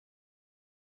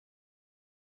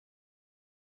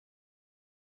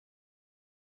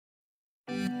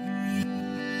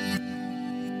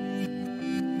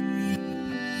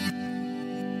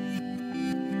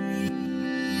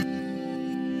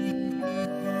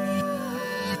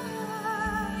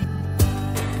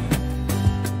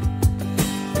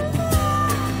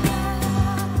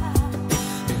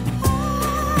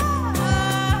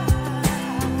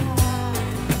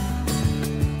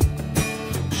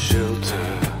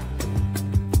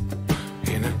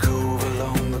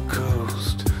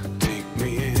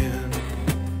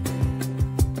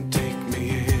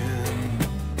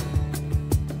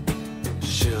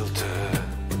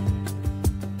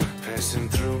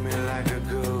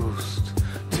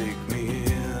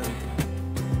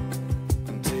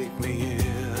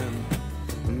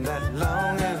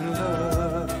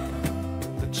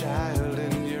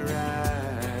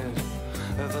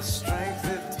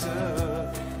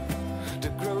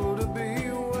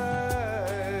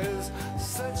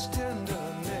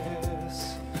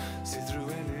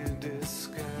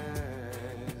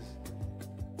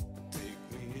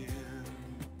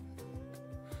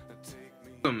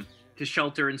to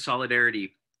Shelter in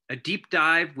Solidarity, a deep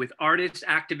dive with artists,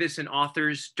 activists, and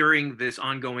authors during this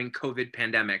ongoing COVID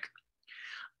pandemic.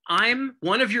 I'm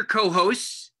one of your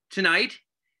co-hosts tonight,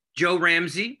 Joe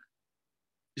Ramsey,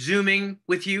 Zooming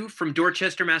with you from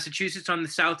Dorchester, Massachusetts on the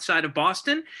south side of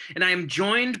Boston. And I am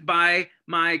joined by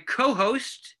my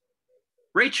co-host,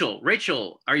 Rachel.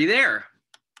 Rachel, are you there?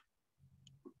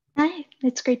 Hi,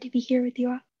 it's great to be here with you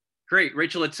all. Great,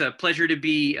 Rachel, it's a pleasure to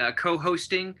be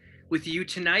co-hosting with you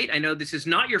tonight. I know this is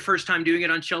not your first time doing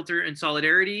it on Shelter in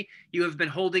Solidarity. You have been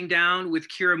holding down with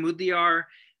Kira Mudliar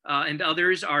and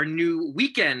others our new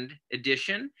weekend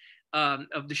edition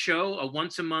of the show, a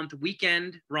once-a-month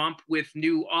weekend romp with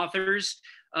new authors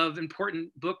of important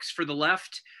books for the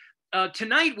left.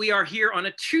 Tonight, we are here on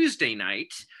a Tuesday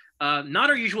night, not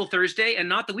our usual Thursday and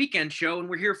not the weekend show, and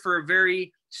we're here for a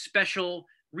very special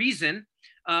reason,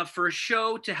 for a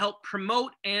show to help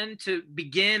promote and to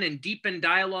begin and deepen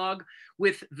dialogue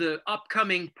with the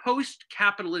upcoming Post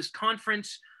Capitalist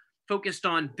Conference focused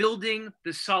on building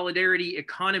the solidarity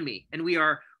economy. And we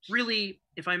are really,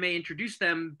 if I may introduce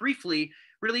them briefly,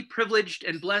 really privileged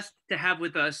and blessed to have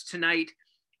with us tonight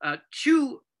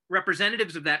two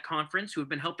representatives of that conference who have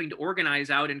been helping to organize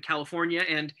out in California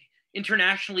and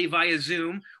internationally via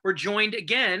Zoom. We're joined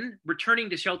again, returning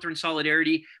to Shelter in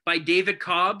Solidarity, by David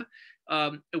Cobb,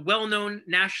 a well-known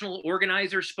national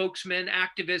organizer, spokesman,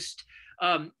 activist.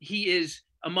 He is,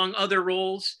 among other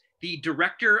roles, the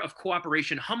director of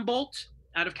Cooperation Humboldt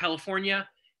out of California,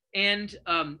 and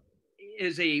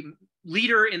is a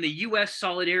leader in the U.S.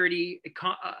 Solidarity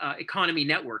Economy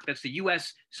Network. That's the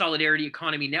U.S. Solidarity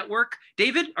Economy Network.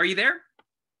 David, are you there?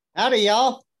 Howdy,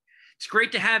 y'all. It's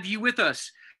great to have you with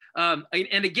us. And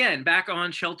again, back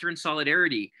on Shelter in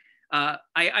Solidarity.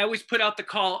 I always put out the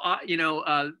call,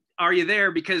 are you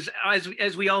there? Because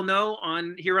as we all know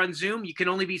here on Zoom, you can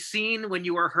only be seen when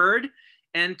you are heard.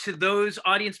 And to those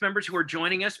audience members who are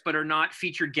joining us but are not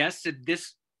featured guests at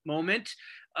this moment,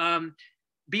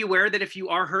 be aware that if you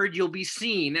are heard, you'll be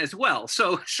seen as well.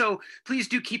 So please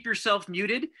do keep yourself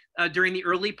muted during the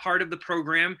early part of the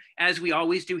program, as we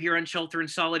always do here on Shelter in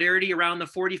Solidarity. Around the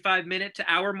 45-minute to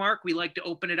hour mark, we like to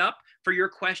open it up for your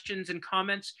questions and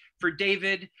comments for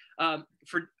David,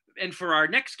 and for our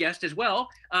next guest as well,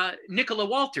 Nicola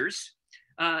Walters.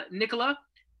 Nicola,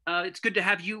 it's good to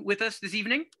have you with us this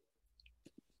evening.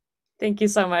 Thank you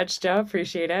so much, Joe.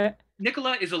 Appreciate it.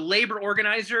 Nicola is a labor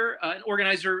organizer, an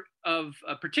organizer of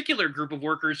a particular group of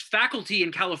workers, faculty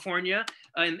in California,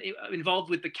 involved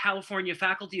with the California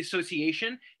Faculty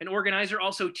Association. An organizer,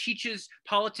 also teaches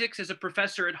politics as a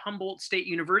professor at Humboldt State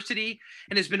University,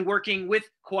 and has been working with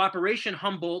Cooperation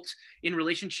Humboldt in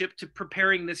relationship to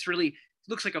preparing this really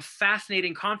looks like a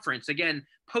fascinating conference. Again,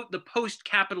 the Post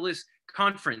Capitalist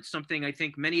Conference, something I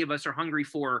think many of us are hungry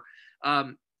for,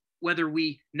 whether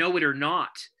we know it or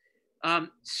not.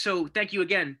 So thank you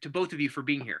again to both of you for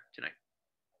being here tonight.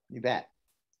 You bet.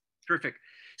 Terrific.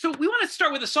 So we want to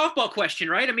start with a softball question,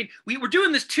 right? I mean, we were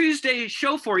doing this Tuesday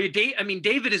show for you.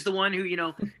 David is the one who,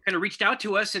 kind of reached out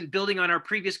to us, and building on our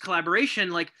previous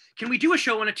collaboration, like, can we do a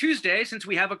show on a Tuesday, since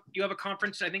you have a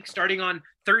conference, I think, starting on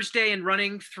Thursday and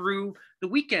running through the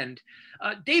weekend.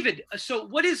 David, so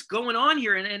what is going on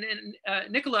here? And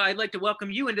Nicola, I'd like to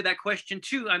welcome you into that question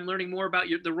too. I'm learning more about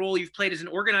the role you've played as an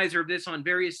organizer of this on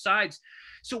various sides.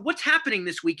 So what's happening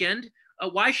this weekend?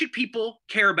 Why should people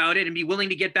care about it and be willing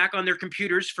to get back on their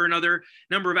computers for another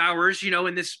number of hours,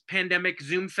 in this pandemic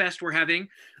Zoom fest we're having?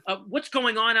 What's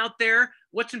going on out there?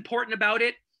 What's important about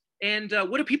it? And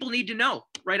what do people need to know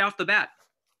right off the bat?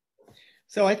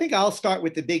 So I think I'll start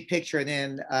with the big picture and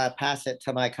then pass it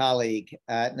to my colleague,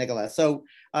 Nicola. So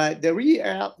the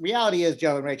reality is,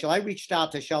 Joe and Rachel, I reached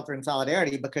out to Shelter in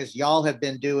Solidarity because y'all have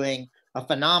been doing a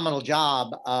phenomenal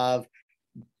job of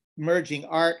merging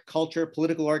art, culture,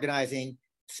 political organizing,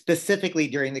 specifically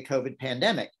during the COVID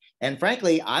pandemic. And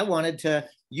frankly, I wanted to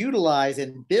utilize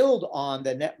and build on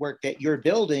the network that you're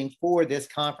building for this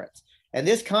conference. And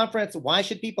this conference, why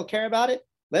should people care about it?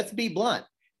 Let's be blunt.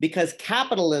 Because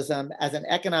capitalism as an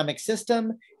economic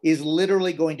system is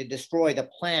literally going to destroy the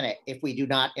planet if we do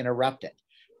not interrupt it.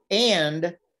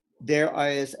 And there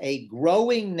is a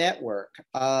growing network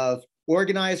of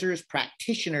organizers,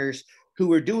 practitioners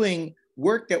who are doing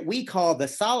work that we call the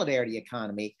solidarity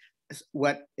economy,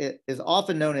 what is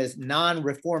often known as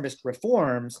non-reformist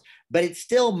reforms, but it's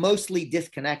still mostly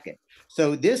disconnected.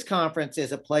 So this conference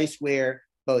is a place where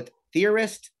both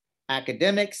theorists,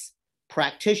 academics,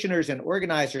 practitioners, and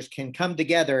organizers can come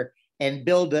together and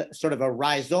build a sort of a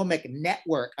rhizomic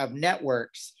network of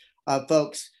networks of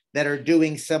folks that are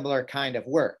doing similar kind of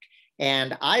work.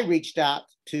 And I reached out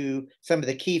to some of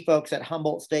the key folks at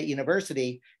Humboldt State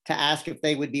University to ask if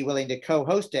they would be willing to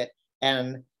co-host it.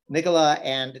 And Nicola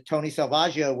and Tony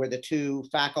Salvaggio were the two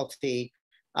faculty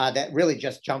that really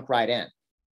just jumped right in.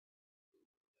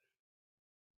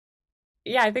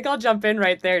 Yeah, I think I'll jump in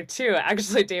right there too,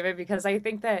 actually, David, because I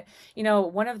think that,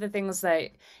 one of the things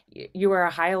that you were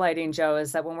highlighting, Joe,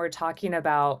 is that when we're talking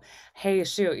about, hey,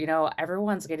 shoot,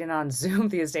 everyone's getting on Zoom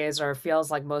these days, or feels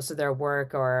like most of their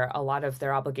work or a lot of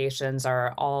their obligations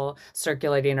are all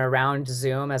circulating around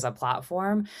Zoom as a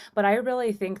platform. But I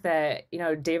really think that,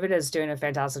 David is doing a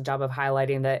fantastic job of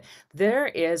highlighting that there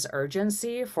is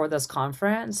urgency for this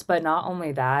conference. But not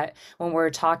only that, when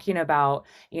we're talking about,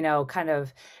 kind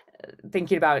of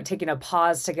thinking about taking a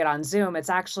pause to get on Zoom, it's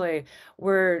actually,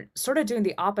 we're sort of doing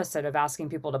the opposite of asking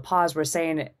people to pause. We're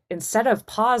saying, instead of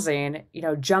pausing,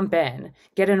 jump in,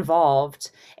 get involved.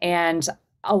 And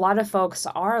a lot of folks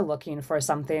are looking for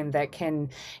something that can,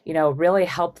 really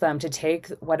help them to take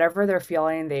whatever they're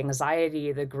feeling, the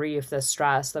anxiety, the grief, the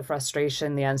stress, the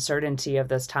frustration, the uncertainty of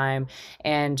this time,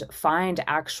 and find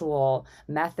actual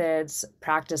methods,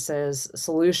 practices,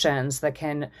 solutions that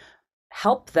can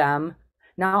help them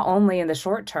not only in the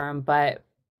short term, but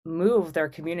move their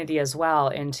community as well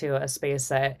into a space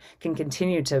that can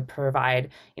continue to provide,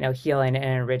 healing and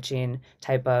enriching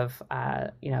type of,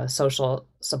 social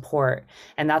support.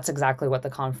 And that's exactly what the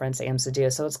conference aims to do.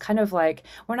 So it's kind of like,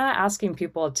 we're not asking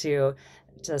people to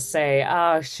say,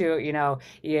 oh, shoot,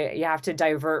 you have to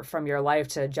divert from your life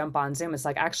to jump on Zoom. It's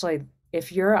like, actually,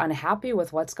 if you're unhappy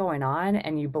with what's going on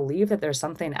and you believe that there's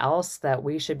something else that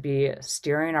we should be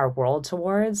steering our world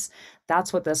towards,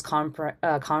 that's what this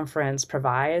conference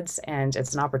provides. And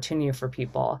it's an opportunity for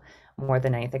people more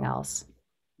than anything else.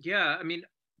 Yeah, I mean,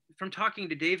 from talking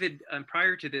to David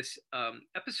prior to this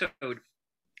episode,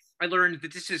 I learned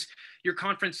that your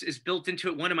conference is built into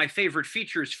it. One of my favorite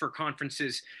features for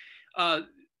conferences,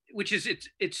 which is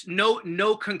it's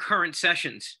no concurrent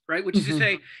sessions, right? Which is to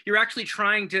say, you're actually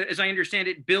trying to, as I understand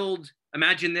it,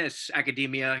 imagine this,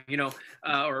 academia,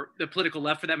 or the political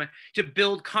left for that matter, to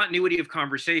build continuity of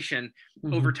conversation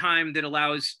over time that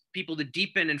allows people to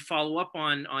deepen and follow up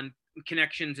on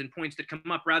connections and points that come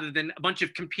up, rather than a bunch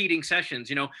of competing sessions.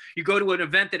 You go to an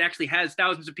event that actually has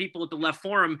thousands of people at the left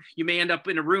forum, you may end up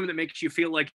in a room that makes you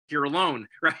feel like you're alone,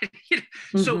 right?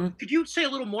 So could you say a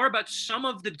little more about some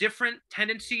of the different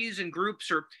tendencies and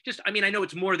groups, or just, I know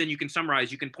it's more than you can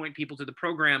summarize. You can point people to the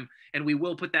program and we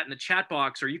will put that in the chat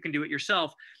box, or you can do it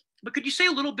yourself. But could you say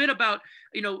a little bit about,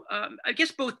 I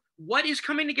guess both what is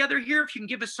coming together here, if you can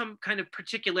give us some kind of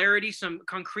particularity, some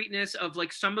concreteness of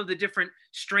like some of the different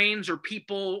strains or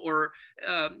people or,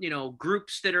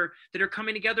 groups that are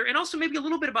coming together, and also maybe a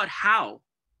little bit about how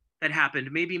that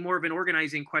happened, maybe more of an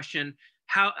organizing question,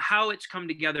 how it's come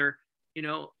together.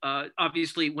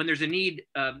 Obviously when there's a need,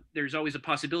 there's always a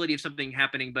possibility of something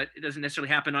happening, but it doesn't necessarily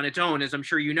happen on its own, as I'm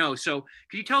sure you know. So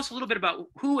could you tell us a little bit about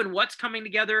who and what's coming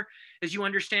together as you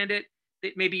understand it,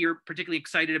 that maybe you're particularly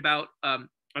excited about?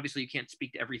 Obviously you can't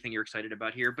speak to everything you're excited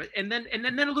about here, but and then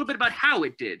a little bit about how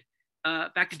it did.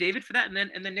 Back to David for that,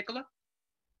 and then Nicola.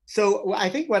 So I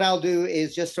think what I'll do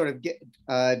is just sort of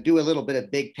do a little bit of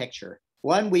big picture.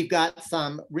 One, we've got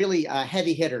some really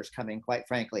heavy hitters coming, quite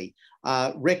frankly.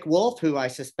 Rick Wolff, who I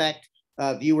suspect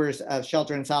viewers of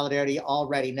Shelter in Solidarity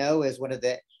already know, is one of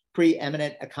the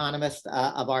preeminent economists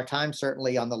of our time,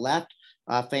 certainly on the left,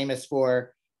 famous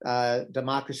for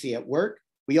Democracy at Work.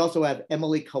 We also have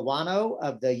Emily Kawano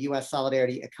of the US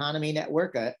Solidarity Economy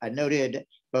Network, a noted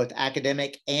both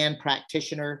academic and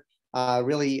practitioner,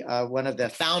 really one of the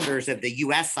founders of the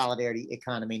US Solidarity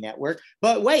Economy Network.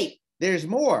 But wait, there's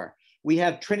more. We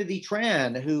have Trinity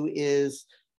Tran, who is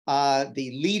the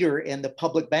leader in the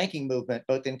public banking movement,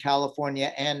 both in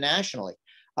California and nationally.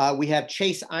 We have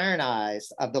Chase Iron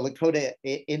Eyes of the Lakota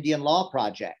Indian Law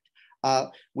Project.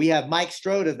 We have Mike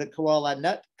Strode of the Koala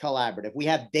Nut Collaborative. We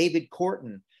have David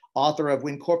Korten, author of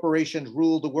When Corporations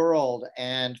Rule the World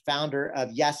and founder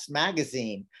of Yes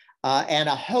Magazine, and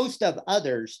a host of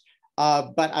others.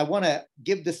 But I want to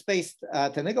give the space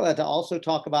to Nicola to also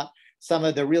talk about some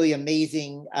of the really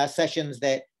amazing sessions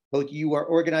that both you are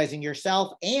organizing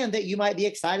yourself and that you might be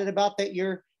excited about that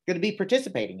you're going to be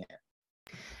participating in.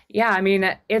 Yeah, I mean,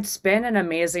 it's been an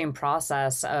amazing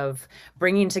process of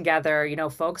bringing together,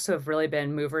 folks who have really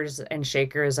been movers and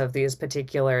shakers of these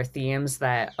particular themes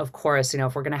that, of course,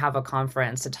 if we're going to have a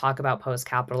conference to talk about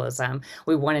post-capitalism,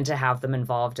 we wanted to have them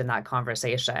involved in that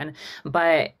conversation.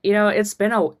 But, it's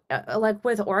been like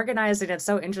with organizing, it's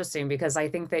so interesting because I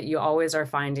think that you always are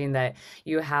finding that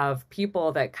you have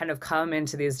people that kind of come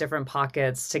into these different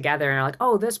pockets together and are like,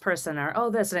 oh, this person or oh,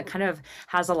 this, and it kind of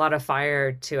has a lot of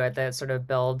fire to it that sort of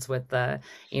builds with the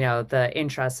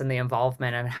interest and the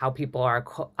involvement and how people are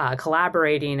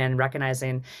collaborating and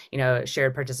recognizing,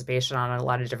 shared participation on a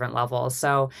lot of different levels.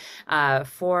 So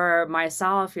for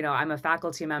myself, I'm a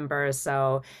faculty member.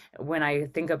 So when I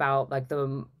think about like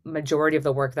the majority of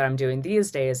the work that I'm doing these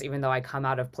days, even though I come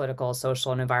out of political,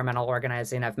 social, and environmental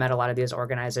organizing, I've met a lot of these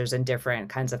organizers in different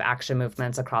kinds of action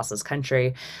movements across this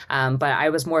country. But I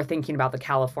was more thinking about the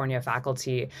California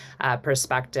faculty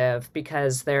perspective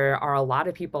because there are a lot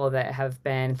of people that have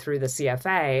been through the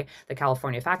CFA, the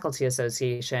California Faculty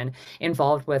Association,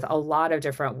 involved with a lot of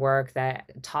different work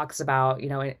that talks about,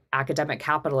 academic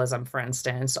capitalism, for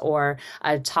instance, or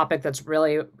a topic that's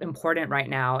really important right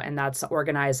now, and that's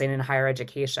organizing in higher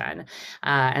education.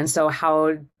 And so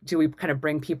how do we kind of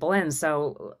bring people in?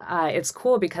 So it's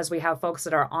cool because we have folks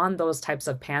that are on those types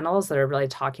of panels that are really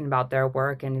talking about their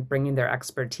work and bringing their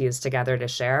expertise together to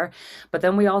share. But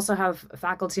then we also have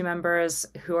faculty members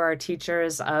who are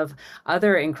teachers of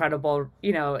other incredible,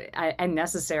 and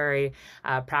necessary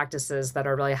practices that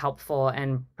are really helpful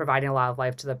and providing a lot of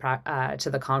life to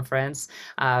the conference.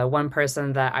 One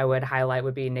person that I would highlight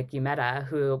would be Nicola,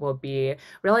 who will be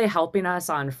really helping us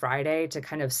on Friday to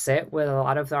kind of sit with a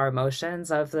lot of our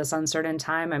emotions of this uncertain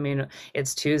time. I mean,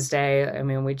 it's Tuesday. I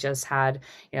mean, we just had,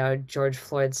 George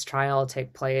Floyd's trial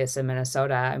take place in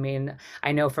Minnesota. I mean,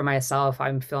 I know for myself,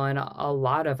 I'm feeling a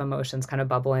lot of emotions kind of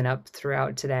bubbling up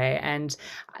throughout today. And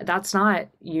that's not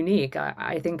unique.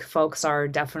 I think folks are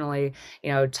definitely,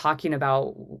 talking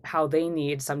about how they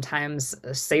need sometimes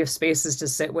safe spaces to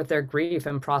sit with their grief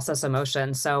and process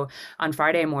emotion. So on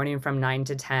Friday morning from 9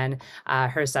 to 10,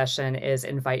 her session is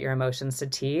Invite Your Emotions to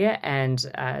Tea. And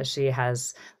she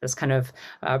has this kind of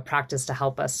practice to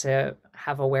help us to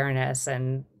have awareness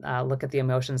and look at the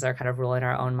emotions that are kind of ruling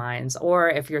our own minds. Or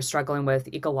if you're struggling with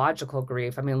ecological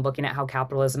grief, I mean, looking at how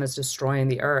capitalism is destroying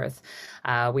the earth.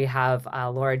 We have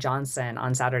Laura Johnson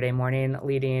on Saturday morning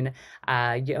leading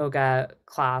a yoga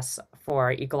class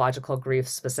for ecological grief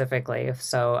specifically.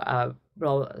 So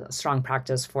real strong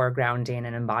practice for grounding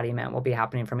and embodiment will be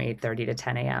happening from 8:30 to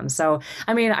 10 a.m. So,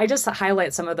 I mean, I just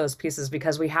highlight some of those pieces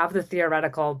because we have the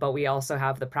theoretical, but we also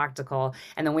have the practical,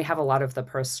 and then we have a lot of the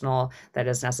personal that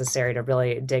is necessary to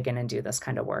really dig in and do this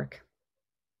kind of work.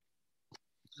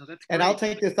 Oh, that's and great. I'll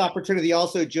take this opportunity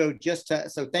also, Joe,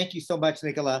 so thank you so much,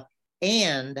 Nicola.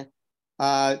 And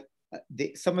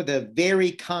some of the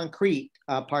very concrete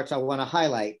parts I want to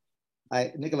highlight.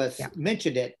 Nicola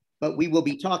mentioned it, but we will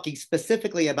be talking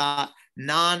specifically about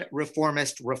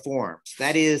non-reformist reforms.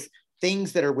 That is,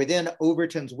 things that are within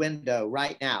Overton's window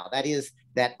right now. That is,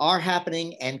 that are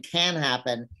happening and can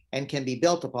happen and can be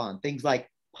built upon. Things like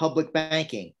public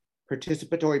banking,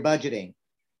 participatory budgeting,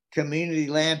 community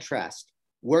land trust,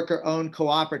 worker-owned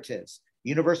cooperatives,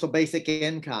 universal basic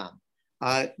income,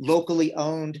 locally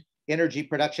owned energy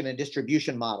production and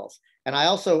distribution models. And I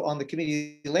also, on the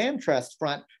community land trust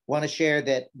front, want to share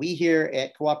that we here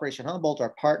at Cooperation Humboldt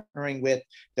are partnering with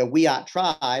the Wiyot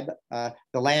tribe,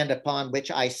 the land upon which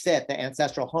I sit, the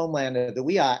ancestral homeland of the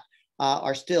Wiyot,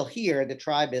 are still here. The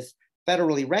tribe is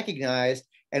federally recognized,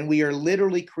 and we are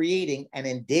literally creating an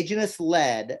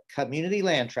indigenous-led community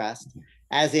land trust,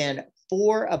 as in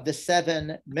 4 of the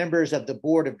 7 members of the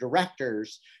board of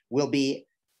directors will be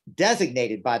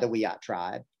designated by the Wiyot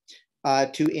tribe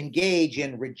to engage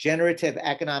in regenerative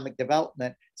economic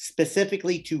development,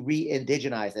 specifically to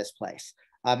re-indigenize this place.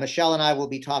 Michelle and I will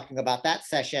be talking about that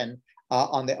session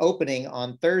on the opening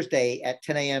on Thursday at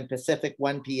 10 a.m. Pacific,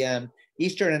 1 p.m.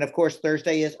 Eastern. And of course,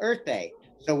 Thursday is Earth Day.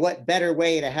 So what better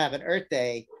way to have an Earth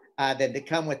Day than to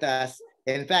come with us?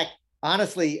 In fact,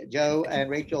 honestly, Joe and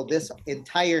Rachel, this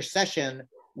entire session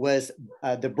was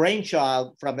the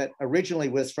brainchild from it originally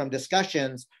was from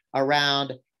discussions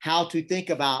around how to think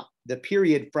about the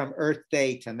period from Earth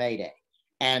Day to May Day.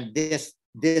 And this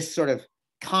sort of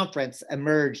conference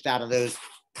emerged out of those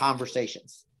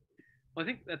conversations. Well, I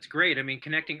think that's great. I mean,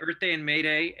 connecting Earth Day and May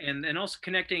Day, and also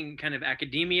connecting kind of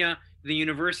academia, the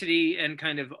university, and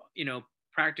kind of,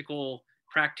 practical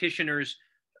practitioners,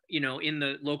 in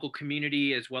the local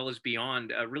community as well as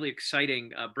beyond. Really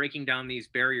exciting, breaking down these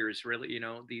barriers, really,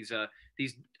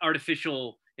 these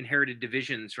artificial inherited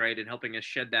divisions, right? And helping us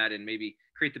shed that and maybe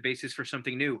create the basis for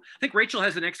something new. I think Rachel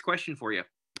has the next question for you.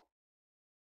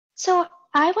 So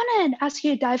I want to ask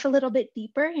you to dive a little bit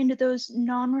deeper into those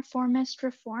non-reformist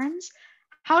reforms.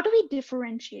 How do we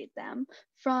differentiate them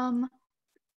from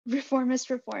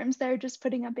reformist reforms that are just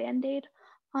putting a Band-Aid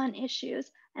on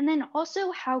issues? And then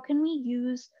also, how can we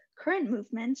use current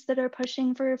movements that are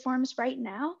pushing for reforms right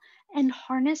now and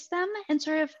harness them and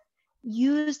sort of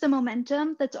use the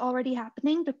momentum that's already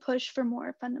happening to push for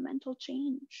more fundamental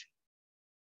change?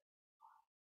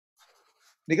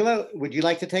 Nicola, would you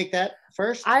like to take that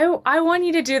first? I want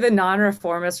you to do the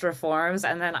non-reformist reforms,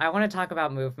 and then I want to talk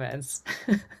about movements.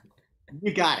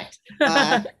 You got it.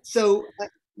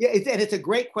 Yeah, it's a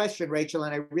great question, Rachel,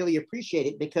 and I really appreciate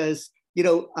it because,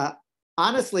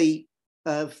 honestly,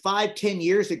 5-10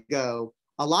 years ago,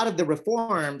 a lot of the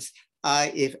reforms,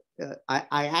 I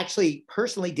actually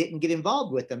personally didn't get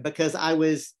involved with them because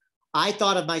I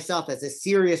thought of myself as a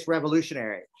serious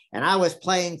revolutionary, and I was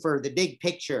playing for the big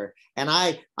picture, and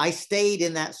I stayed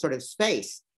in that sort of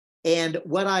space. And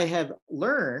what I have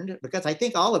learned, because I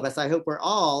think all of us, I hope we're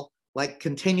all like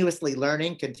continuously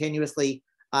learning, continuously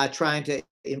trying to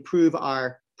improve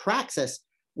our praxis.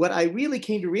 What I really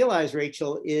came to realize,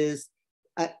 Rachel, is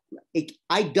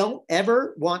I don't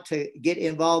ever want to get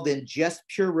involved in just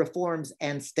pure reforms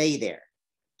and stay there.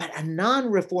 But a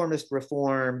non-reformist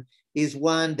reform is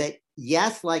one that,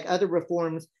 yes, like other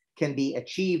reforms, can be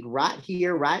achieved right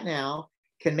here, right now,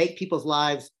 can make people's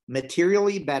lives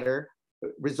materially better,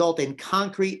 result in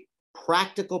concrete,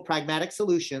 practical, pragmatic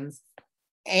solutions,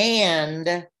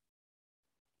 and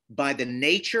by the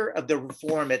nature of the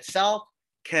reform itself,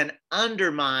 can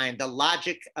undermine the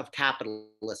logic of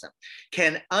capitalism,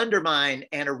 can undermine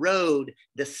and erode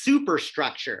the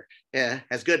superstructure.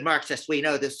 As good Marxists, we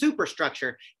know the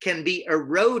superstructure can be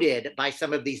eroded by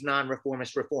some of these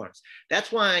non-reformist reforms.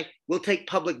 That's why we'll take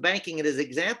public banking as an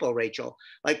example, Rachel.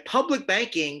 Like public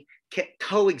banking can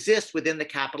coexist within the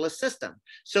capitalist system.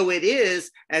 So it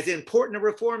is as important a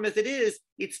reform as it is,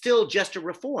 it's still just a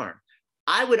reform.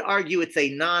 I would argue it's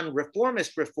a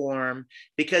non-reformist reform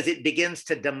because it begins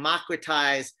to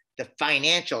democratize the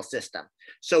financial system.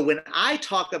 So when I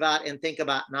talk about and think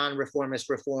about non-reformist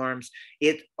reforms,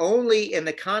 it's only in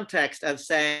the context of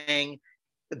saying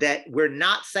that we're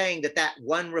not saying that that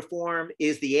one reform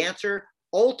is the answer.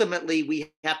 Ultimately,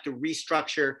 we have to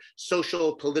restructure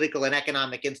social, political, and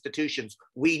economic institutions.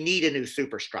 We need a new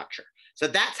superstructure. So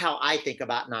that's how I think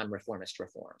about non-reformist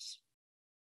reforms.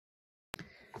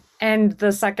 And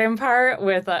the second part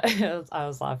with, I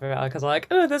was laughing about it because I'm like,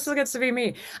 oh, this gets to be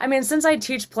me. I mean, since I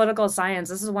teach political science,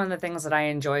 this is one of the things that I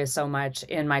enjoy so much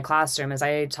in my classroom is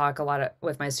I talk a lot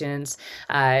with my students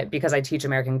because I teach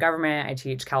American government, I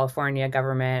teach California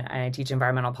government, and I teach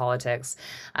environmental politics.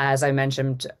 As I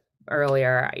mentioned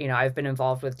earlier, I've been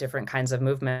involved with different kinds of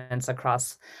movements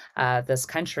across this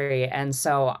country. And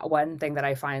so one thing that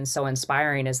I find so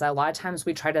inspiring is that a lot of times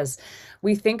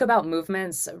we think about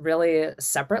movements really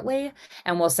separately,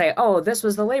 and we'll say, oh, this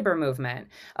was the labor movement.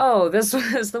 Oh, this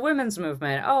was the women's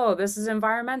movement. Oh, this is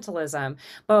environmentalism.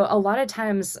 But a lot of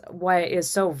times what is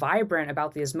so vibrant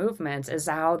about these movements is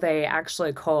how they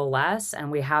actually coalesce,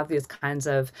 and we have these kinds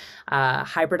of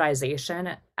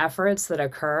hybridization efforts that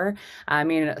occur. I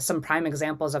mean, some prime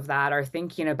examples of that are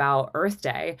thinking about Earth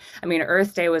Day. I mean,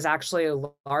 Earth Day was actually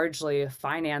largely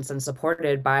financed and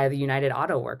supported by the United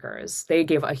Auto Workers. They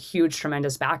gave a huge,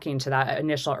 tremendous backing to that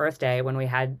initial Earth Day when we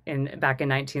had back in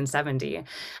 1970.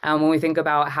 When we think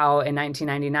about how in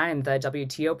 1999, the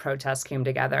WTO protests came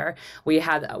together, we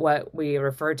had what we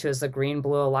refer to as the Green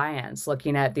Blue Alliance,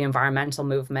 looking at the environmental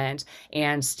movement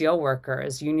and steel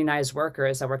workers, unionized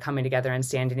workers that were coming together and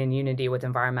standing in unity with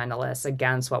environmentalists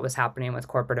against what was happening with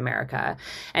corporate America.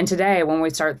 And today, when we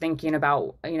start thinking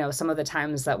about, some of the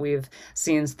times that we've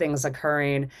seen things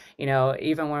occurring,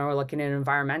 even when we're looking at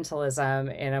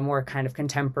environmentalism in a more kind of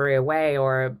contemporary way,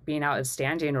 or being out at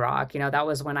Standing Rock, that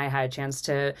was when I had a chance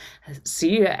to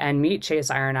see and meet Chase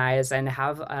Iron Eyes and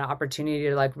have an opportunity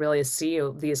to really see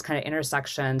these kind of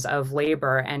intersections of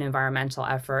labor and environmental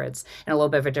efforts in a little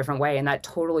bit of a different way. And that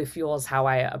totally fuels how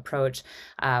I approach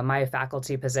my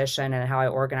faculty position and how I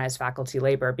organize faculty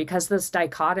labor, because this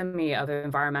dichotomy of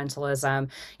environmentalism,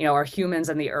 are humans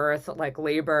and the earth, like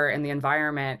labor and the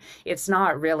environment, it's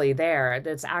not really there.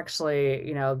 It's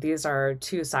actually, these are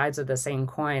two sides of the same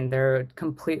coin. They're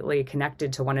completely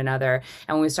connected to one another.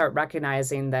 And when we start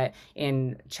recognizing that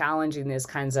in challenging these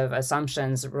kinds of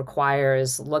assumptions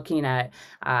requires looking at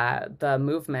the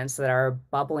movements that are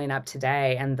bubbling up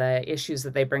today and the issues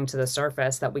that they bring to the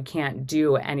surface, that we can't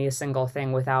do any single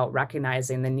thing without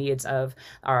recognizing the needs of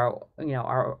our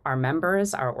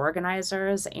members, our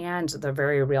organizers, and the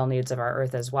very real needs of our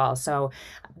earth as well. So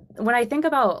when I think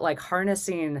about like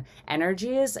harnessing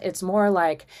energies, it's more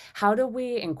like, how do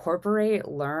we incorporate,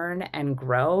 learn, and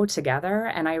grow together?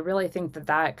 And I really think that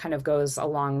that kind of goes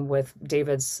along with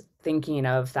David's thinking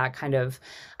of that kind of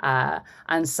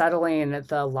unsettling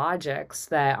the logics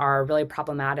that are really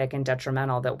problematic and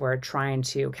detrimental that we're trying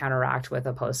to counteract with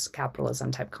a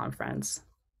post-capitalism type conference.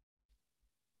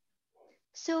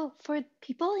 So for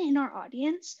people in our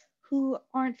audience who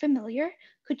aren't familiar,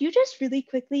 could you just really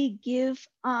quickly give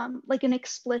like an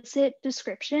explicit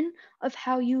description of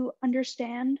how you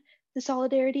understand the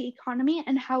solidarity economy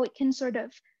and how it can sort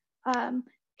of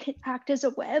act as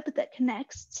a web that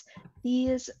connects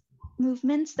these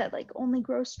movements that like only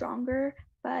grow stronger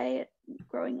by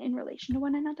growing in relation to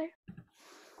one another?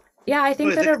 Yeah, I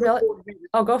think that a real...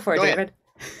 Oh, go for it, David.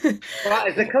 Well,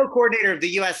 as the co-coordinator of the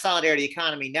U.S. Solidarity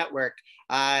Economy Network,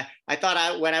 I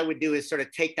thought what I would do is sort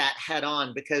of take that head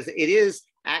on, because it is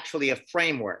actually a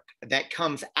framework that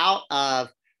comes out of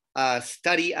a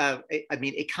study of,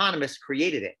 economists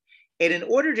created it. And in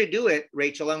order to do it,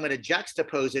 Rachel, I'm going to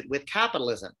juxtapose it with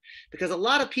capitalism, because a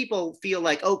lot of people feel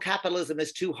like, oh, capitalism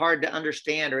is too hard to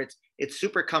understand, or it's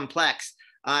super complex.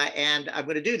 And I'm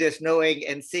going to do this knowing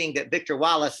and seeing that Victor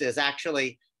Wallace is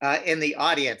actually in the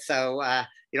audience. So,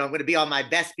 I'm going to be on my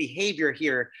best behavior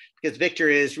here, because Victor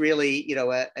is really,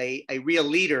 a real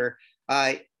leader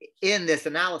in this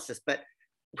analysis. But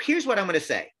here's what I'm going to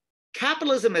say.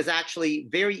 Capitalism is actually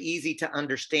very easy to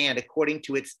understand according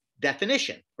to its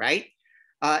definition, right?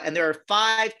 And there are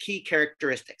 5 key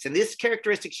characteristics. And these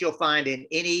characteristics you'll find in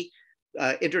any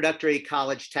introductory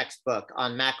college textbook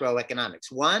on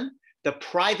macroeconomics. 1, the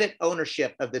private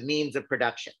ownership of the means of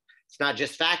production. It's not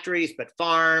just factories, but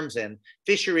farms and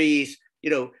fisheries,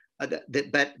 but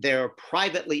they're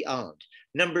privately owned.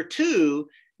 Number 2,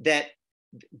 that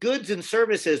goods and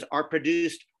services are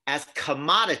produced as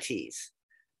commodities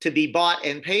to be bought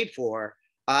and paid for,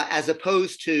 as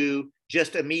opposed to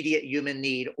just immediate human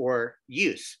need or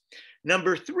use.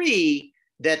 Number 3,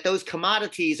 that those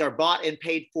commodities are bought and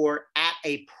paid for at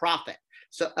a profit,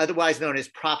 so otherwise known as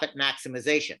profit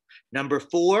maximization. Number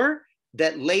 4,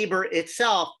 that labor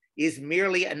itself is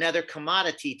merely another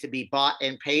commodity to be bought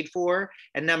and paid for.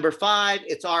 And number 5,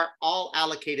 it's all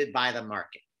allocated by the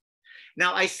market.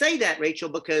 Now, I say that, Rachel,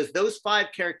 because those 5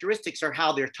 characteristics are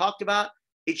how they're talked about.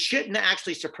 It shouldn't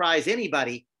actually surprise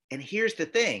anybody. And here's the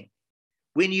thing.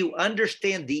 When you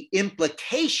understand the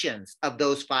implications of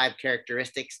those 5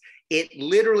 characteristics, it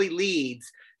literally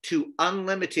leads to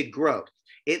unlimited growth.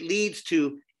 It leads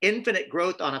to infinite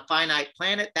growth on a finite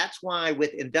planet. That's why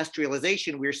with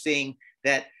industrialization, we're seeing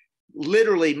that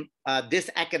literally this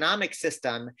economic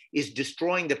system is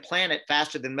destroying the planet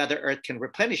faster than Mother Earth can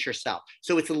replenish herself.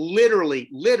 So it's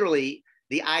literally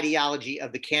the ideology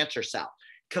of the cancer cell.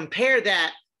 Compare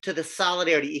that to the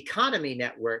Solidarity Economy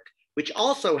Network, which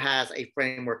also has a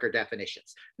framework or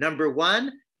definitions. Number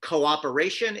 1,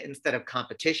 cooperation instead of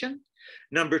competition.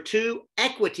 Number 2,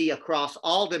 equity across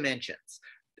all dimensions: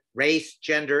 race,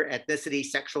 gender, ethnicity,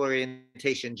 sexual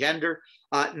orientation, gender.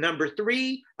 Number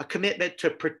 3, a commitment to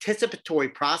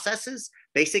participatory processes.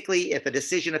 Basically, if a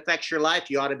decision affects your life,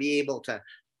 you ought to be able to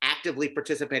actively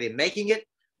participate in making it.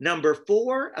 Number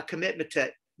 4, a commitment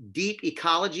to deep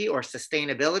ecology or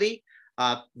sustainability.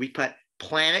 We put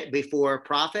planet before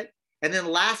profit. And then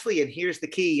lastly, and here's the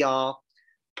key, y'all,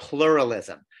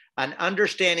 pluralism. An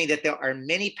understanding that there are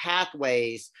many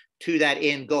pathways to that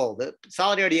end goal. The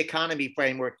Solidarity Economy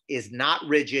framework is not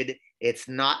rigid. It's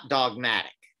not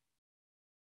dogmatic.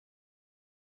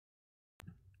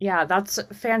 Yeah, that's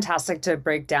fantastic to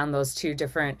break down those 2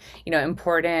 different,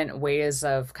 important ways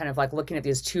of kind of like looking at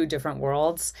these 2 different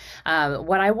worlds.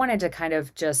 What I wanted to kind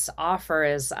of just offer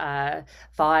is a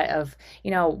thought of,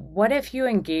 what if you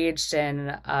engaged in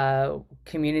a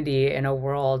community in a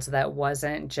world that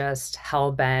wasn't just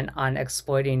hell-bent on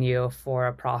exploiting you for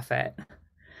a profit?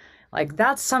 Like,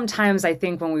 that's sometimes, I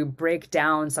think, when we break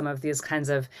down some of these kinds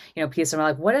of, pieces, and we're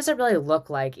like, what does it really look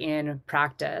like in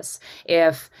practice?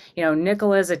 If,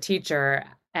 Nicola is a teacher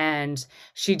and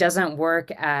she doesn't work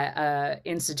at an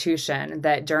institution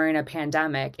that during a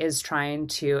pandemic is trying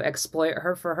to exploit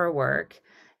her for her work,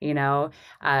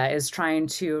 is trying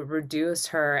to reduce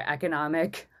her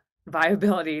economic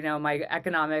viability, you know, my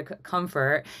economic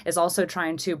comfort is also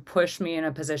trying to push me in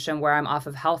a position where I'm off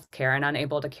of healthcare and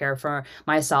unable to care for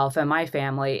myself and my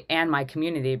family and my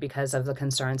community because of the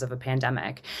concerns of a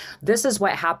pandemic. This is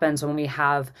what happens when we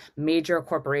have major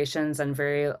corporations and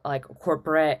very like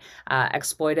corporate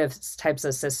exploitive types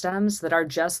of systems that are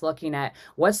just looking at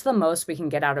what's the most we can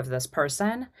get out of this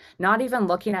person, not even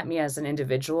looking at me as an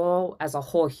individual, as a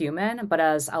whole human, but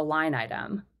as a line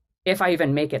item, if I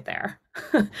even make it there.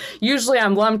 Usually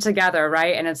I'm lumped together,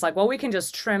 right? And it's like, well, we can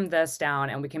just trim this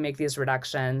down and we can make these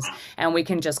reductions and we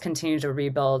can just continue to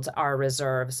rebuild our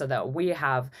reserve so that we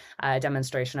have a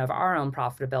demonstration of our own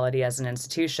profitability as an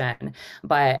institution.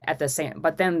 But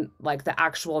then like the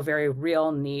actual very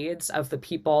real needs of the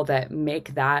people that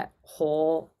make that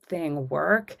whole thing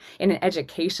work in an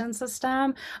education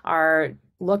system are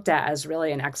looked at as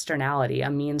really an externality, a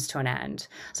means to an end.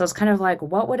 So it's kind of like,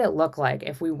 what would it look like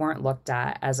if we weren't looked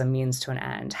at as a means to an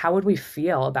end? How would we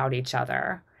feel about each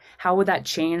other? How would that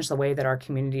change the way that our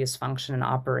communities function and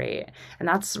operate? And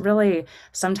that's really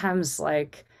sometimes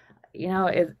like, you know,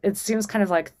 it seems kind of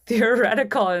like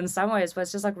theoretical in some ways, but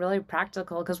it's just like really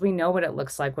practical because we know what it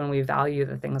looks like when we value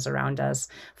the things around us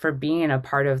for being a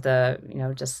part of the, you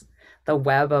know, just the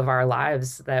web of our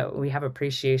lives, that we have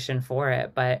appreciation for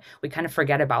it, but we kind of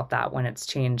forget about that when it's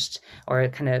changed or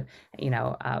kind of, you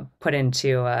know, put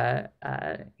into a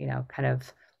you know, kind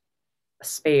of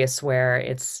space where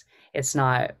it's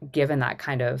not given that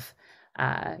kind of,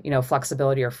 you know,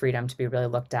 flexibility or freedom to be really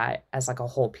looked at as like a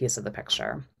whole piece of the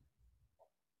picture.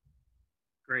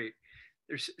 Great.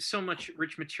 There's so much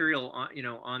rich material on, you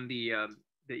know, on the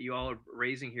that you all are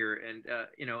raising here, and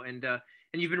you know,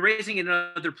 and you've been raising it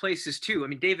in other places too. I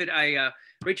mean, David,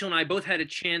 Rachel and I both had a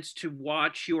chance to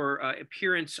watch your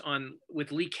appearance on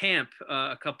with Lee Camp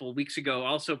a couple of weeks ago,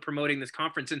 also promoting this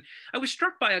conference, and I was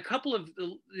struck by a couple of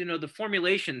the, you know, the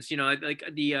formulations, you know, like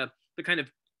the kind of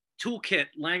toolkit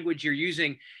language you're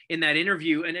using in that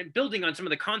interview, and building on some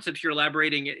of the concepts you're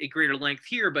elaborating at greater length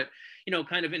here, but you know,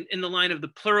 kind of in the line of the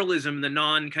pluralism, the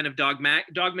non kind of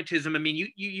dogmatism. I mean,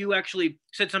 you actually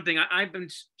said something I've been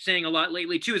saying a lot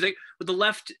lately too, is like with the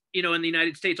left, you know, in the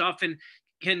United States often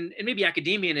can, and maybe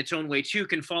academia in its own way too,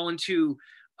 can fall into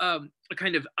a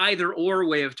kind of either or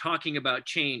way of talking about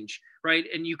change, right?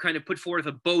 And you kind of put forth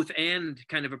a both and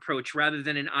kind of approach rather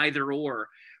than an either or,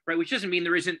 right? Which doesn't mean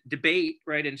there isn't debate,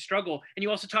 right, and struggle. And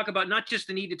you also talk about not just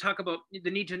the need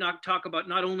to not talk about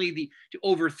not only the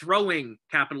overthrowing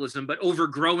capitalism, but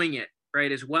overgrowing it,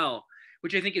 right, as well,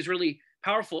 which I think is really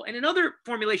powerful. And another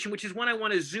formulation, which is one I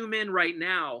want to zoom in right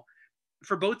now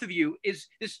for both of you, is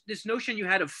this notion you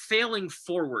had of failing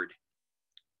forward,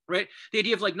 right? The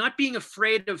idea of like not being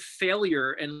afraid of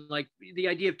failure, and like the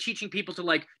idea of teaching people to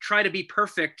like try to be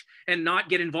perfect and not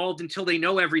get involved until they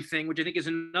know everything, which I think is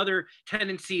another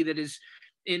tendency that is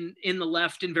in the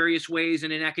left in various ways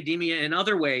and in academia in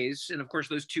other ways. And of course,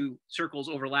 those two circles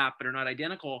overlap but are not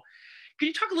identical. Can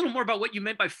you talk a little more about what you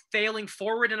meant by failing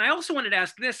forward? And I also wanted to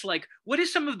ask this, like, what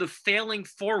is some of the failing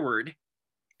forward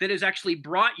that has actually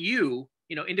brought you,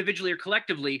 you know, individually or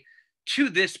collectively, to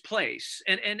this place?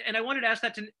 And I wanted to ask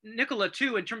that to Nicola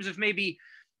too, in terms of maybe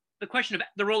the question of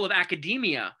the role of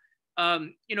academia.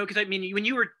 You know, because I mean, when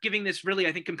you were giving this really,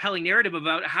 I think, compelling narrative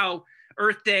about how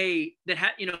Earth Day that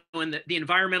had, you know, and the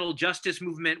environmental justice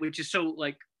movement, which is so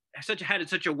like had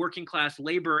such a working class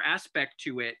labor aspect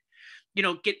to it, you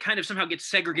know, somehow get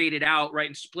segregated out, right,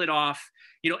 and split off.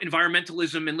 You know,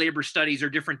 environmentalism and labor studies are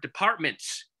different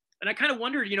departments. And I kind of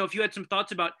wondered, you know, if you had some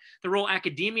thoughts about the role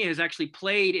academia has actually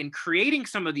played in creating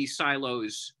some of these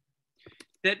silos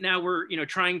that now we're, you know,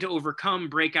 trying to overcome,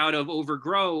 break out of,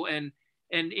 overgrow, and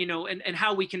you know, and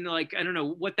how we can, like, I don't know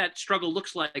what that struggle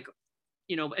looks like,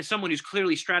 you know, as someone who's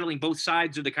clearly straddling both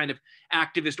sides of the kind of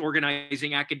activist,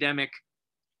 organizing, academic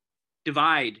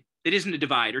divide that isn't a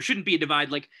divide or shouldn't be a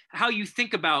divide, like how you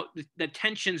think about the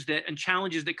tensions that and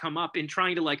challenges that come up in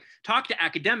trying to like talk to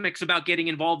academics about getting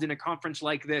involved in a conference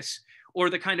like this, or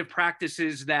the kind of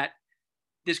practices that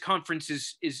this conference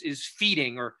is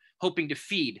feeding or hoping to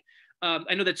feed.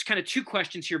 I know that's kind of two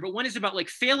questions here, but one is about like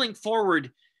failing forward.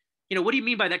 You know, what do you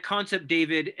mean by that concept,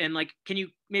 David? And like, can you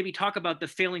maybe talk about the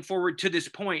failing forward to this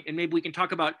point? And maybe we can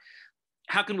talk about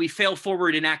how can we fail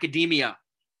forward in academia,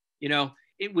 you know,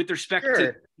 with respect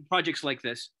to projects like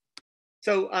this?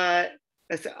 So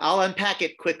I'll unpack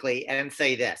it quickly and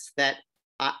say this, that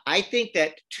I think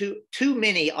that too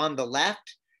many on the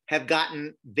left have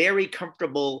gotten very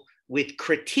comfortable with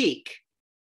critique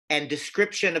and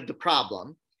description of the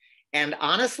problem. And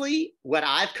honestly, what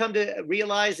I've come to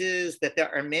realize is that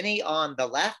there are many on the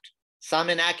left, some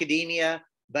in academia,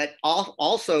 but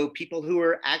also people who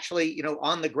are actually, you know,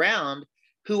 on the ground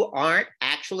who aren't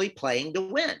actually playing to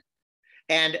win.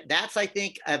 And that's, I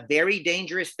think, a very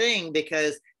dangerous thing,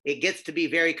 because it gets to be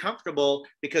very comfortable,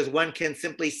 because one can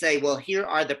simply say, well, here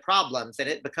are the problems, and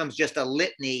it becomes just a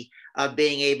litany of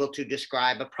being able to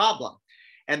describe a problem.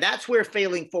 And that's where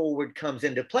failing forward comes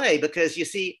into play, because you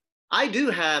see, I do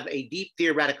have a deep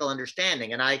theoretical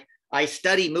understanding, and I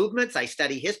study movements, I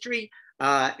study history,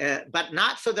 but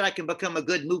not so that I can become a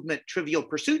good movement trivial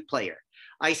pursuit player.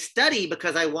 I study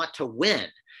because I want to win.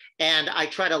 And I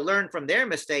try to learn from their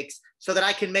mistakes so that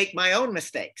I can make my own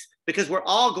mistakes, because we're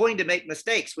all going to make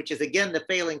mistakes, which is, again, the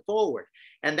failing forward.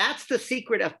 And that's the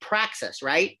secret of praxis,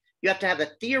 right? You have to have a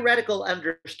theoretical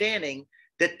understanding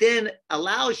that then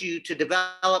allows you to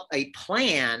develop a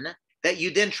plan that you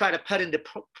then try to put into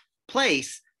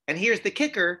place. And here's the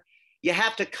kicker: you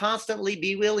have to constantly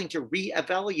be willing to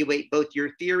reevaluate both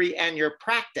your theory and your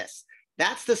practice.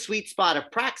 That's the sweet spot of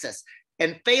praxis.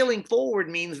 And failing forward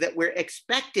means that we're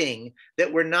expecting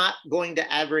that we're not going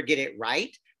to ever get it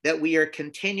right, that we are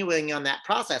continuing on that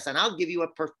process. And I'll give you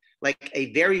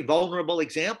a very vulnerable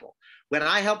example. When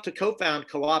I helped to co-found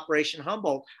Cooperation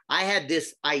Humboldt, I had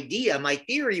this idea. My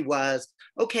theory was,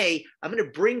 okay, I'm going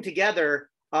to bring together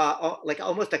like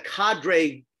almost a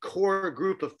cadre core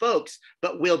group of folks,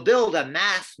 but we'll build a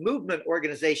mass movement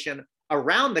organization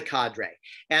around the cadre.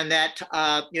 And that,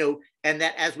 and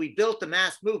that as we built the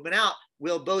mass movement out,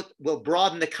 we'll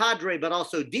broaden the cadre, but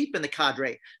also deepen the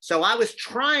cadre. So I was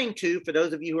trying to, for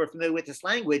those of you who are familiar with this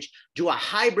language, do a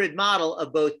hybrid model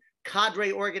of both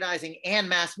cadre organizing and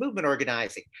mass movement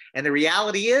organizing. And the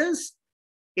reality is,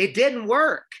 it didn't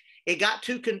work. It got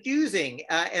too confusing.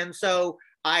 And so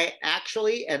I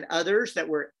actually, and others that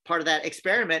were part of that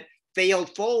experiment,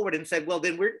 failed forward and said, well,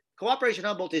 then Cooperation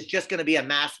Humboldt is just going to be a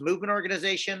mass movement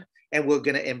organization, and we're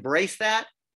going to embrace that.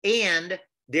 And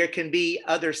there can be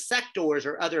other sectors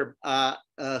or other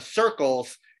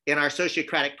circles in our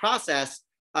sociocratic process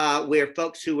where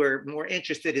folks who are more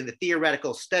interested in the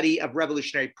theoretical study of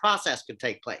revolutionary process can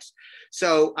take place.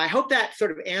 So I hope that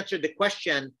sort of answered the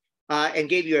question and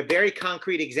gave you a very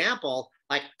concrete example.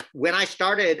 Like when I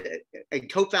started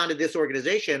and co-founded this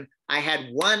organization, I had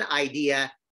one idea,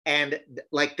 and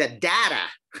like the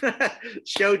data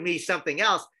showed me something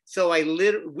else. So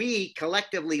we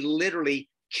collectively literally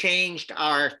changed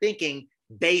our thinking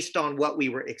based on what we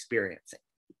were experiencing.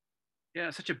 Yeah,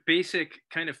 such a basic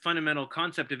kind of fundamental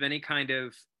concept of any kind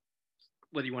of,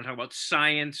 whether you want to talk about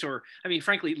science or, I mean,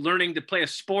 frankly, learning to play a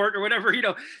sport or whatever,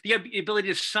 the ability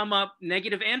to sum up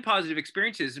negative and positive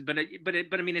experiences. But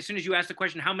I mean, as soon as you ask the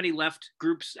question, how many left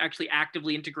groups actually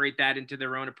actively integrate that into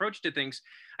their own approach to things?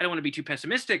 I don't want to be too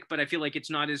pessimistic, but I feel like it's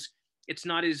not as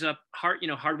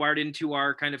hardwired into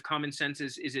our kind of common sense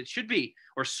as it should be,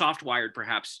 or soft wired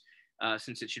perhaps,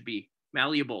 since it should be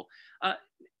malleable.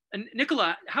 And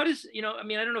Nicola, how does, I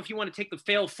mean, I don't know if you want to take the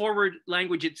fail forward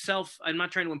language itself. I'm not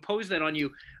trying to impose that on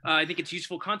you. I think it's a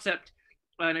useful concept,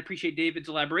 and I appreciate David's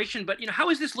elaboration, but, how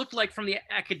has this looked like from the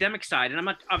academic side? And I'm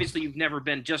not, obviously you've never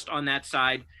been just on that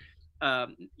side. I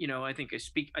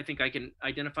think I can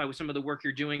identify with some of the work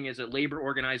you're doing as a labor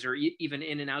organizer, even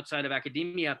in and outside of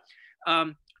academia.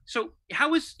 So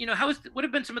what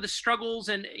have been some of the struggles,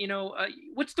 and,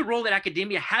 what's the role that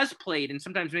academia has played, and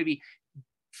sometimes maybe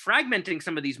fragmenting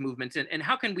some of these movements, and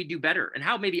how can we do better, and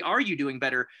how maybe are you doing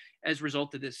better as a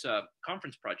result of this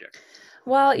conference project?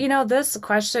 Well, this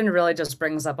question really just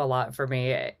brings up a lot for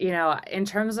me. In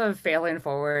terms of failing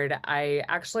forward, I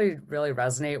actually really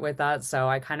resonate with that. So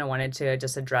I kind of wanted to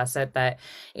just address it that,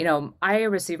 I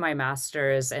received my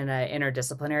master's in an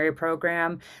interdisciplinary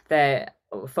program that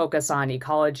focus on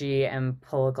ecology and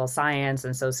political science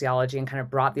and sociology, and kind of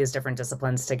brought these different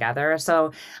disciplines together.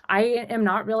 So I am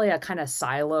not really a kind of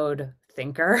siloed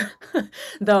thinker,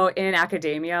 though in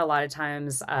academia, a lot of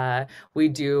times we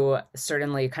do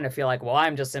certainly kind of feel like, well,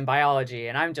 I'm just in biology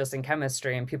and I'm just in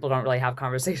chemistry, and people don't really have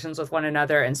conversations with one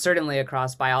another, and certainly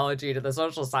across biology to the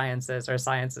social sciences or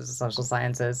sciences to social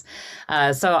sciences.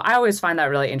 So I always find that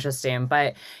really interesting.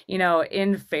 But,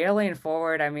 in failing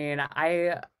forward, I mean,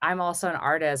 I'm also an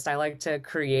artist. I like to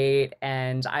create,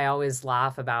 and I always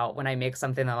laugh about when I make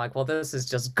something, I'm like, well, this is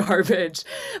just garbage.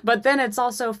 But then it's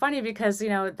also funny because,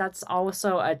 that's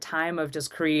also a time of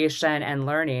just creation and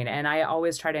learning. And I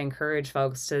always try to encourage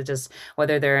folks to just,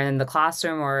 whether they're in the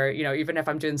classroom or, even if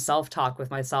I'm doing self-talk with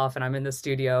myself and I'm in the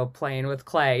studio playing with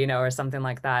clay, or something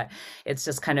like that, it's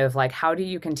just kind of like, how do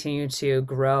you continue to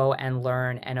grow and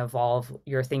learn and evolve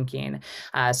your thinking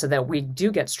so that we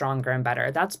do get stronger and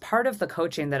better? That's part of the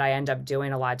coaching that I end up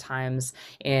doing a lot of times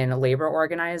in labor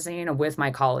organizing with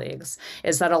my colleagues,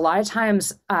 is that a lot of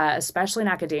times, especially in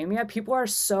academia, people are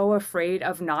so afraid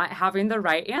of not having the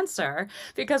right answer,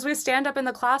 because we stand up in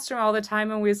the classroom all the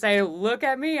time and we say, look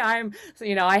at me,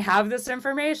 I have this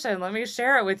information, let me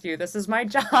share it with you. This is my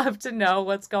job to know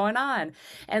what's going on.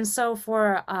 And so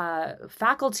for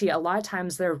faculty, a lot of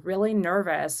times they're really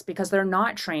nervous because they're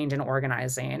not trained in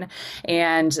organizing.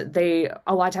 And they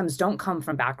a lot of times don't come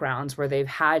from backgrounds where they've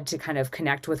had to kind of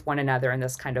connect with one another in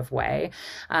this kind of way.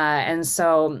 And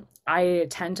so I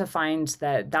tend to find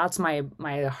that that's my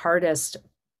hardest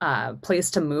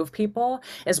place to move people,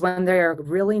 is when they're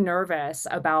really nervous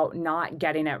about not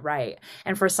getting it right.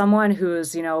 And for someone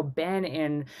who's, been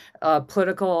in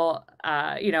political,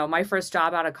 my first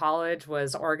job out of college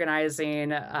was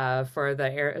organizing for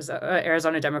the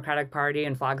Arizona Democratic Party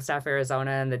in Flagstaff,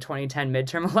 Arizona in the 2010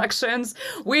 midterm elections.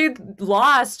 We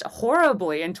lost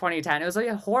horribly in 2010. It was like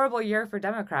a horrible year for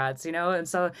Democrats, and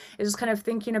so it's just kind of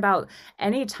thinking about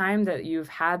any time that you've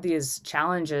had these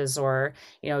challenges, or,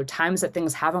 times that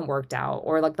things haven't worked out,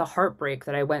 or like the heartbreak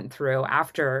that I went through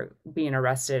after being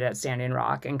arrested at Standing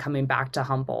Rock and coming back to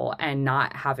Humboldt and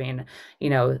not having,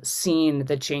 seen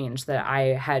the change that I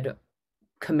had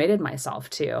committed myself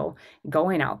to,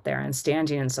 going out there and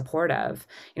standing in support of.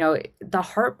 The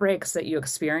heartbreaks that you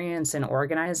experience in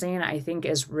organizing, I think,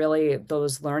 is really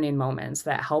those learning moments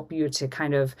that help you to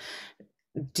kind of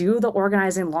do the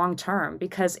organizing long term,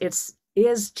 because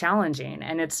is challenging,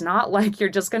 and it's not like you're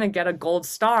just going to get a gold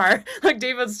star like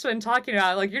David's been talking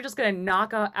about, like you're just going to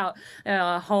knock out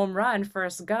a home run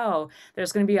first go.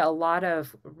 There's going to be a lot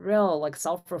of real like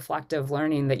self-reflective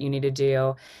learning that you need to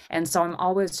do. And so I'm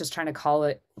always just trying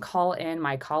to call in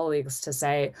my colleagues to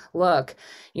say, look,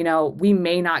 we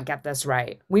may not get this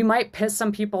right. We might piss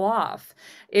some people off.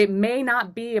 It may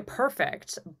not be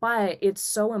perfect, but it's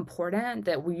so important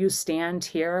that you stand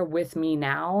here with me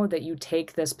now, that you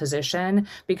take this position,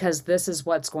 because this is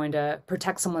what's going to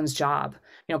protect someone's job,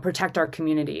 protect our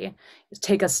community,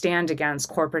 take a stand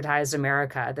against corporatized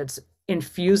America that's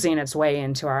infusing its way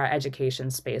into our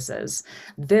education spaces.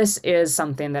 This is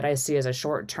something that I see as a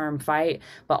short-term fight,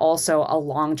 but also a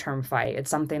long-term fight.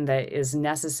 It's something that is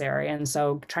necessary. And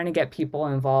so trying to get people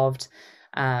involved,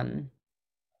 I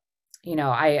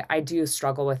do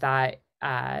struggle with that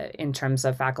in terms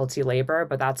of faculty labor,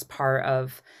 but that's part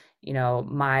of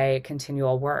my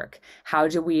continual work. How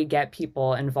do we get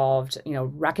people involved,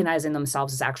 recognizing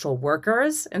themselves as actual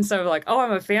workers? And so like, oh,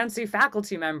 I'm a fancy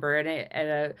faculty member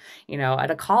at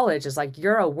a college, is like,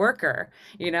 you're a worker,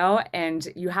 and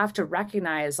you have to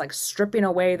recognize, like, stripping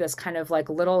away this kind of like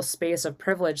little space of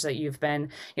privilege that you've been,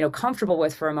 comfortable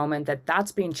with for a moment,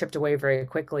 that's being chipped away very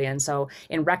quickly. And so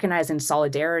in recognizing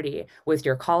solidarity with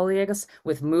your colleagues,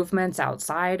 with movements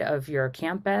outside of your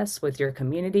campus, with your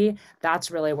community,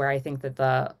 that's really where I think that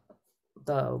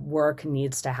the work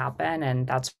needs to happen, and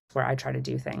that's where I try to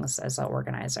do things as an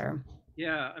organizer.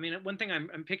 Yeah, I mean, one thing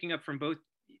I'm picking up from both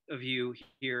of you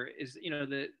here is,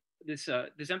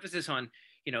 this emphasis on,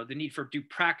 the need for due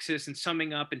praxis and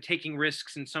summing up and taking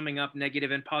risks and summing up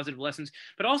negative and positive lessons,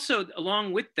 but also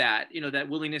along with that, that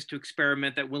willingness to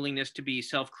experiment, that willingness to be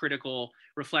self-critical,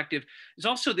 reflective, is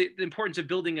also the importance of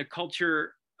building a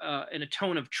culture and a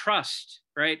tone of trust,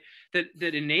 right?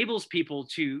 That enables people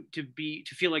to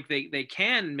feel like they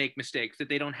can make mistakes, that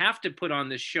they don't have to put on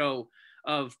this show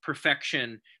of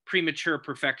perfection, premature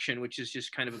perfection, which is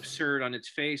just kind of absurd on its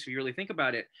face if you really think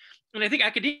about it. And I think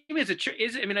academia is,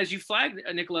 as you flagged,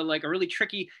 Nicola, like a really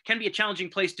tricky, can be a challenging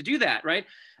place to do that, right?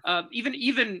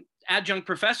 Even adjunct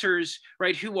professors,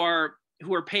 right, who are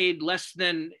paid less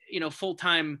than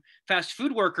full-time fast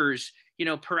food workers,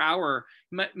 per hour,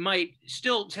 might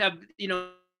still have,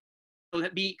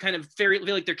 be kind of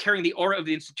feel like they're carrying the aura of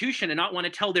the institution and not want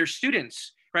to tell their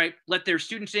students, right? Let their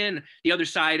students in the other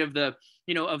side of the,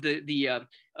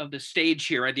 of the stage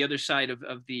here, right? The other side of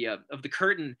the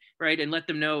curtain, right? And let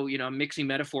them know, I'm mixing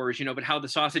metaphors, but how the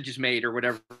sausage is made or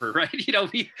whatever, right? Which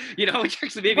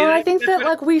actually maybe. Well, I think that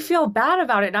like we feel bad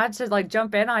about it, not to like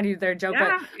jump in on you there, Joe,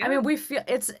 yeah, but yeah. I mean, we feel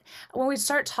it's when we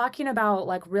start talking about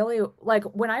like really, like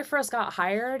when I first got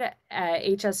hired at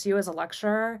HSU as a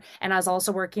lecturer, and I was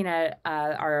also working at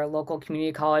our local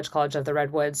community college of the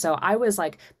Redwoods. So I was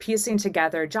like piecing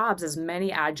together jobs as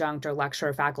many adjunct or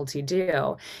lecturer faculty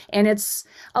do. And it's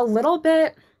a little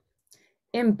bit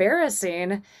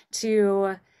embarrassing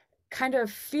to kind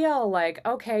of feel like,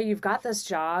 okay, you've got this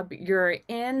job, you're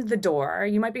in the door,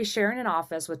 you might be sharing an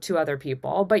office with two other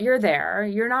people, but you're there.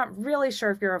 You're not really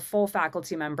sure if you're a full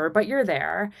faculty member, but you're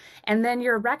there. And then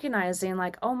you're recognizing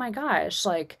like, oh my gosh,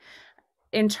 like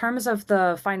in terms of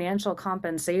the financial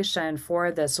compensation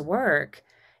for this work,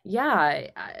 Yeah,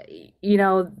 you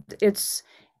know, it's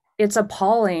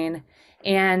appalling.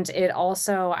 And it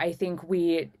also, I think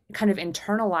we kind of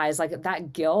internalize like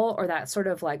that guilt or that sort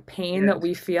of like pain that Yes.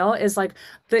 we feel is like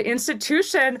the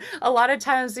institution. A lot of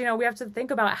times, you know, we have to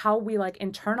think about how we like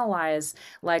internalize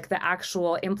like the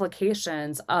actual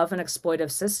implications of an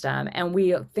exploitive system. And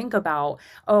we think about,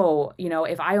 oh, you know,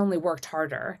 if I only worked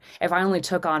harder, if I only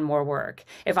took on more work,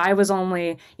 if I was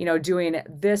only, you know, doing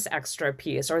this extra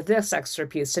piece or this extra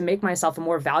piece to make myself a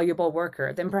more valuable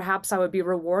worker, then perhaps I would be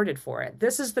rewarded for it.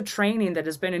 This is the training that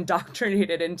has been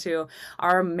indoctrinated into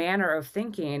our manner of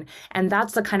thinking. And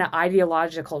that's the kind of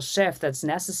ideological shift that's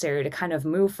necessary to kind of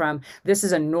move from this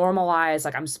is a normalized,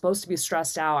 like I'm supposed to be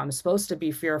stressed out, I'm supposed to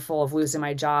be fearful of losing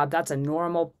my job. That's a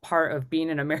normal part of being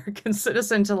an American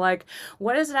citizen to like,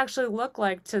 what does it actually look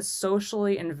like to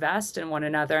socially invest in one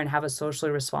another and have a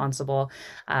socially responsible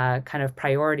kind of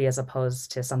priority as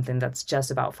opposed to something that's just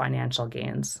about financial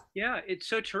gains? Yeah, it's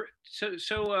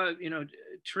you know,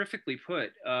 terrifically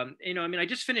put. You know, I mean, I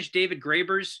just finished David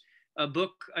Graeber's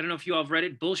book. I don't know if you all have read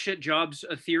it, Bullshit Jobs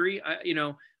a Theory. You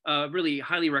know, really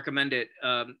highly recommend it.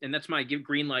 And that's my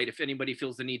green light. If anybody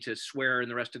feels the need to swear in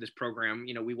the rest of this program,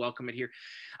 you know, we welcome it here.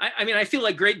 I mean, I feel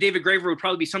like David Graeber would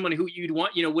probably be someone who you'd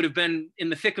want, you know, would have been in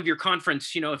the thick of your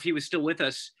conference, you know, if he was still with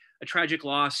us. A tragic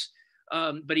loss,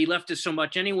 but he left us so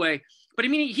much anyway. But I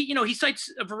mean, he, you know, he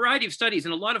cites a variety of studies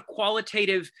and a lot of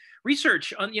qualitative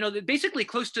research on, you know, basically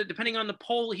close to, depending on the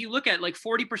poll you look at, like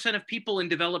 40% of people in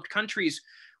developed countries,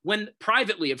 when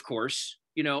privately, of course,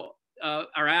 you know,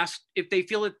 are asked if they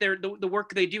feel that the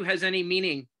work they do has any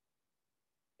meaning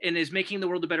and is making the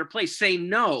world a better place, say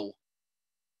no.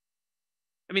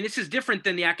 I mean, this is different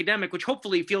than the academic, which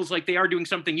hopefully feels like they are doing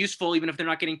something useful, even if they're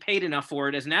not getting paid enough for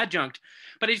it as an adjunct.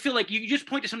 But I feel like you just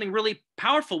point to something really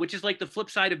powerful, which is like the flip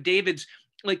side of David's,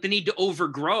 like the need to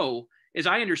overgrow, as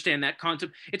I understand that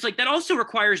concept. It's like that also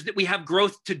requires that we have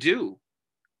growth to do.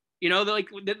 You know, like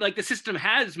the system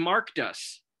has marked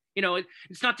us. You know,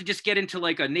 it's not to just get into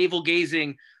like a navel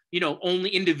gazing, you know, only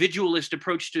individualist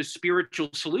approach to spiritual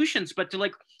solutions, but to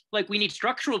like we need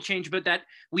structural change, but that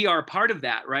we are a part of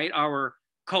that, right? Our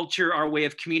culture, our way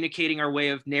of communicating, our way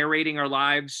of narrating our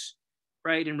lives,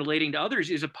 right, and relating to others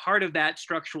is a part of that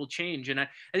structural change. And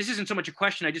this isn't so much a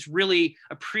question. I just really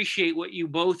appreciate what you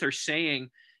both are saying.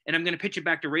 And I'm going to pitch it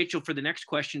back to Rachel for the next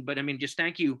question. But I mean, just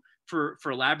thank you for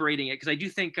elaborating it, because I do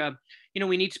think, you know,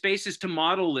 we need spaces to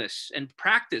model this and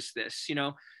practice this, you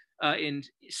know, in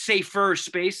safer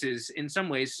spaces in some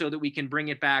ways, so that we can bring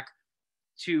it back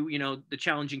to, you know, the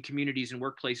challenging communities and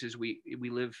workplaces we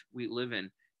live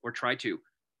in, or try to.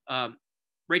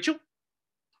 Rachel?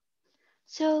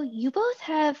 So you both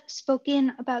have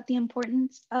spoken about the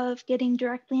importance of getting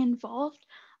directly involved,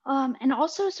 and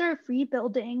also sort of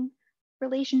rebuilding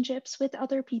relationships with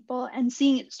other people and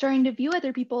starting to view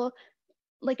other people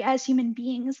like as human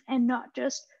beings and not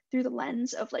just through the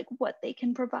lens of like what they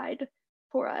can provide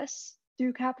for us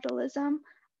through capitalism.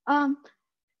 And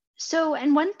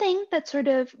one thing that sort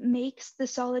of makes the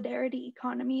solidarity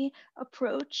economy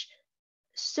approach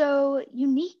so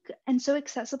unique and so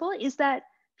accessible is that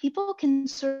people can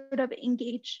sort of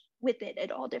engage with it at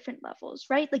all different levels,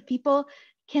 right? Like people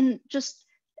can just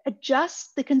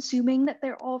adjust the consuming that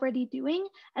they're already doing,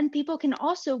 and people can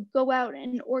also go out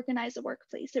and organize a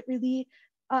workplace. It really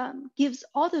gives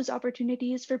all those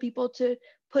opportunities for people to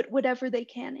put whatever they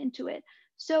can into it.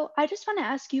 So I just want to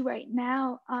ask you right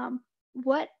now,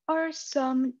 what are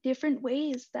some different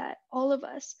ways that all of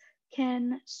us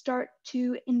can start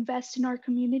to invest in our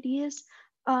communities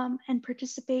and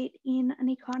participate in an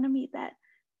economy that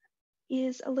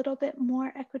is a little bit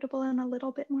more equitable and a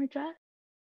little bit more just?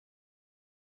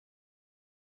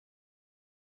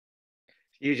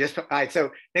 All right, so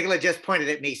Nicola just pointed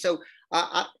at me. So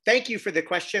thank you for the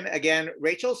question again,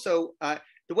 Rachel. So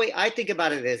the way I think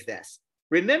about it is this.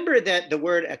 Remember that the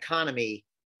word economy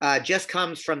just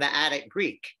comes from the Attic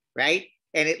Greek, right?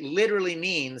 And it literally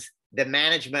means the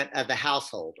management of the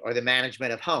household or the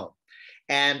management of home.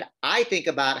 And I think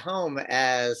about home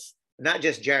as not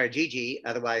just Jarajiji,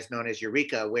 otherwise known as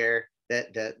Eureka, where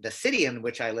the city in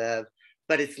which I live,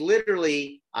 but it's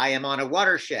literally, I am on a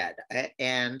watershed.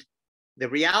 And the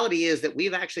reality is that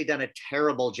we've actually done a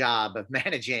terrible job of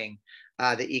managing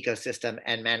the ecosystem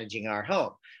and managing our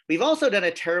home. We've also done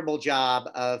a terrible job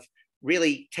of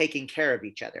really taking care of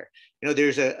each other. You know,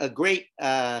 there's a great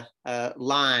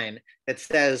line that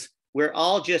says, we're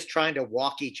all just trying to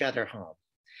walk each other home.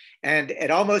 And it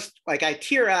almost, like, I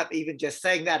tear up even just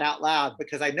saying that out loud,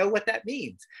 because I know what that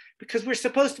means, because we're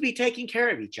supposed to be taking care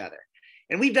of each other.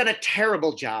 And we've done a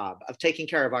terrible job of taking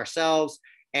care of ourselves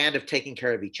and of taking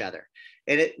care of each other.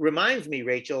 And it reminds me,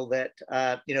 Rachel, that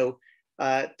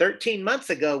 13 months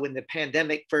ago when the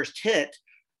pandemic first hit,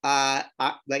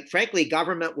 frankly,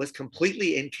 government was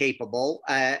completely incapable,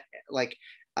 at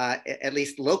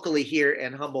least locally here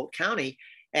in Humboldt County.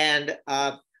 And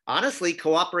honestly,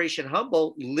 Cooperation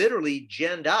Humboldt literally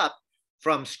ginned up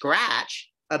from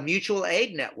scratch a mutual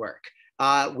aid network.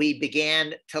 We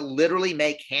began to literally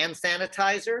make hand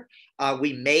sanitizer.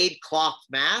 We made cloth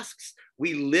masks.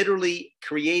 We literally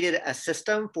created a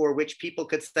system for which people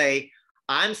could say,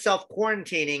 I'm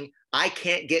self-quarantining, I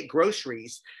can't get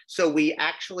groceries. So we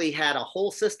actually had a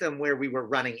whole system where we were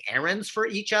running errands for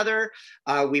each other.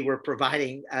 We were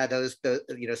providing those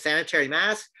sanitary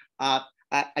masks.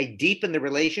 I deepened the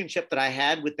relationship that I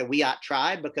had with the Wiyot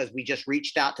tribe because we just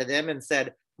reached out to them and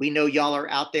said, we know y'all are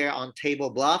out there on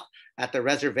Table Bluff at the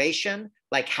reservation.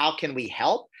 Like, how can we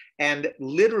help? And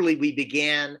literally we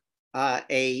began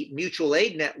a mutual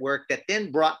aid network that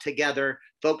then brought together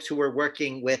folks who were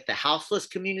working with the houseless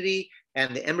community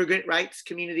and the immigrant rights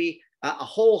community, a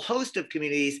whole host of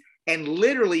communities. And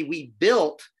literally we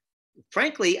built,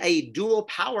 frankly, a dual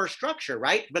power structure,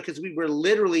 right? Because we were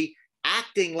literally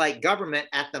acting like government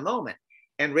at the moment.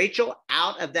 And Rachel,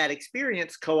 out of that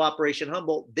experience, Cooperation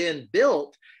Humboldt then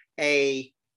built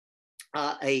a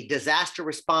disaster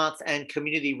response and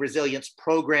community resilience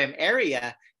program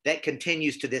area that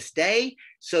continues to this day,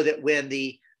 so that when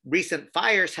the recent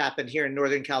fires happened here in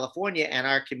Northern California and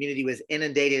our community was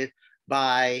inundated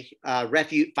by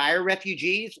fire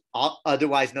refugees,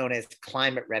 otherwise known as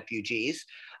climate refugees,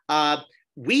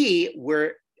 we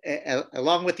were,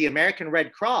 along with the American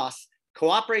Red Cross,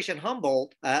 Cooperation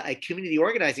Humboldt, a community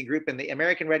organizing group in the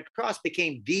American Red Cross,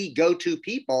 became the go-to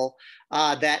people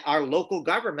that our local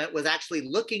government was actually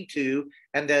looking to,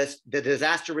 and the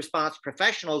disaster response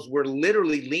professionals were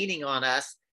literally leaning on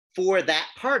us for that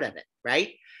part of it,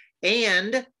 right?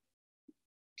 And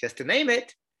just to name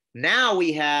it, now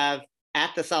we have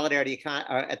at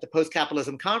the Post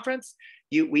Capitalism Conference,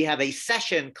 we have a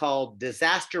session called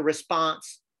Disaster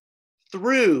Response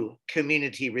Through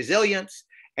Community Resilience.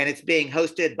 And it's being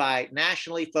hosted by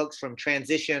nationally folks from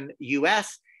Transition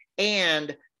US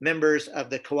and members of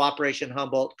the Cooperation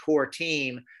Humboldt core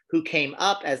team who came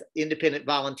up as independent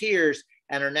volunteers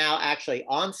and are now actually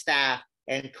on staff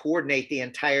and coordinate the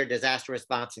entire disaster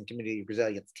response and community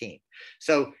resilience team.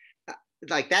 So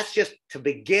that's just to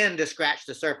begin to scratch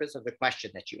the surface of the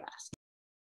question that you asked.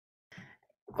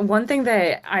 One thing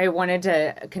that I wanted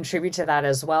to contribute to that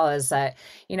as well is that,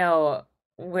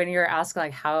 when you're asking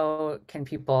like how can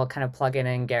people kind of plug in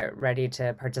and get ready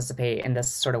to participate in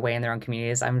this sort of way in their own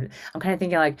communities, I'm kind of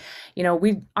thinking like,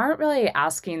 we aren't really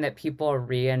asking that people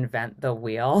reinvent the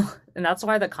wheel. And that's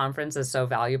why the conference is so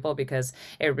valuable, because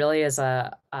it really is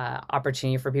a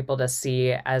opportunity for people to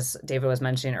see, as David was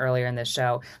mentioning earlier in this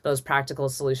show, those practical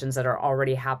solutions that are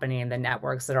already happening, the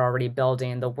networks that are already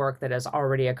building, the work that is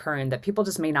already occurring that people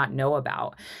just may not know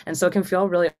about. And so it can feel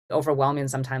really overwhelming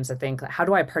sometimes to think, how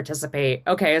do I participate?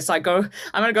 Okay, so I'm going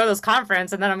to go to this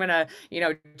conference and then I'm going to,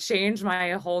 change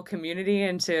my whole community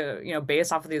into,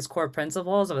 based off of these core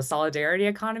principles of a solidarity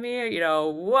economy,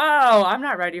 whoa, I'm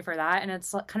not ready for that. And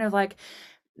it's kind of like,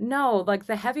 no, like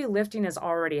the heavy lifting is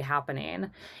already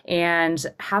happening, and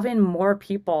having more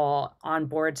people on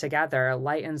board together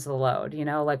lightens the load,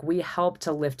 like we help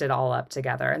to lift it all up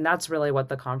together. And that's really what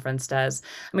the conference does.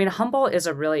 I mean, Humboldt is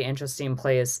a really interesting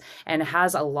place and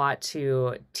has a lot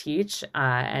to teach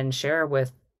and share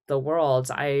with the world.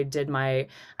 I did my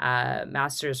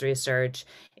master's research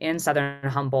in Southern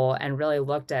Humboldt and really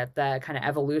looked at the kind of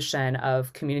evolution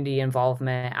of community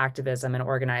involvement, activism, and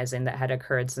organizing that had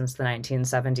occurred since the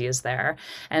 1970s there.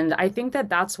 And I think that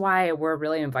that's why we're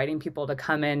really inviting people to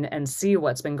come in and see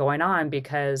what's been going on,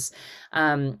 because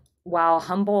while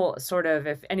Humboldt sort of,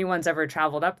 if anyone's ever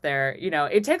traveled up there,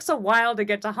 it takes a while to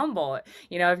get to Humboldt.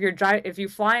 If you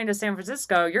fly into San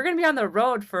Francisco, you're going to be on the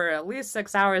road for at least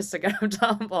 6 hours to get up to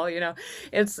Humboldt.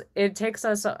 It takes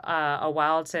us a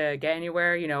while to get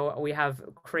anywhere. We have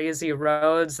crazy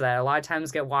roads that a lot of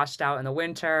times get washed out in the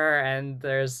winter, and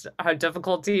there's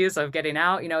difficulties of getting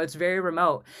out. It's very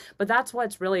remote. But that's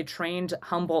what's really trained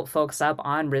Humboldt folks up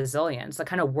on resilience. The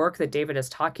kind of work that David is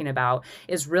talking about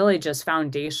is really just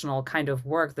foundational kind of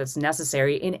work that's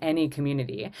necessary in any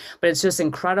community. But it's just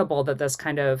incredible that this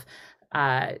kind of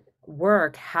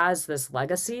work has this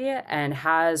legacy and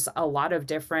has a lot of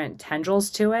different tendrils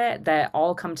to it that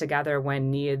all come together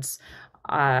when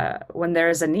there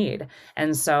is a need.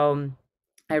 And so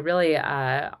I really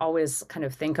always kind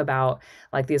of think about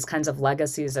like these kinds of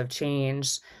legacies of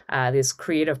change, these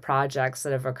creative projects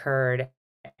that have occurred,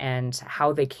 and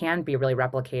how they can be really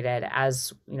replicated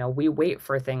as we wait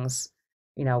for things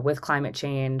with climate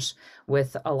change,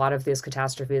 with a lot of these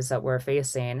catastrophes that we're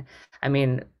facing, I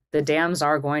mean, the dams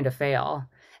are going to fail.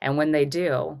 And when they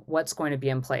do, what's going to be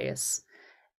in place?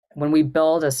 When we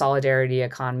build a solidarity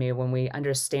economy, when we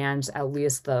understand at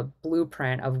least the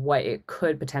blueprint of what it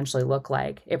could potentially look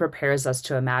like, it prepares us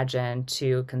to imagine,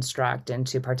 to construct, and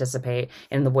to participate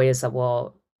in the ways that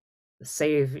will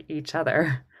save each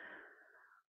other.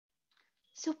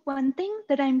 So one thing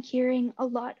that I'm hearing a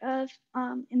lot of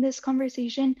in this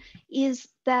conversation is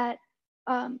that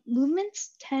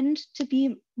movements tend to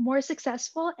be more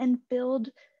successful and build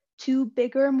to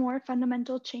bigger, more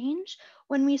fundamental change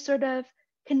when we sort of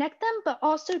connect them, but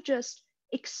also just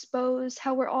expose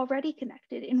how we're already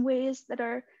connected in ways that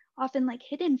are often like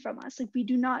hidden from us. Like we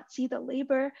do not see the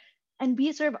labor, and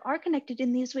we sort of are connected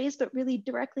in these ways, but really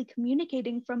directly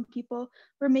communicating from people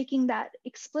who are making that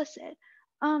explicit.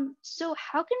 So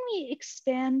how can we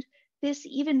expand this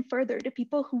even further to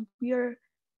people who we are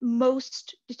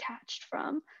most detached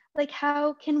from? Like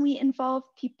how can we involve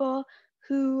people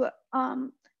who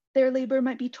their labor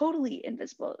might be totally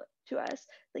invisible to us,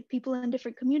 like people in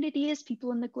different communities,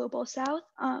 people in the global South?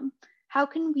 How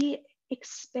can we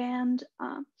expand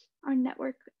our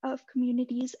network of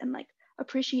communities and like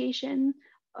appreciation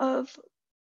of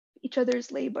each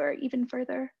other's labor even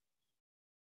further?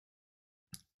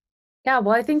 Yeah,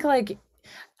 well, I think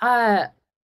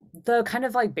the kind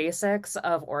of like basics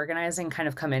of organizing kind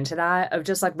of come into that, of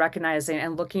just like recognizing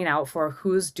and looking out for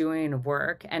who's doing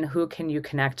work and who can you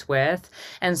connect with.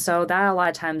 And so that a lot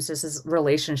of times just is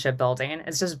relationship building.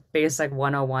 It's just basic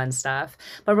 101 stuff.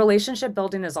 But relationship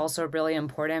building is also really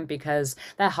important because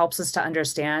that helps us to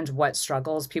understand what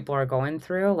struggles people are going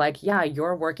through. Like, yeah,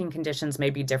 your working conditions may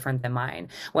be different than mine.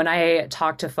 When I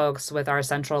talk to folks with our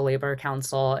Central Labor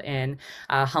Council in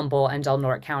Humboldt and Del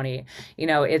Norte County,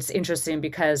 it's interesting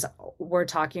because we're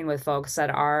talking with folks that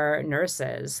are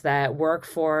nurses, that work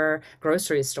for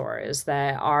grocery stores,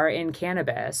 that are in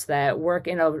cannabis, that work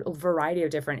in a variety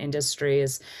of different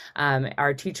industries,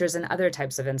 are teachers in other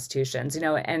types of institutions,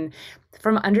 and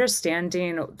from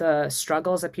understanding the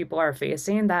struggles that people are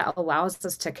facing, that allows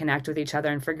us to connect with each other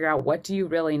and figure out, what do you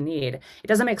really need? It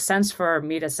doesn't make sense for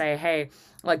me to say, hey,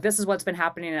 like, this is what's been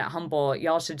happening at Humboldt,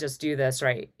 y'all should just do this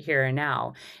right here and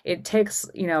now. It takes,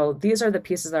 these are the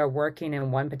pieces that are working in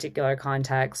one particular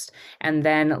context. And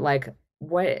then like,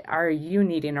 what are you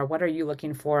needing, or what are you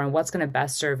looking for, and what's going to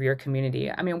best serve your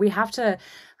community? I mean, we have to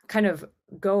kind of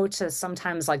go to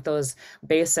sometimes like those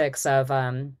basics of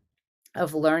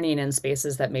learning in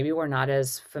spaces that maybe we're not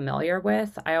as familiar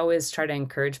with. I always try to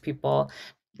encourage people,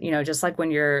 just like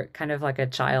when you're kind of like a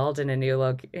child in a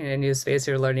new space,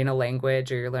 you're learning a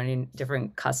language, or you're learning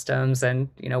different customs and,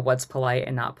 what's polite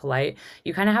and not polite.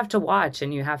 You kind of have to watch,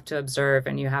 and you have to observe,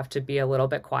 and you have to be a little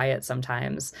bit quiet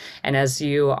sometimes. And as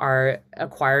you are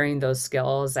acquiring those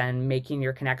skills and making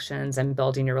your connections and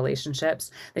building your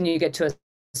relationships, then you get to a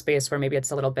space where maybe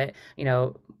it's a little bit,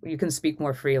 you can speak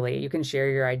more freely, you can share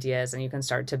your ideas, and you can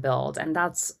start to build. And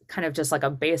that's kind of just like a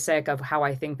basic of how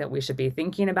I think that we should be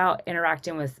thinking about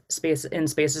interacting with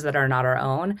spaces that are not our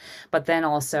own, but then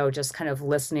also just kind of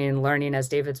listening and learning, as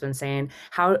David's been saying,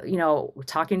 how,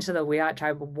 talking to the Wiyot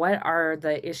tribe, what are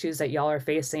the issues that y'all are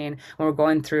facing when we're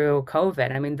going through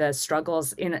COVID? I mean, the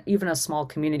struggles in even a small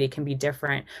community can be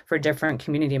different for different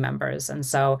community members. And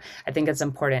so I think it's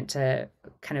important to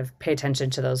kind of pay attention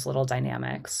to those little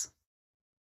dynamics.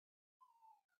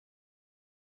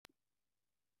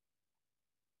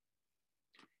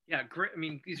 Yeah, great. I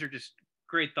mean, these are just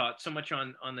great thoughts. So much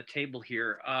on the table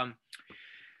here. I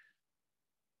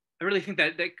really think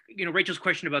that Rachel's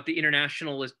question about the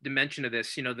international dimension of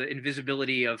this, the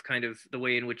invisibility of kind of the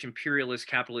way in which imperialist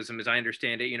capitalism, as I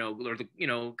understand it,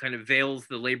 kind of veils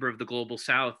the labor of the global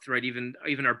South, right? Even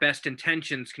our best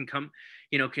intentions can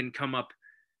come up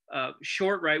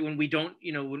short, right? When we don't,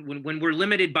 when we're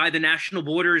limited by the national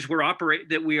borders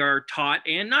that we are taught,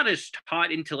 and not as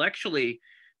taught intellectually,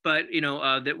 but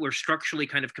that we're structurally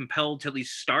kind of compelled to at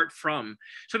least start from.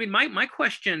 So I mean, my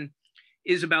question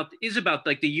is about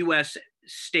like the U.S.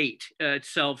 state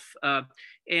itself,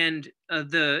 and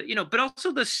but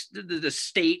also the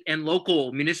state and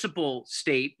local municipal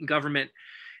state government.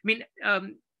 I mean,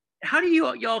 how do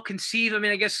y'all conceive? I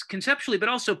mean, I guess conceptually, but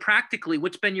also practically,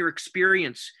 what's been your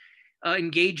experience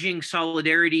engaging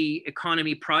solidarity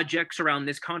economy projects around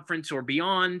this conference or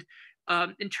beyond,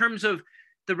 in terms of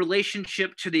the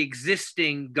relationship to the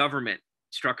existing government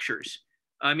structures?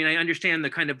 I mean, I understand the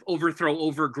kind of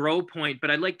overgrow point, but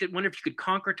I'd like to wonder if you could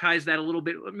concretize that a little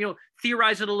bit,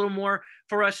 theorize it a little more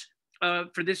for us,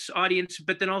 for this audience,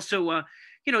 but then also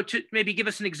to maybe give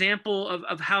us an example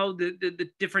of how the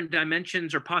different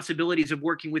dimensions or possibilities of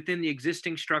working within the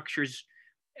existing structures,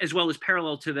 as well as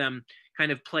parallel to them,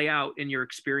 kind of play out in your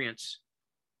experience.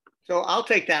 So I'll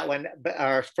take that one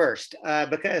first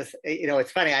because,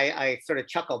 it's funny, I sort of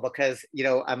chuckle because,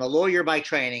 I'm a lawyer by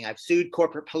training. I've sued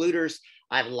corporate polluters.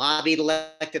 I've lobbied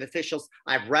elected officials.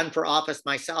 I've run for office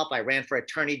myself. I ran for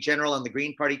attorney general on the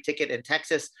Green Party ticket in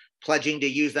Texas, pledging to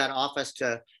use that office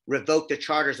to revoke the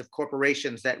charters of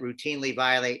corporations that routinely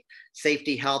violate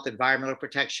safety, health, environmental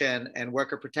protection, and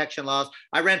worker protection laws.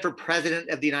 I ran for president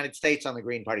of the United States on the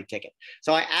Green Party ticket.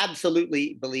 So I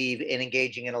absolutely believe in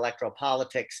engaging in electoral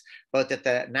politics, both at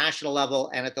the national level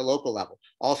and at the local level.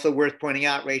 Also worth pointing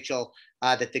out, Rachel,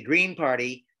 that the Green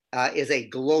Party is a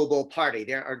global party.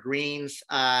 There are Greens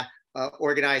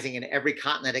organizing in every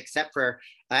continent except for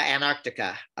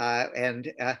Antarctica and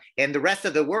the rest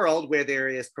of the world, where there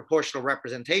is proportional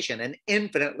representation, an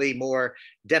infinitely more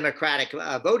democratic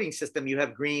voting system. You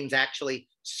have Greens actually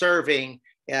serving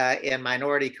in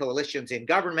minority coalitions in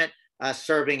government,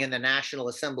 serving in the national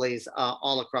assemblies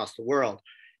all across the world.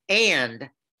 And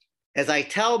as I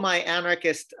tell my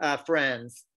anarchist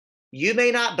friends, you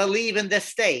may not believe in the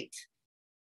state,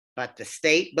 but the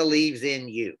state believes in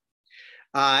you.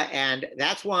 And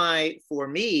that's why, for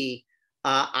me,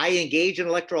 I engage in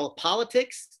electoral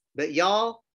politics, but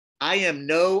y'all, I am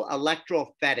no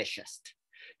electoral fetishist,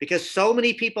 because so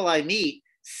many people I meet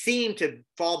seem to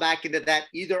fall back into that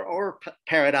either or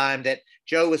paradigm that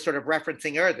Joe was sort of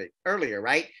referencing earlier,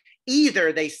 right?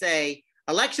 Either they say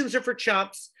elections are for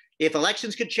chumps. If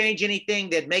elections could change anything,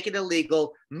 they'd make it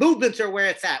illegal. Movements are where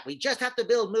it's at. We just have to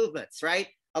build movements, right?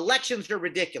 Elections are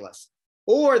ridiculous.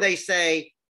 Or they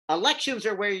say elections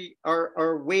are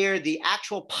where the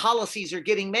actual policies are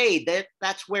getting made.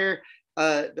 That's where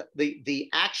the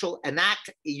actual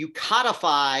you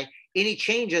codify any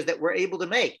changes that we're able to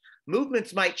make.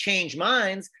 Movements might change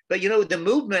minds, but the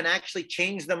movement actually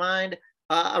changed the mind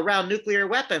around nuclear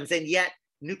weapons, and yet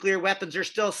nuclear weapons are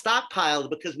still stockpiled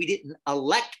because we didn't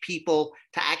elect people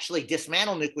to actually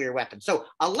dismantle nuclear weapons. So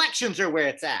elections are where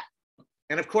it's at.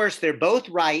 And of course, they're both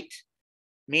right,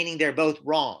 meaning they're both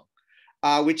wrong,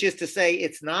 which is to say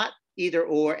it's not either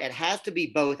or, it has to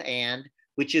be both and,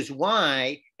 which is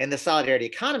why in the solidarity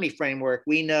economy framework,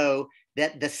 we know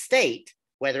that the state,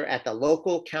 whether at the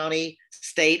local, county,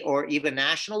 state, or even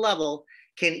national level,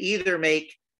 can either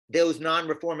make those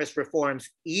non-reformist reforms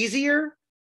easier,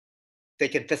 they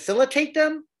can facilitate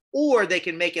them, or they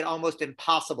can make it almost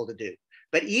impossible to do.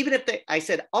 But even if I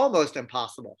said almost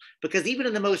impossible, because even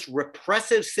in the most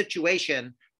repressive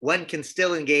situation, one can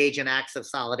still engage in acts of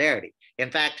solidarity.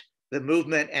 In fact, the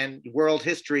movement and world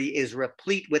history is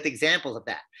replete with examples of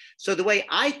that. So the way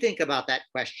I think about that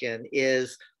question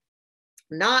is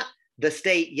not the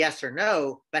state, yes or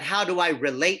no, but how do I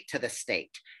relate to the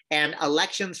state? And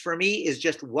elections for me is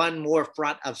just one more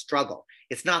front of struggle.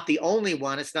 It's not the only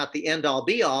one, it's not the end all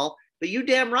be all, but you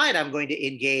damn right I'm going to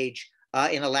engage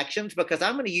in elections, because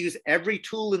I'm going to use every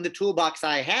tool in the toolbox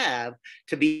I have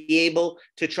to be able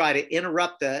to try to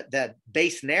interrupt the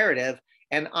base narrative.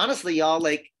 And honestly, y'all,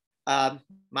 like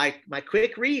my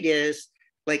quick read is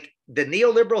like the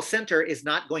neoliberal center is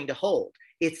not going to hold.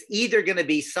 It's either going to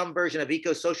be some version of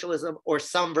eco-socialism or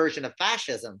some version of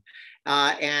fascism.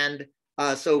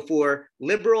 So for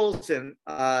liberals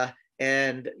that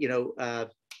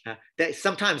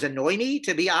sometimes annoy me,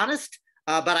 to be honest,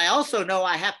 but I also know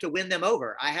I have to win them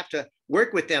over. I have to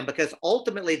work with them, because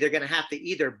ultimately they're going to have to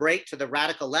either break to the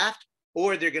radical left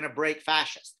or they're going to break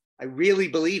fascist. I really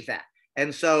believe that.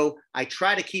 And so I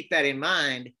try to keep that in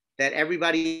mind, that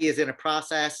everybody is in a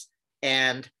process.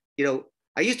 And,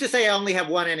 I used to say I only have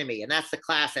one enemy, and that's the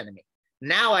class enemy.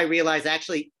 Now I realize I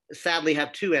actually sadly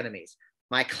have two enemies,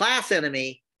 my class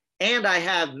enemy, and I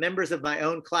have members of my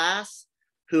own class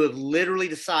who have literally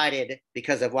decided,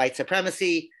 because of white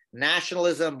supremacy,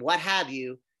 nationalism, what have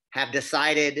you, have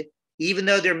decided, even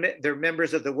though they're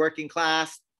members of the working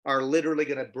class, are literally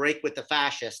going to break with the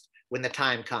fascist when the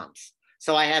time comes.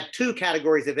 So I have two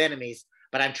categories of enemies,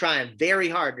 but I'm trying very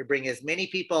hard to bring as many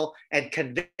people and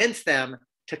convince them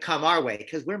to come our way,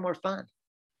 because we're more fun.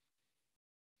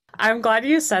 I'm glad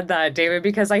you said that, David,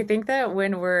 because I think that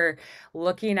when we're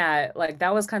looking at, like,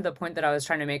 that was kind of the point that I was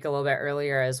trying to make a little bit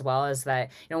earlier as well, is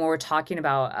that, when we're talking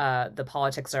about the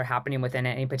politics that are happening within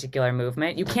any particular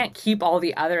movement, you can't keep all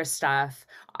the other stuff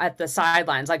at the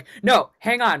sidelines. Like, no,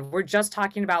 hang on, we're just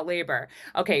talking about labor.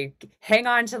 Okay, hang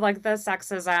on to like the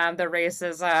sexism, the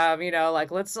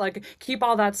racism, let's like keep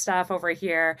all that stuff over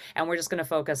here, and we're just going to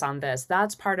focus on this.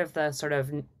 That's part of the sort of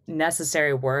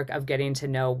necessary work of getting to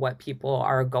know what people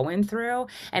are going through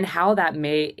and how that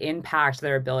may impact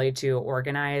their ability to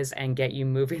organize and get you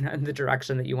moving in the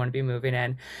direction that you want to be moving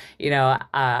in. So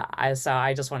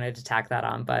I just wanted to tack that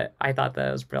on, but I thought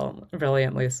that was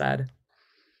brilliantly said.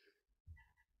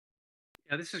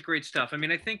 Yeah, this is great stuff. I mean,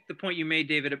 I think the point you made,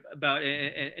 David, about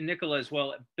and Nicola as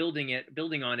well, building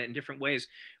on it in different ways.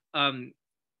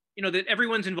 That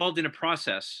everyone's involved in a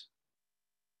process.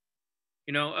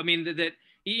 I mean that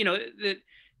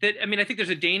I mean, I think there's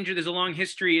a danger. There's a long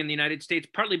history in the United States,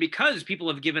 partly because people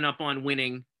have given up on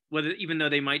winning, even though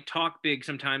they might talk big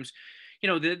sometimes.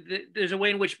 There's a way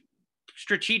in which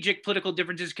strategic political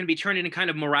differences can be turned into kind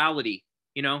of morality.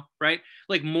 Right?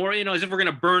 Like more, as if we're going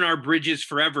to burn our bridges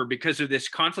forever because of this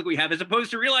conflict we have, as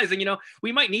opposed to realizing,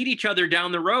 we might need each other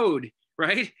down the road,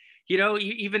 right?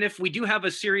 Even if we do have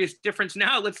a serious difference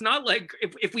now, let's not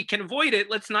if we can avoid it,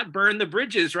 let's not burn the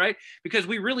bridges, right? Because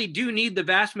we really do need the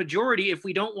vast majority if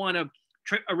we don't want a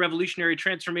revolutionary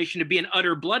transformation to be an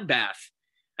utter bloodbath.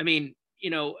 I mean,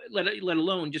 let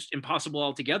alone just impossible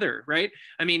altogether, right?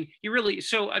 I mean,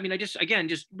 I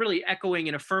just really echoing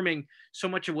and affirming so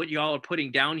much of what y'all are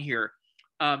putting down here.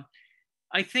 I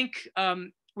think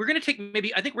we're going to take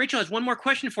I think Rachel has one more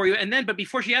question for you. But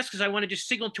before she asks, I want to just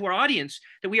signal to our audience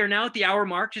that we are now at the hour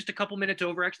mark, just a couple minutes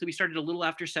over. Actually, we started a little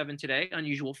after 7 today,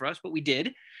 unusual for us, but we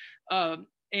did.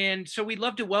 And so we'd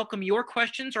love to welcome your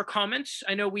questions or comments.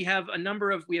 I know we have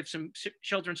some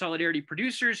Shelter and Solidarity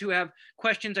producers who have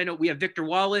questions. I know we have Victor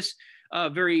Wallace, a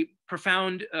very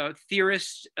profound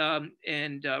theorist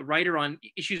and writer on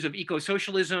issues of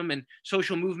eco-socialism and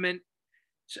social movement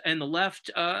and the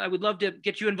left. I would love to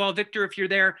get you involved, Victor, if you're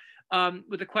there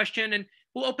with a question, and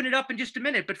we'll open it up in just a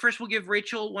minute. But first, we'll give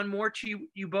Rachel one more to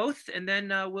you both, and then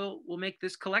we'll make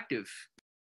this collective.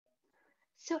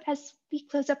 So as we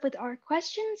close up with our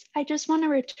questions, I just want to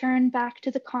return back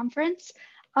to the conference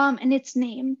and its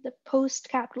name, the Post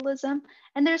Capitalism.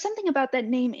 And there's something about that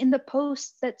name in the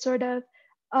post that sort of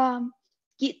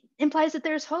implies that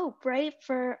there's hope, right,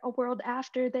 for a world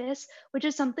after this, which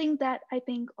is something that I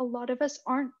think a lot of us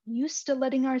aren't used to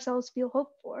letting ourselves feel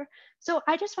hope for. So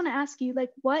I just want to ask you,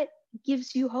 what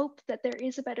gives you hope that there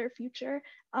is a better future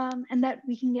and that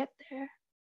we can get there?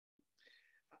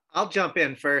 I'll jump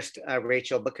in first,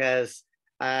 Rachel, because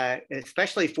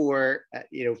especially for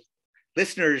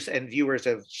listeners and viewers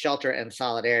of Shelter and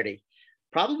Solidarity,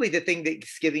 probably the thing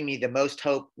that's giving me the most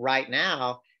hope right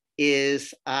now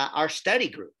is our study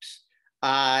groups.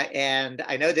 And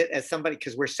I know that as somebody,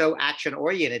 because we're so action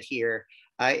oriented here,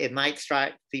 it might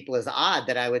strike people as odd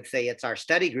that I would say it's our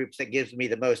study groups that gives me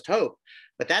the most hope.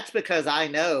 But that's because I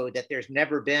know that there's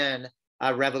never been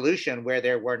a revolution where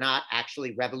there were not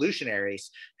actually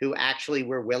revolutionaries who actually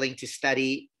were willing to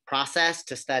study process,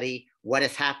 to study what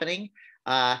is happening.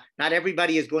 Not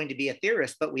everybody is going to be a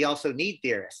theorist, but we also need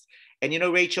theorists. And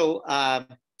Rachel,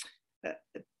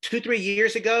 2-3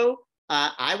 years ago,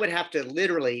 I would have to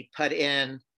literally put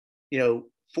in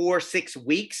 4-6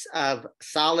 weeks of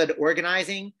solid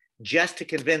organizing just to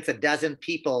convince a dozen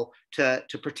people to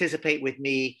participate with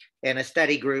me in a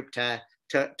study group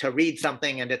to read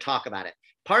something and to talk about it.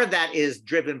 Part of that is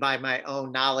driven by my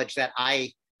own knowledge that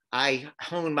I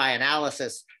hone my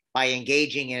analysis by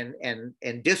engaging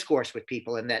in discourse with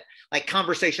people, and that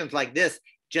conversations like this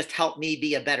just help me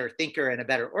be a better thinker and a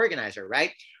better organizer,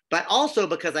 right? But also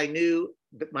because I knew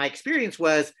that my experience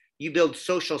was you build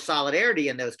social solidarity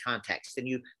in those contexts, and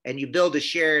you build a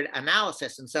shared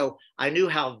analysis. And so I knew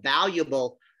how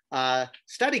valuable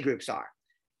study groups are.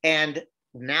 And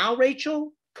now,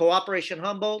 Rachel, Cooperation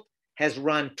Humboldt has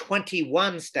run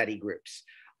 21 study groups.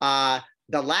 The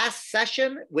last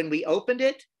session, when we opened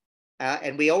it,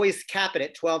 and we always cap it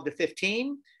at 12 to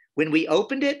 15, when we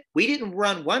opened it, we didn't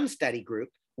run one study group.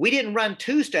 We didn't run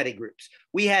 2 study groups.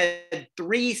 We had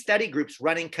 3 study groups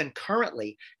running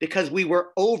concurrently because we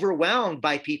were overwhelmed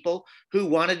by people who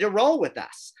wanted to roll with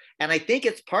us. And I think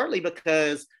it's partly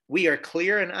because we are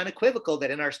clear and unequivocal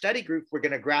that in our study group, we're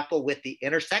going to grapple with the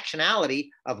intersectionality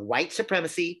of white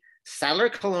supremacy, settler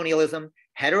colonialism,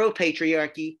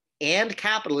 heteropatriarchy, and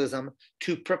capitalism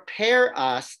to prepare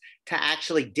us to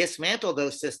actually dismantle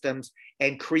those systems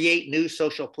and create new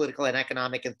social, political, and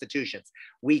economic institutions.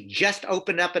 We just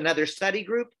opened up another study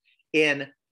group. In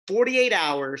 48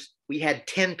 hours, we had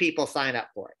 10 people sign up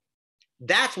for it.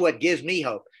 That's what gives me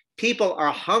hope. People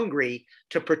are hungry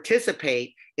to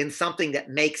participate in something that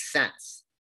makes sense.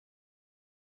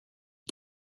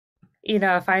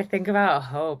 If I think about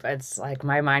hope, it's like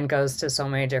my mind goes to so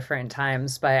many different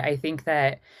times, but I think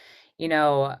that,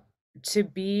 to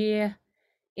be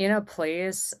in a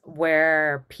place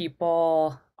where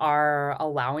people are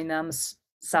allowing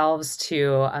themselves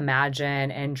to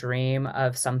imagine and dream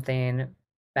of something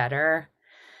better.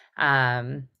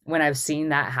 When I've seen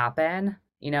that happen,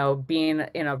 being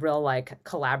in a real like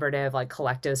collaborative, like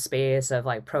collective space of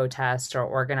like protest or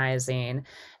organizing,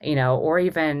 or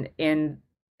even in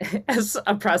as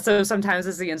oppressive sometimes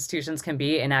as the institutions can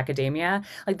be in academia,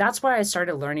 like that's where I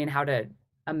started learning how to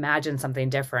imagine something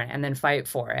different and then fight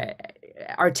for it,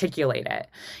 articulate it.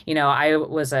 I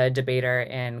was a debater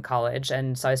in college,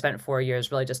 and so I spent 4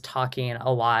 years really just talking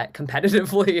a lot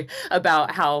competitively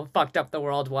about how fucked up the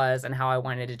world was and how I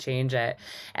wanted to change it.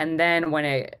 And then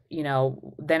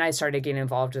then I started getting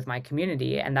involved with my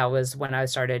community, and that was when I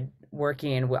started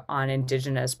working on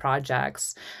Indigenous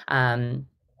projects.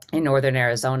 In Northern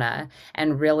Arizona,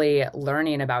 and really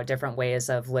learning about different ways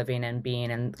of living and being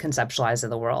and conceptualizing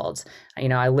the world.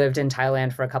 I lived in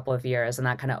Thailand for a couple of years, and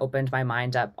that kind of opened my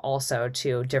mind up also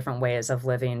to different ways of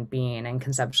living, being, and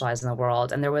conceptualizing the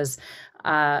world. And there was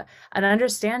an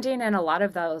understanding in a lot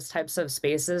of those types of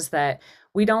spaces that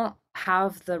we don't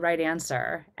have the right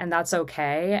answer, and that's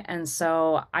okay. And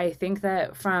so I think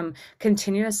that from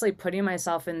continuously putting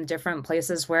myself in different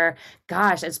places where,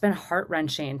 gosh, it's been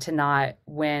heart-wrenching to not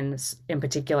win in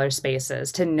particular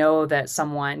spaces, to know that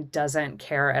someone doesn't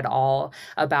care at all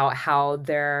about how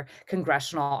their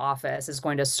congressional office is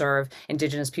going to serve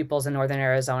Indigenous peoples in Northern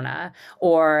Arizona,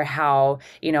 or how,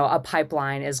 a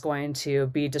pipeline is going to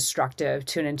be destructive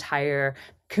to an entire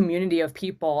community of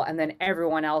people and then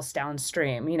everyone else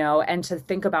downstream, and to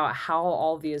think about how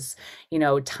all these,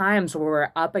 times where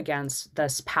we're up against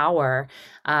this power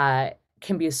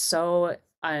can be so,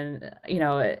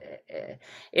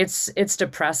 it's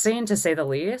depressing to say the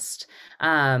least.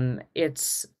 But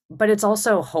it's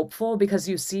also hopeful because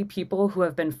you see people who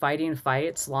have been fighting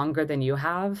fights longer than you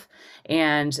have,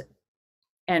 and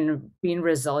being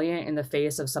resilient in the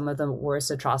face of some of the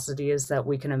worst atrocities that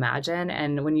we can imagine.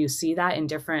 And when you see that in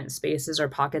different spaces or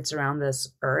pockets around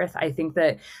this earth, I think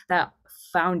that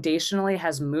foundationally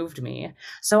has moved me.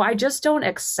 So I just don't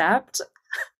accept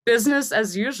business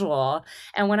as usual.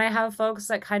 And when I have folks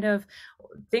that kind of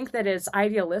think that it's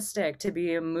idealistic to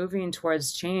be moving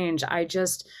towards change, I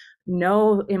just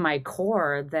know in my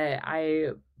core that I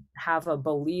have a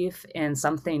belief in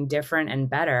something different and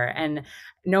better. And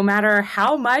no matter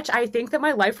how much I think that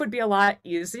my life would be a lot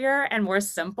easier and more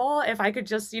simple if I could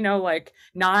just,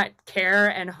 not care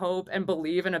and hope and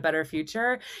believe in a better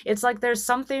future, it's like there's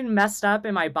something messed up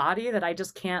in my body that I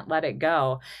just can't let it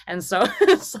go. And so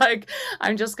it's like,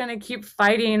 I'm just going to keep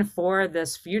fighting for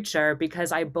this future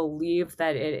because I believe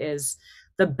that it is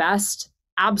the best,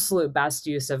 absolute best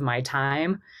use of my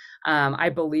time. I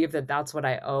believe that that's what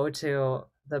I owe to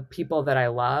the people that I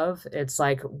love. It's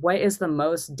like, what is the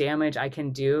most damage I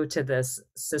can do to this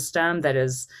system that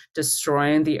is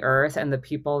destroying the earth and the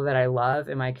people that I love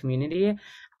in my community?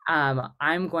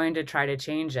 I'm going to try to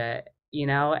change it,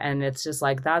 and it's just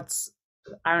like, I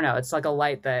don't know, it's like a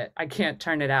light that I can't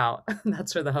turn it out.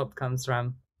 That's where the hope comes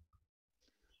from.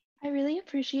 I really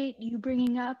appreciate you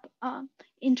bringing up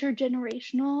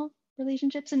intergenerational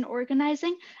relationships and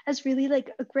organizing as really like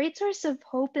a great source of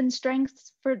hope and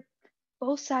strength for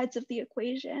both sides of the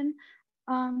equation.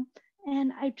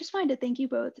 And I just wanted to thank you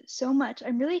both so much.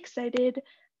 I'm really excited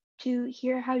to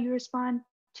hear how you respond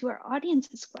to our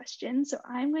audience's questions. So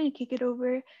I'm going to kick it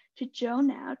over to Joe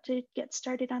now to get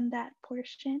started on that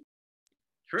portion.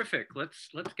 Terrific. Let's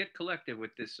get collective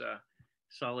with this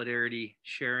solidarity,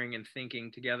 sharing, and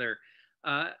thinking together.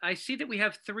 I see that we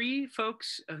have 3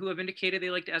 folks who have indicated they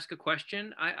like to ask a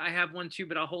question. I have one too,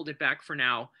 but I'll hold it back for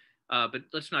now. But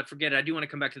let's not forget, I do want to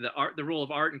come back to the role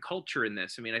of art and culture in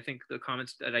this. I mean, I think the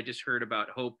comments that I just heard about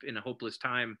hope in a hopeless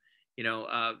time,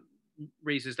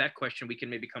 raises that question we can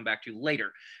maybe come back to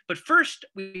later. But first,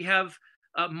 we have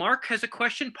Mark has a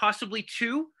question, possibly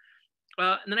 2.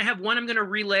 And then I have one I'm going to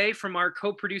relay from our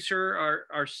co-producer,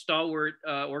 our stalwart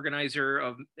organizer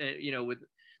of, with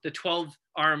the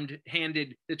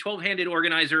 12-handed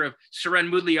organizer of Seren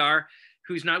Mudliar,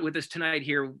 who's not with us tonight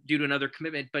here due to another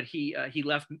commitment, but he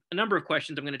left a number of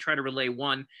questions. I'm going to try to relay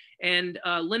one. And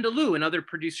Linda Liu, another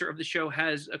producer of the show,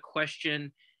 has a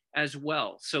question as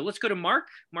well. So let's go to Mark.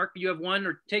 Mark, you have one,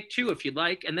 or take 2 if you'd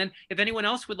like. And then if anyone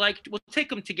else would like, we'll take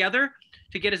them together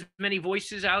to get as many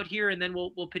voices out here, and then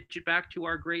we'll pitch it back to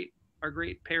our great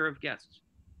pair of guests.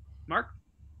 Mark?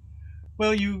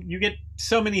 Well, you get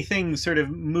so many things sort of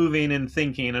moving and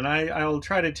thinking, and I'll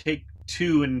try to take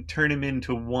 2 and turn them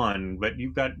into 1, but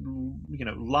you've got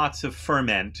lots of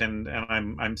ferment, and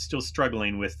I'm still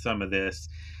struggling with some of this.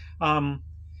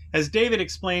 As David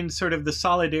explained, sort of the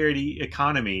solidarity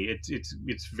economy,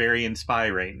 it's very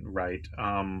inspiring, right?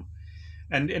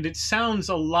 and it sounds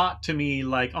a lot to me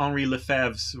like Henri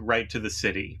Lefebvre's right to the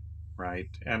city, right?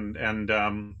 And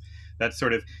that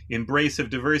sort of embrace of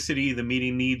diversity, the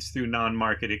meeting needs through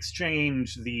non-market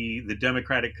exchange, the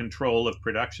democratic control of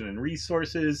production and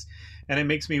resources. And it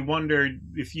makes me wonder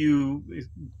if you,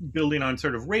 building on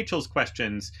sort of Rachel's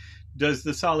questions, does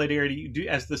the solidarity,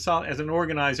 as an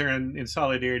organizer in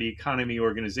solidarity economy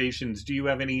organizations, do you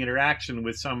have any interaction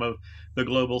with some of the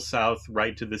Global South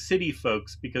right to the city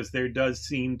folks? Because there does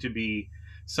seem to be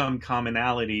some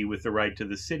commonality with the right to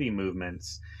the city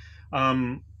movements.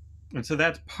 And so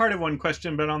that's part of one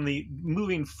question, but on the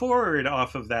moving forward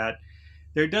off of that,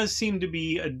 there does seem to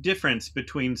be a difference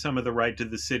between some of the right to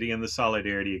the city and the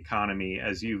solidarity economy,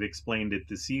 as you've explained it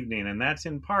this evening. And that's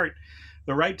in part,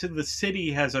 the right to the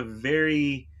city has a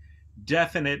very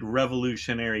definite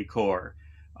revolutionary core.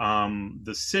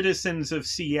 The citizens of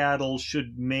Seattle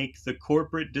should make the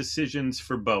corporate decisions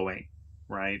for Boeing,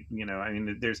 right? You know, I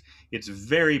mean, it's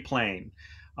very plain.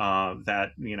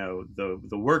 That, you know,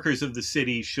 the workers of the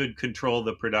city should control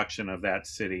the production of that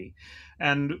city.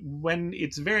 And when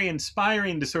it's very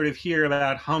inspiring to sort of hear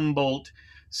about Humboldt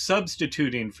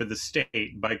substituting for the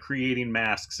state by creating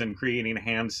masks and creating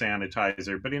hand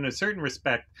sanitizer, but in a certain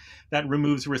respect, that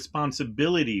removes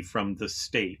responsibility from the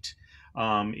state.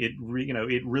 It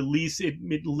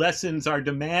lessens our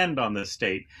demand on the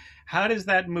state. How does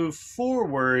that move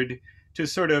forward to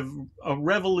sort of a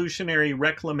revolutionary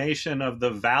reclamation of the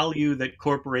value that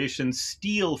corporations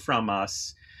steal from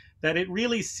us, that it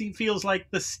really feels like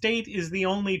the state is the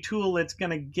only tool that's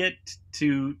going to get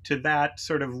to that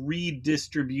sort of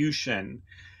redistribution.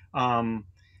 And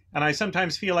I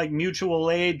sometimes feel like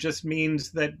mutual aid just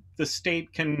means that the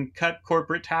state can cut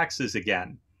corporate taxes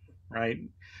again, right?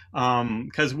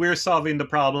 Because we're solving the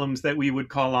problems that we would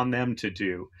call on them to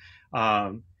do.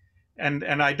 And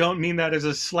I don't mean that as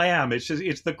a slam. It's just,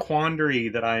 it's the quandary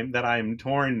that I'm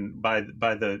torn by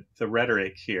the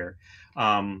rhetoric here.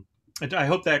 I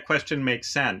hope that question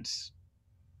makes sense.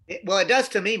 Well, it does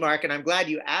to me, Mark, and I'm glad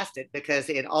you asked it, because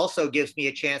it also gives me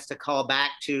a chance to call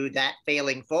back to that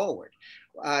failing forward.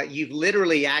 You've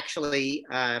literally actually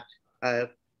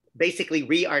basically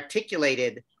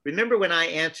re-articulated. Remember when I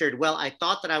answered, well, I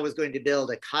thought that I was going to build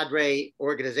a cadre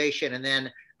organization and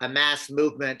then a mass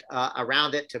movement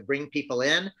around it to bring people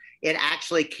in. It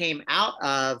actually came out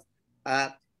of,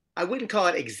 I wouldn't call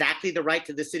it exactly the right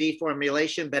to the city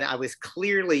formulation, but I was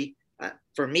clearly,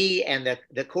 for me and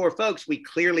the core folks, we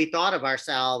clearly thought of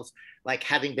ourselves like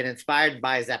having been inspired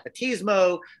by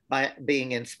Zapatismo, by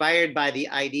being inspired by the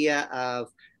idea of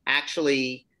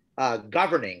actually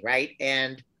governing, right?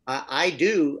 And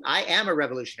I am a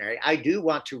revolutionary. I do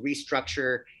want to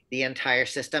restructure the entire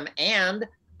system, and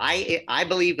I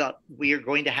believe that we are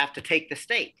going to have to take the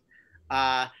state.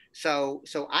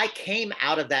 So I came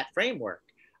out of that framework.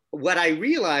 What I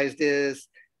realized is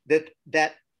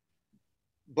that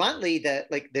bluntly,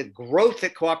 the growth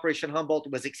that Cooperation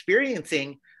Humboldt was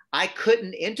experiencing, I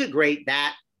couldn't integrate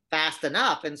that fast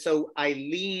enough. And so I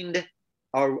leaned,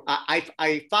 or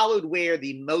I followed where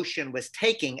the motion was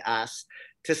taking us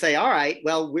to say, all right,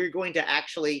 well, we're going to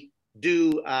actually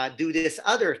do this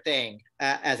other thing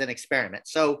as an experiment.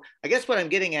 So I guess what I'm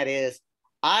getting at is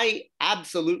I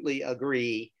absolutely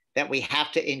agree that we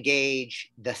have to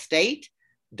engage the state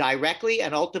directly,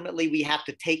 and ultimately we have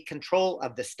to take control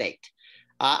of the state.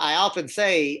 I often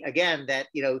say, again, that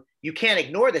you can't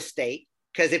ignore the state,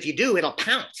 because if you do, it'll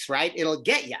pounce, right? It'll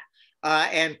get you.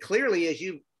 And clearly, as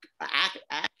you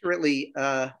accurately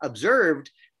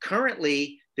observed,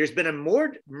 currently there's been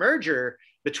a merger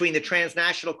between the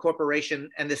transnational corporation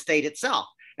and the state itself.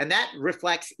 And that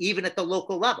reflects even at the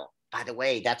local level. By the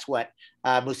way, that's what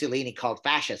Mussolini called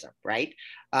fascism, right?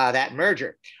 That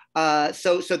merger.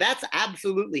 So that's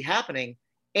absolutely happening.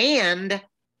 And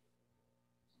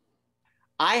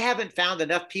I haven't found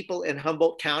enough people in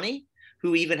Humboldt County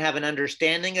who even have an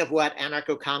understanding of what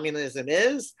anarcho-communism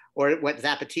is, or what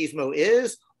Zapatismo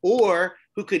is, or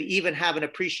who could even have an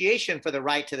appreciation for the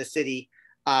right to the city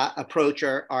approach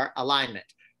or alignment.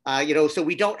 So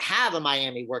we don't have a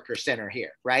Miami Worker Center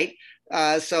here, right?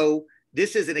 So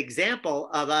this is an example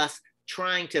of us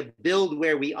trying to build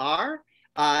where we are,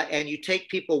 and you take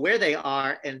people where they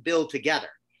are and build together.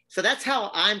 So that's how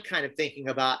I'm kind of thinking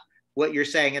about what you're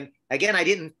saying. And again,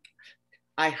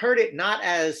 I heard it not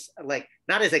as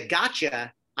a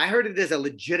gotcha. I heard it as a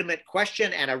legitimate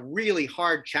question and a really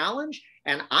hard challenge.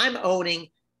 And I'm owning,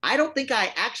 I don't think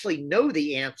I actually know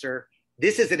the answer.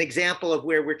 This is an example of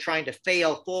where we're trying to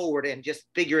fail forward and just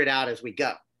figure it out as we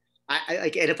go.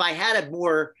 And if I had a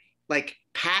more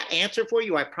pat answer for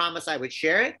you, I promise I would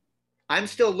share it. I'm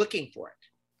still looking for it.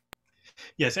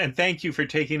 Yes, and thank you for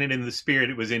taking it in the spirit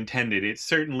it was intended. It's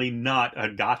certainly not a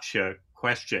gotcha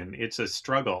question. It's a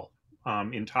struggle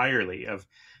entirely of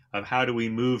how do we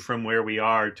move from where we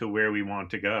are to where we want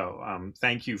to go.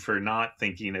 Thank you for not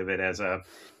thinking of it as a,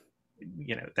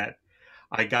 that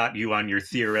I got you on your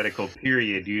theoretical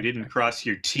period. You didn't cross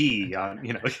your T on.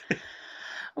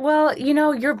 Well,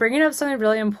 you're bringing up something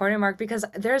really important, Mark, because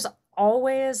there's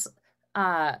always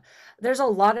there's a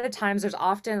lot of times, there's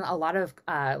often a lot of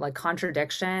like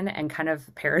contradiction and kind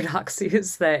of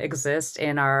paradoxes that exist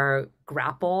in our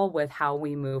grapple with how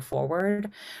we move forward,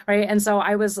 right? And so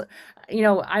I was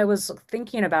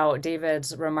thinking about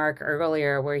David's remark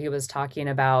earlier where he was talking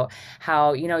about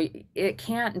how, it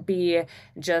can't be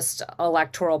just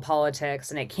electoral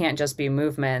politics and it can't just be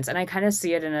movements. And I kind of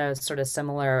see it in a sort of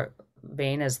similar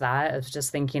vein as that, of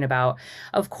just thinking about,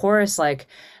 of course, like,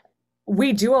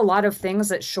 we do a lot of things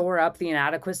that shore up the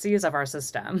inadequacies of our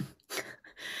system.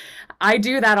 I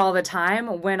do that all the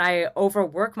time when I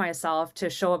overwork myself to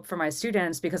show up for my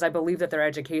students because I believe that their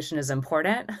education is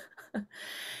important.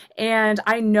 And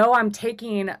I know I'm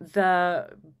taking the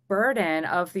burden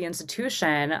of the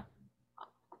institution,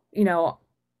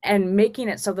 and making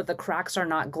it so that the cracks are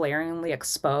not glaringly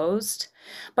exposed.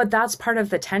 But that's part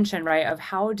of the tension, right? Of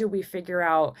how do we figure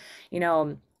out,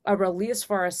 a release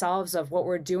for ourselves of what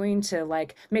we're doing to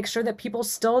like make sure that people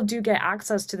still do get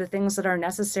access to the things that are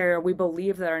necessary or we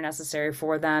believe that are necessary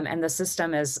for them, and the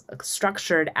system is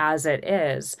structured as it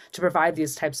is to provide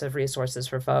these types of resources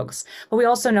for folks. But we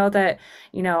also know that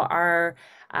our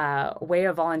way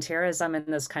of volunteerism in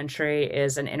this country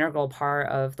is an integral part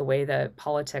of the way that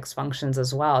politics functions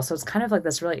as well. So it's kind of like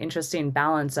this really interesting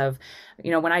balance of,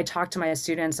 when I talk to my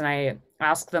students and I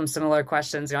ask them similar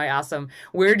questions, I ask them,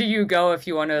 where do you go if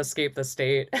you want to escape the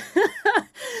state?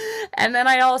 And then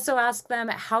I also ask them,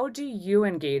 how do you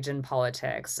engage in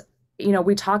politics?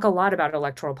 We talk a lot about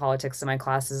electoral politics in my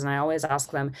classes, and I always ask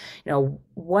them,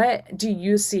 what do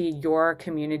you see your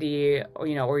community,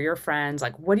 or your friends,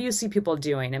 like, what do you see people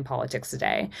doing in politics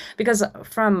today? Because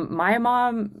from my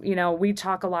mom, we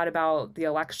talk a lot about the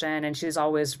election, and she's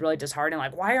always really disheartened,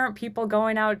 like, why aren't people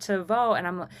going out to vote? And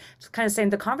I'm kind of saying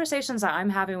the conversations that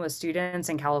I'm having with students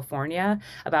in California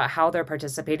about how they're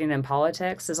participating in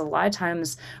politics is a lot of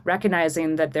times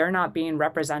recognizing that they're not being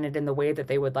represented in the way that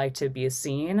they would like to be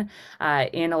seen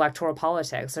in electoral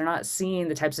politics. They're not seeing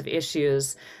the types of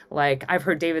issues, like I've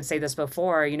heard David say this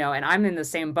before, and I'm in the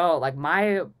same boat. Like,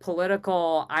 my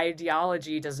political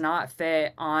ideology does not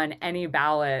fit on any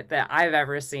ballot that I've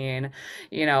ever seen,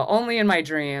 only in my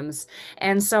dreams.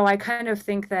 And so I kind of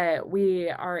think that we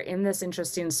are in this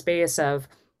interesting space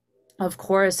of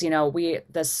course,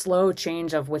 the slow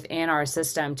change of within our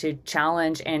system to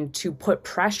challenge and to put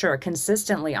pressure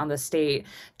consistently on the state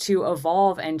to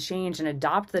evolve and change and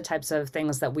adopt the types of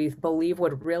things that we believe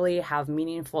would really have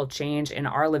meaningful change in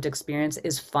our lived experience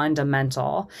is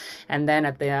fundamental. And then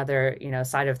at the other,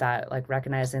 side of that, like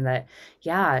recognizing that,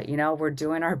 we're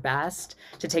doing our best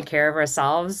to take care of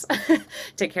ourselves,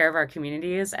 take care of our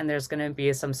communities. And there's going to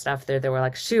be some stuff there that we're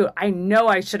like, shoot, I know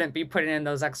I shouldn't be putting in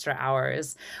those extra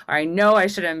hours, or I know I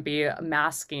shouldn't be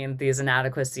masking these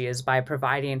inadequacies by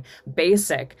providing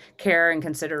basic care and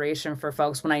consideration for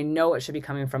folks when I know it should be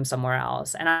coming from somewhere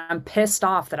else. And I'm pissed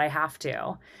off that I have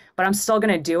to, but I'm still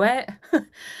going to do it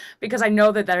because I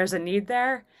know that there's a need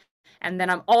there. And then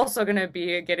I'm also going to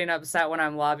be getting upset when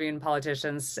I'm lobbying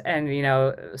politicians and,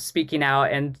 speaking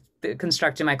out and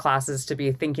constructing my classes to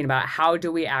be thinking about how do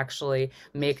we actually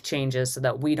make changes so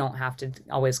that we don't have to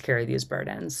always carry these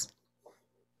burdens.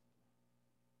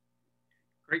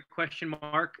 Great question,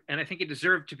 Mark. And I think it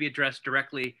deserved to be addressed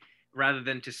directly rather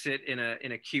than to sit in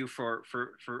a queue for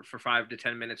 5 to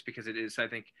 10 minutes, because it is, I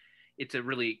think it's a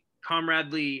really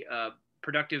comradely,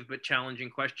 productive, but challenging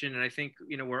question. And I think,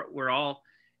 we're all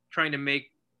trying to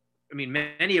make,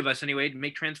 many of us anyway,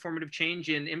 make transformative change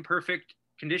in imperfect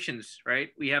conditions, right?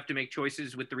 We have to make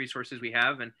choices with the resources we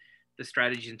have and the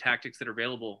strategies and tactics that are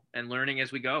available, and learning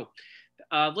as we go.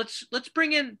 Let's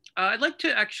bring in, I'd like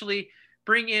to actually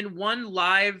bring in one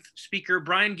live speaker.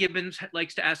 Brian Gibbons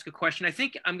likes to ask a question. I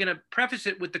think I'm going to preface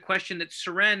it with the question that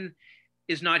Seren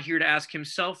is not here to ask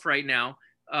himself right now.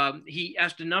 He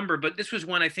asked a number, but this was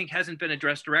one I think hasn't been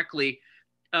addressed directly.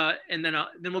 And then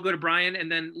we'll go to Brian,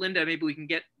 and then Linda, maybe we can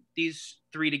get these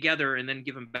three together and then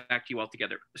give them back to you all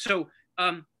together. So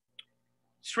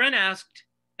Seren asked,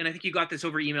 and I think you got this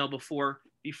over email before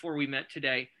we met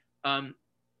today,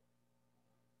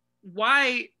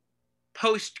 why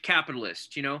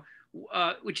post-capitalist,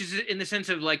 which is in the sense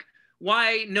of like,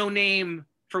 why no name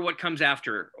for what comes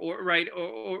after, or right,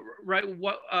 or right,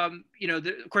 what you know,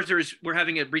 of course we're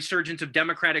having a resurgence of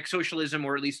democratic socialism,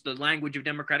 or at least the language of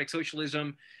democratic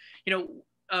socialism. You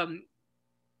know,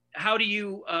 how do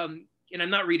you and I'm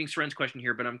not reading Soren's question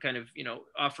here, but I'm kind of, you know,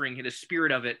 offering the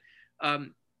spirit of it.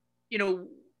 You know,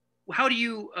 how do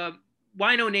you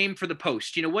why no name for the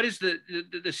post? You know, what is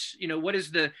this, you know, what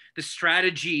is the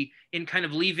strategy in kind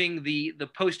of leaving the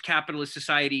post-capitalist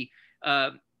society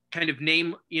kind of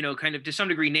name, you know, kind of to some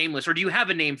degree nameless? Or do you have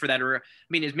a name for that? Or I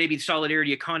mean, is maybe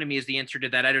solidarity economy is the answer to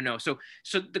that? I don't know. So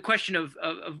the question of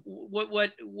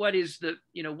what is the,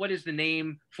 you know, what is the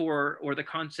name for, or the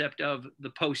concept of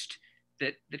the post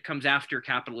that comes after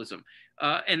capitalism?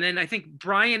 And then I think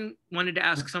Brian wanted to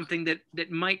ask something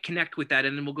that might connect with that,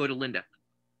 and then we'll go to Linda.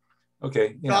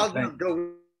 Okay. Yeah, so I'll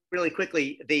go really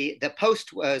quickly. The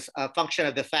post was a function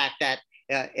of the fact that,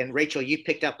 and Rachel, you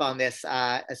picked up on this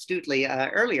astutely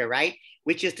earlier, right?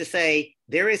 Which is to say,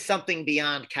 there is something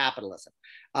beyond capitalism.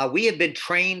 We have been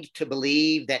trained to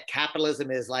believe that capitalism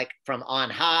is like from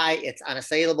on high, it's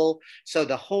unassailable. So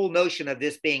the whole notion of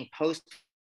this being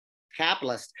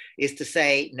post-capitalist is to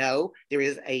say, no, there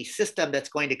is a system that's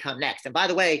going to come next. And by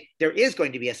the way, there is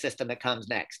going to be a system that comes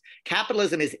next.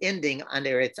 Capitalism is ending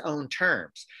under its own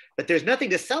terms, but there's nothing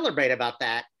to celebrate about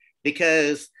that,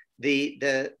 because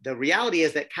the reality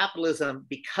is that capitalism,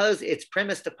 because it's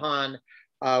premised upon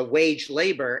wage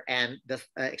labor and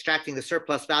extracting the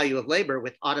surplus value of labor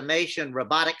with automation,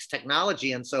 robotics,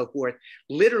 technology, and so forth,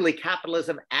 literally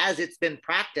capitalism as it's been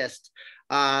practiced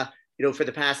you know, for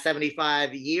the past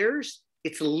 75 years,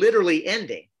 it's literally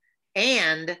ending.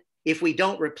 And if we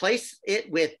don't replace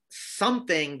it with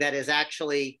something that is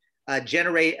actually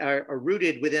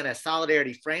rooted within a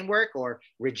solidarity framework or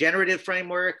regenerative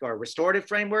framework or restorative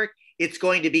framework, it's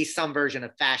going to be some version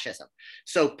of fascism.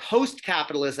 So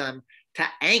post-capitalism to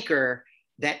anchor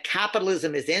that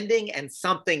capitalism is ending and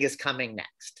something is coming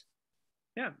next.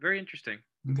 Yeah, very interesting.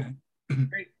 Okay.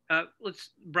 Great.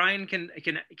 Brian can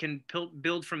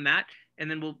build from that, and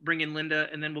then we'll bring in Linda,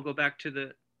 and then we'll go back to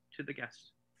the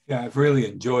guests. Yeah, I've really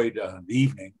enjoyed the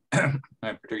evening. I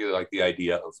particularly like the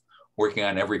idea of working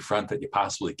on every front that you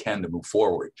possibly can to move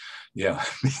forward. Yeah,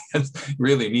 you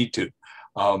really need to.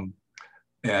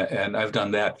 And I've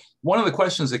done that. One of the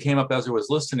questions that came up as I was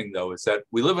listening, though, is that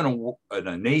we live in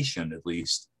a nation, at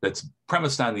least, that's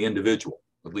premised on the individual,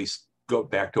 at least go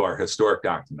back to our historic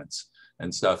documents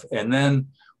and stuff. And then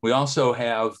we also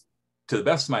have, to the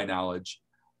best of my knowledge,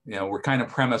 you know, we're kind of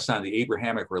premised on the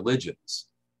Abrahamic religions,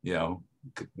 you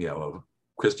know,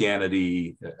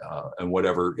 Christianity and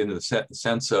whatever, in the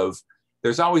sense of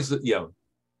there's always, you know,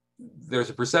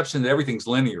 there's a perception that everything's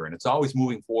linear and it's always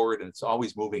moving forward and it's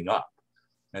always moving up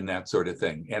and that sort of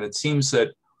thing. And it seems that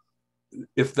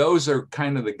if those are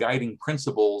kind of the guiding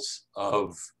principles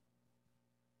of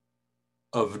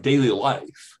daily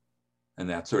life and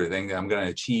that sort of thing, I'm going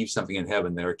to achieve something in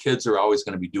heaven. Their kids are always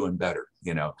going to be doing better,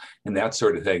 you know, and that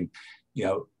sort of thing. You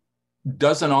know,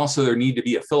 doesn't also there need to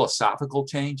be a philosophical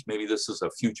change? Maybe this is a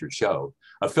future show,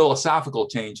 a philosophical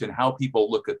change in how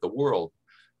people look at the world,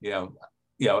 you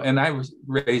know, and I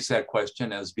raised that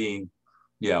question as being,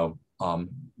 you know,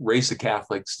 raised a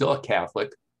Catholic, still a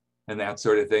Catholic, and that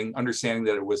sort of thing, understanding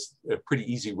that it was a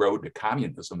pretty easy road to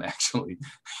communism, actually,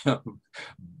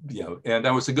 you know, and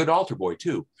I was a good altar boy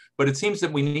too. But it seems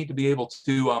that we need to be able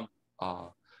to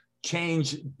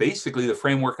change basically the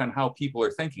framework on how people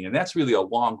are thinking, and that's really a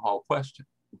long haul question.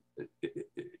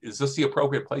 Is this the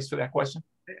appropriate place for that question?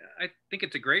 I think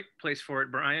it's a great place for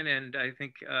it, Brian, and I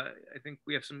think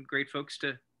we have some great folks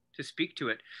to speak to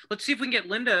it. Let's see if we can get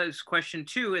Linda's question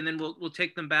too, and then we'll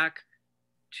take them back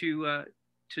to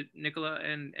Nicola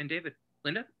and David.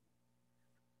 Linda?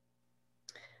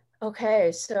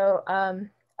 Okay, so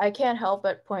I can't help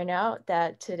but point out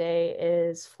that today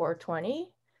is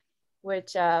 420,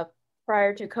 which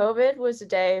prior to COVID was a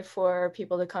day for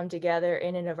people to come together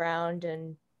in and around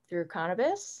and through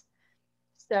cannabis.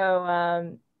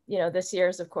 So, you know, this year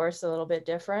is of course a little bit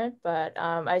different, but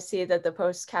I see that the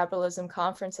Post Capitalism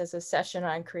Conference has a session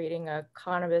on creating a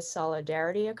cannabis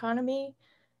solidarity economy.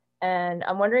 And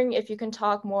I'm wondering if you can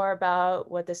talk more about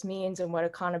what this means and what a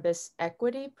cannabis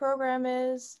equity program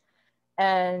is.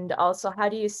 And also, how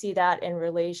do you see that in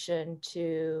relation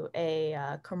to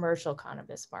a commercial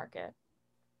cannabis market?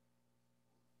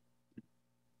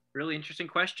 Really interesting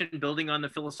question, building on the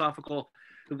philosophical,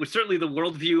 certainly the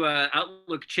worldview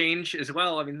outlook change as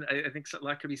well. I mean, I think a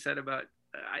lot could be said about,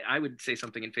 I would say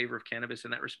something in favor of cannabis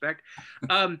in that respect.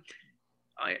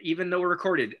 Even though we're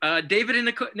recorded. David and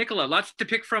Nicola, lots to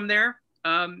pick from there.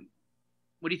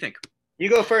 What do you think? You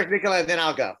go first, Nicola, and then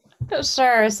I'll go.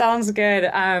 Sure, sounds good.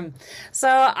 So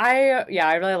I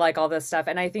really like all this stuff.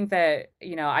 And I think that,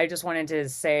 I just wanted to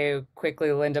say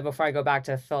quickly, Linda, before I go back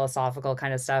to philosophical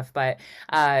kind of stuff, but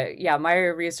yeah, my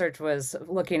research was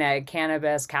looking at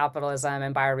cannabis, capitalism,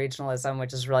 and bioregionalism,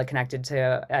 which is really connected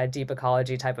to a deep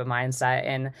ecology type of mindset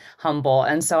in Humboldt.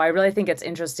 And so I really think it's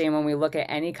interesting when we look at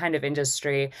any kind of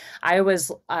industry. I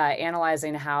was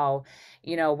analyzing how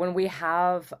when we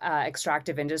have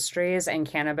extractive industries, and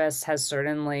cannabis has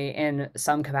certainly in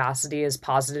some capacities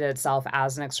posited itself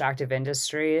as an extractive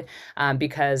industry,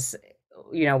 because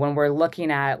when we're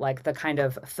looking at like the kind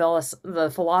of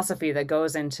the philosophy that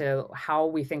goes into how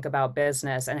we think about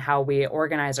business and how we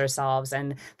organize ourselves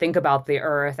and think about the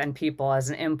earth and people as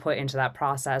an input into that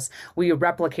process, we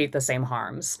replicate the same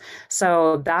harms.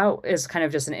 So that is kind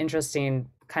of just an interesting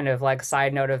kind of like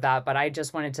side note of that. But I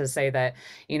just wanted to say that,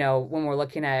 when we're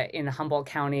looking at in Humboldt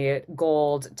County,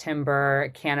 gold,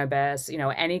 timber, cannabis,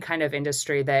 any kind of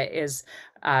industry that is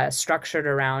structured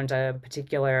around a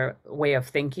particular way of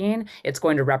thinking, it's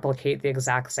going to replicate the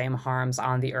exact same harms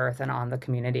on the earth and on the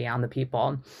community, on the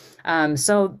people.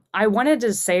 So I wanted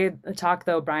to talk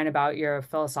though, Brian, about your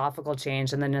philosophical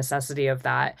change and the necessity of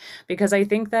that, because I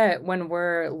think that when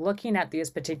we're looking at these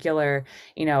particular,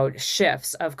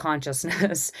 shifts of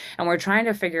consciousness and we're trying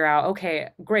to figure out, okay,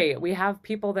 great, we have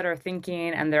people that are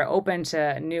thinking and they're open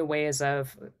to new ways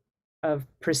of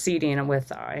proceeding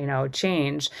with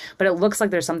change, but it looks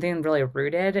like there's something really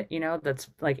rooted that's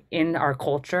like in our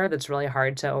culture that's really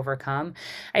hard to overcome.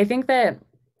 I think that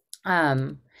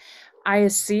I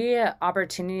see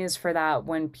opportunities for that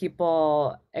when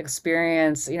people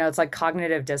experience, it's like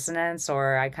cognitive dissonance,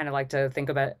 or I kind of like to think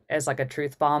of it as like a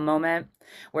truth bomb moment,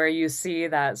 where you see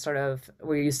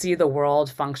the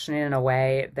world functioning in a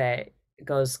way that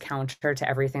goes counter to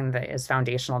everything that is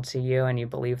foundational to you and you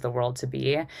believe the world to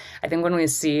be. I think when we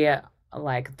see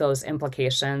like those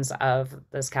implications of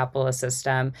this capitalist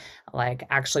system like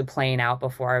actually playing out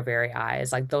before our very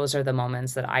eyes, like those are the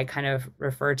moments that I kind of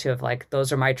refer to of like,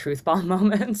 those are my truth bomb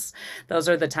moments. Those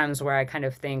are the times where I kind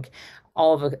of think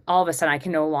all of a sudden I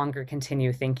can no longer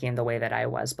continue thinking the way that I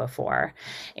was before.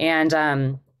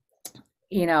 And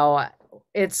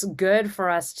it's good for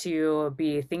us to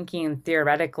be thinking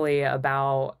theoretically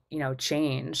about,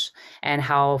 change and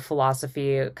how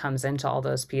philosophy comes into all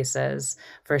those pieces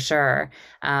for sure.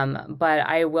 But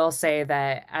I will say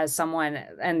that as someone,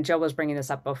 and Joe was bringing this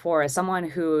up before, as someone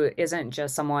who isn't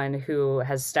just someone who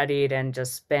has studied and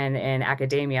just been in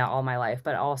academia all my life,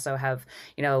 but also have,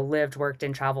 lived, worked,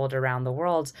 and traveled around the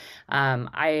world,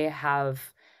 I have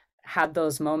had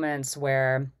those moments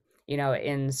where,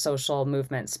 in social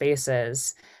movement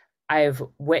spaces, I've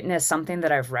witnessed something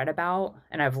that I've read about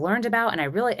and I've learned about, and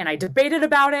I debated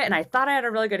about it, and I thought I had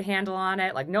a really good handle on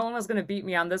it. Like no one was going to beat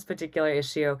me on this particular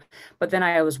issue. But then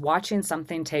I was watching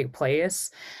something take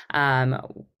place. And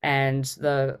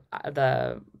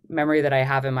the memory that I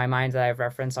have in my mind that I've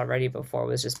referenced already before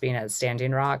was just being at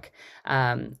Standing Rock.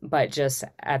 But just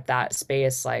at that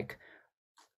space, like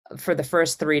for the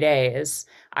first 3 days,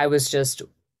 I was just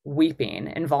weeping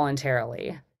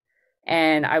involuntarily.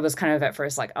 And I was kind of at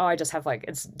first like, oh, I just have like,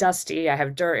 it's dusty. I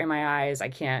have dirt in my eyes. I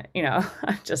can't,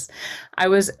 I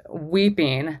was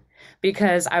weeping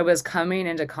because I was coming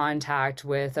into contact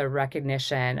with a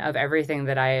recognition of everything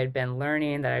that I had been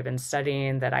learning, that I'd been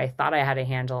studying, that I thought I had a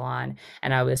handle on.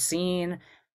 And I was seeing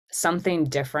something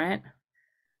different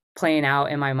playing out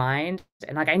in my mind.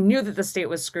 And like, I knew that the state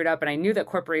was screwed up, and I knew that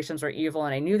corporations were evil,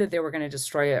 and I knew that they were going to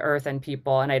destroy Earth and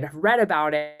people. And I'd read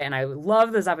about it, and I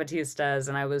love the Zapatistas,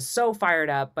 and I was so fired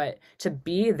up. But to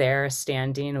be there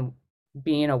standing,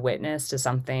 being a witness to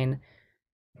something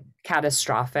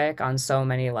catastrophic on so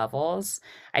many levels,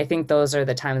 I think those are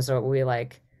the times where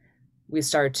we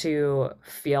start to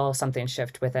feel something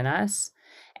shift within us.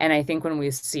 And I think when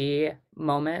we see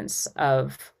moments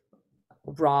of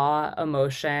raw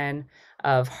emotion,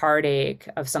 of heartache,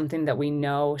 of something that we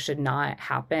know should not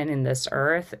happen in this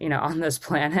earth, on this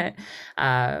planet,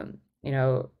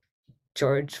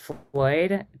 George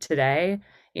Floyd today,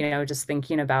 just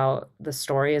thinking about the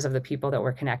stories of the people that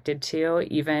we're connected to,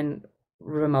 even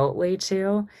remotely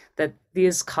to, that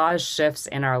these cause shifts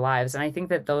in our lives. And I think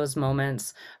that those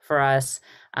moments for us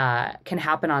can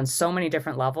happen on so many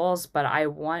different levels, but I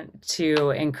want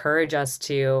to encourage us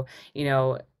to,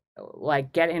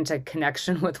 like get into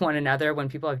connection with one another when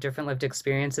people have different lived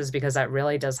experiences, because that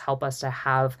really does help us to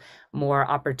have more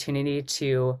opportunity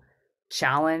to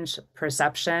challenge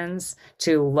perceptions,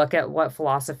 to look at what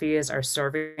philosophies are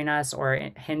serving us or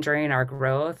hindering our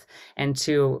growth, and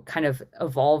to kind of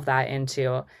evolve that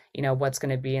into, you know, what's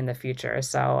going to be in the future.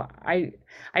 So I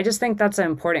just think that's an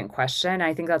important question.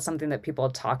 I think that's something that people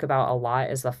talk about a lot,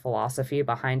 is the philosophy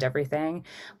behind everything.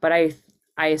 But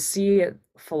I see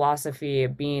philosophy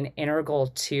being integral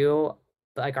to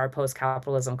like our Post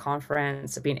Capitalism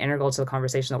Conference, being integral to the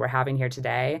conversation that we're having here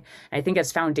today. And I think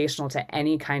it's foundational to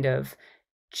any kind of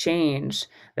change,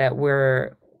 that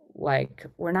we're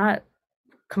not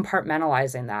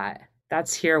compartmentalizing that.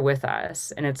 That's here with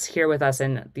us, and it's here with us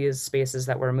in these spaces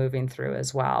that we're moving through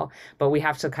as well. But we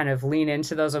have to kind of lean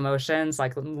into those emotions,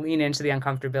 like lean into the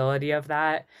uncomfortability of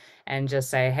that, and just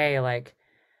say, hey, like,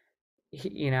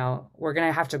 you know, we're going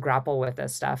to have to grapple with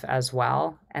this stuff as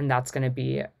well. And that's going to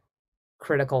be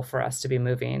critical for us to be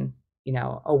moving, you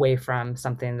know, away from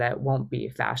something that won't be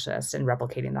fascist and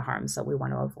replicating the harms that we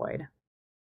want to avoid.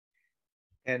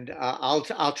 And I'll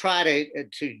try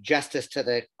to justice to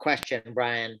the question,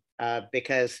 Brian,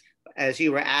 because as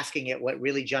you were asking it, what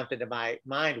really jumped into my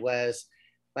mind was,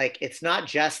 like, it's not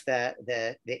just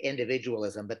the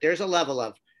individualism, but there's a level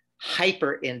of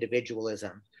hyper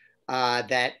individualism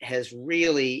that has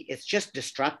really, it's just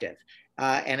destructive.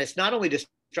 And it's not only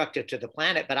destructive to the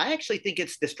planet, but I actually think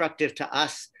it's destructive to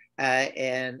us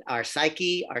and our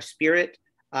psyche, our spirit,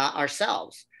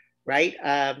 ourselves, right?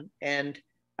 And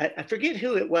I forget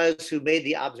who it was who made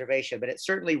the observation, but it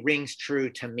certainly rings true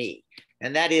to me.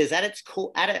 And that is,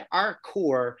 at our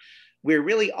core, we're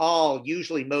really all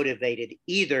usually motivated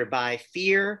either by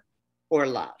fear or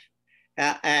love.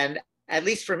 And at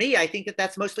least for me, I think that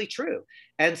that's mostly true.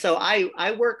 And so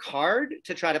I work hard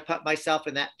to try to put myself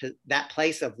in that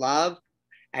place of love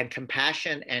and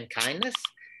compassion and kindness,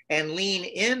 and lean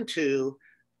into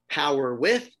power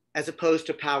with as opposed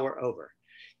to power over,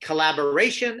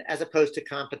 collaboration as opposed to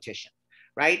competition,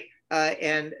 right?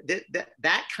 And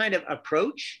that kind of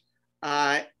approach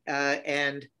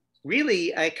and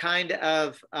really a kind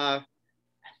of a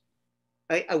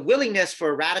willingness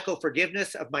for radical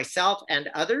forgiveness of myself and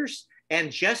others,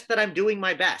 and just that I'm doing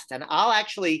my best. And I'll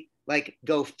actually like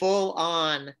go full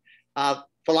on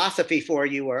philosophy for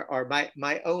you, or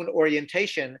my own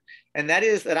orientation. And that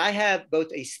is that I have both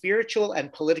a spiritual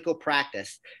and political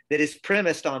practice that is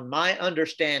premised on my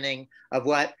understanding of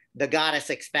what the goddess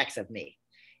expects of me.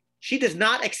 She does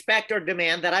not expect or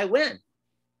demand that I win.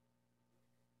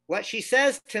 What she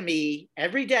says to me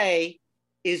every day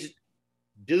is,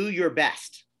 do your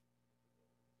best,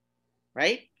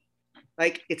 right?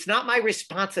 Like, it's not my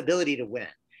responsibility to win.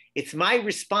 It's my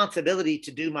responsibility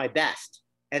to do my best.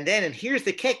 And then, and here's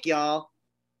the kick, y'all,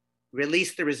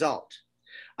 release the result.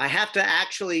 I have to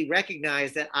actually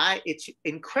recognize that it's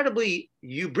incredibly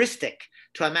hubristic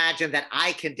to imagine that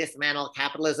I can dismantle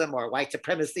capitalism or white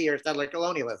supremacy or settler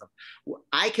colonialism.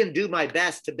 I can do my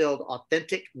best to build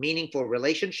authentic, meaningful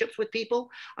relationships with people.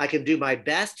 I can do my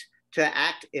best to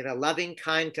act in a loving,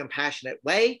 kind, compassionate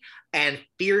way, and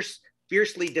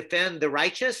fiercely defend the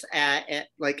righteous. And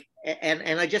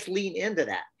I just lean into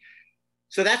that.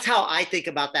 So that's how I think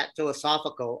about that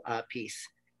philosophical piece.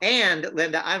 And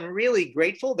Linda, I'm really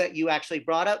grateful that you actually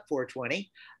brought up 420,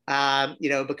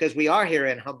 because we are here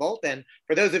in Humboldt. And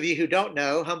for those of you who don't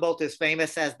know, Humboldt is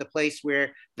famous as the place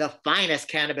where the finest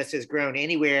cannabis is grown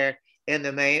anywhere in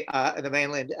the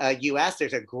mainland US.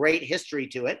 There's a great history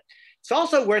to it. It's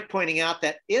also worth pointing out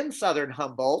that in Southern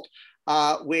Humboldt,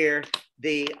 where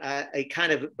a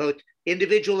kind of both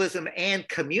individualism and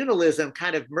communalism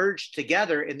kind of merged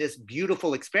together in this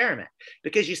beautiful experiment.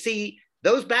 Because you see,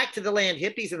 those back to the land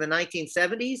hippies in the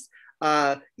 1970s,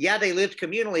 yeah, they lived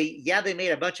communally. Yeah, they made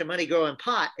a bunch of money growing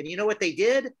pot. And you know what they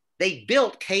did? They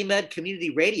built KMED community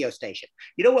radio station.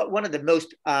 You know what one of the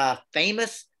most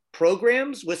famous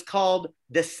programs was called?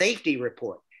 The Safety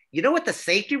Report. You know what the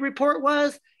Safety Report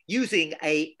was? Using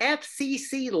a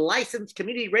FCC licensed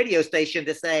community radio station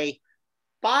to say,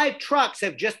 5 trucks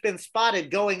have just been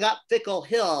spotted going up Fickle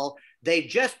Hill. They've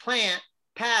just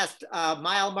passed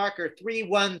mile marker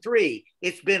 313.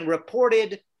 It's been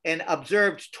reported and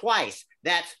observed twice.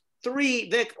 That's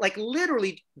 3, like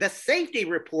literally the Safety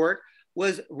Report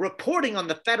was reporting on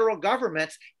the federal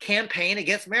government's campaign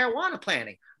against marijuana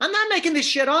planting. I'm not making this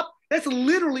shit up. That's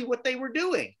literally what they were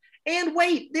doing. And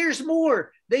wait, there's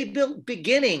more. They built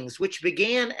Beginnings, which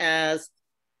began as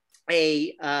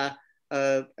a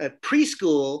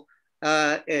preschool,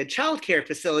 a childcare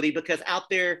facility, because out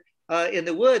there in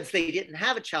the woods, they didn't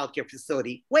have a childcare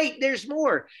facility. Wait, there's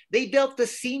more. They built the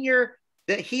senior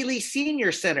the Healy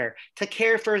Senior Center to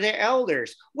care for their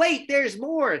elders. Wait, there's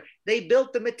more. They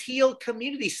built the Mateel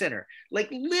Community Center. Like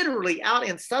literally out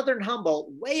in Southern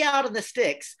Humboldt, way out in the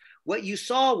sticks, what you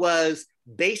saw was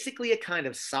basically a kind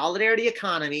of solidarity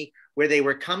economy where they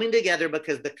were coming together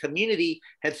because the community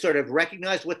had sort of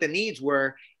recognized what the needs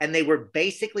were, and they were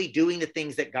basically doing the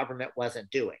things that government wasn't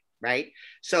doing, right?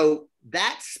 So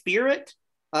that spirit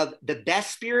of the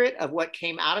best spirit of what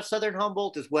came out of Southern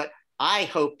Humboldt is what I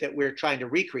hope that we're trying to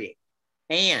recreate.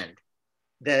 And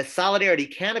the solidarity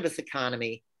cannabis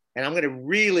economy, and I'm going to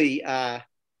really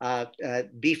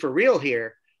be for real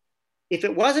here, if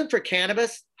it wasn't for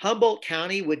cannabis, Humboldt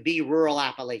County would be rural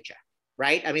Appalachia,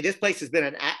 right? I mean, this place has been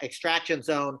an extraction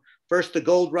zone, first the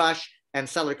gold rush and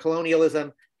settler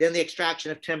colonialism, then the extraction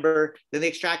of timber, then the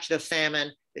extraction of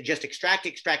salmon, just extract.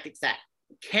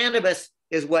 Cannabis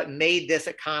is what made this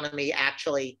economy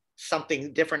actually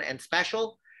something different and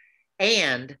special.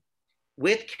 And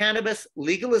with cannabis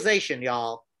legalization,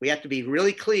 y'all, we have to be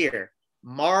really clear.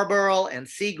 Marlboro and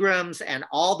Seagram's and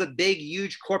all the big,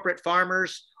 huge corporate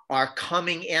farmers are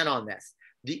coming in on this.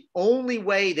 The only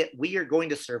way that we are going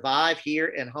to survive here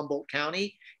in Humboldt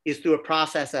County is through a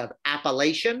process of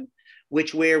appellation,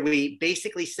 where we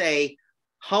basically say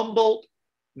Humboldt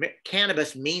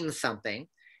cannabis means something,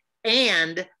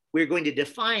 and we're going to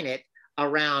define it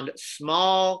around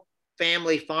small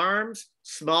family farms,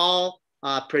 small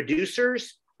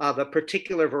producers of a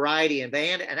particular variety and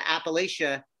band, and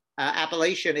appellation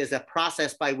is a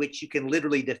process by which you can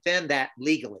literally defend that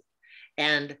legally.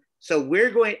 And so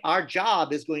our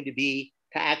job is going to be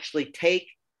to actually take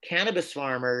cannabis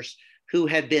farmers who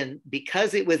have been,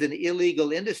 because it was an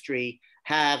illegal industry,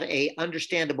 have a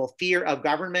understandable fear of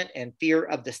government and fear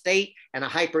of the state and a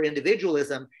hyper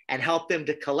individualism, and help them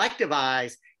to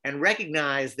collectivize and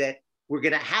recognize that we're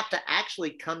going to have to actually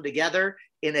come together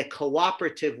in a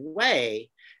cooperative way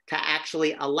to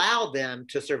actually allow them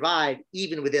to survive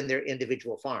even within their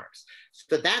individual farms.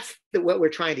 So that's what we're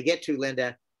trying to get to,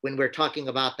 Linda, when we're talking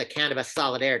about the cannabis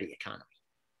solidarity economy.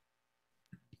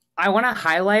 I want to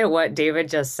highlight what David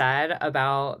just said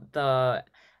about the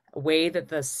way that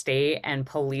the state and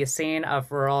policing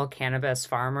of rural cannabis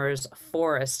farmers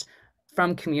forced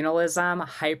from communalism,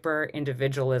 hyper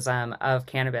individualism of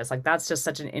cannabis. Like, that's just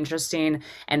such an interesting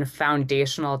and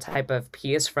foundational type of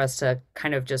piece for us to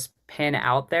kind of just pin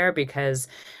out there, because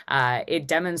it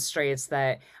demonstrates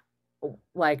that,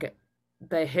 like,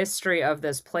 the history of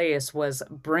this place was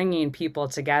bringing people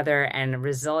together and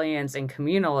resilience and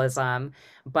communalism,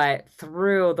 but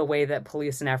through the way that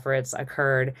policing efforts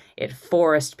occurred, it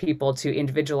forced people to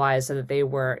individualize so that they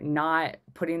were not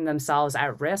putting themselves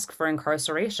at risk for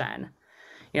incarceration.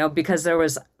 Because there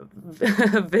was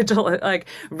vigilant, like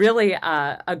really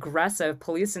aggressive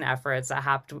policing efforts that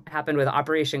happened with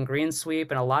Operation Green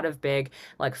Sweep and a lot of big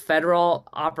like federal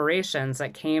operations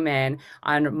that came in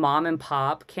on mom and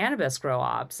pop cannabis grow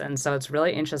ops. And so it's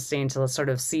really interesting to sort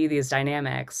of see these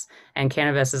dynamics, and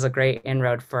cannabis is a great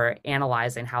inroad for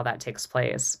analyzing how that takes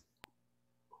place.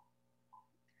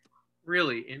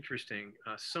 Really interesting.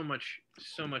 So much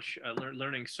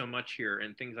learning so much here,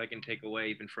 and things I can take away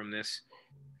even from this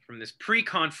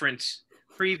pre-conference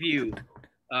preview.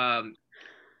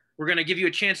 We're going to give you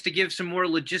a chance to give some more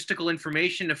logistical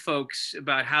information to folks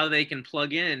about how they can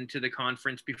plug in to the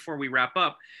conference before we wrap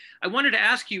up. I wanted to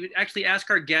ask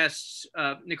our guests,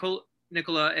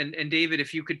 Nicola and David,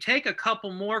 if you could take a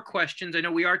couple more questions. I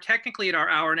know we are technically at our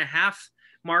hour-and-a-half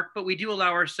mark, but we do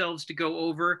allow ourselves to go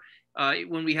over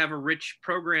when we have a rich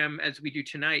program as we do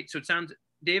tonight. So it sounds,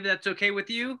 David, that's okay with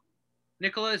you?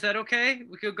 Nicola, is that okay?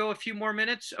 We could go a few more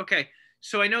minutes. Okay,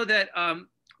 so I know that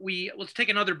let's take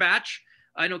another batch.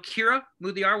 I know Kira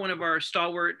Mudliar, one of our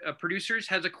stalwart producers,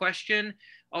 has a question.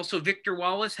 Also, Victor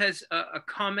Wallace has a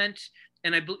comment,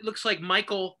 and it looks like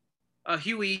Michael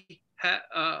Hoey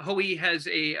has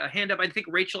a hand up. I think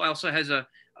Rachel also has a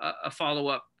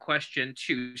follow-up question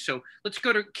too. So let's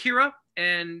go to Kira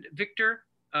and Victor,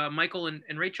 Michael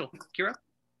and Rachel. Kira?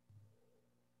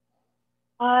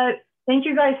 Thank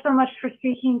you guys so much for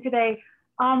speaking today.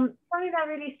 Something that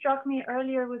really struck me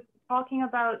earlier was talking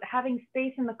about having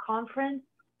space in the conference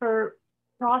for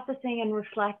processing and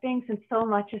reflecting, since so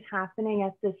much is happening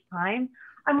at this time.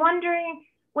 I'm wondering,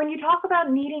 when you talk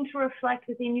about needing to reflect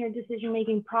within your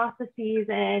decision-making processes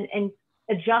and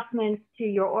adjustments to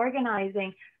your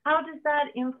organizing, how does that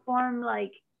inform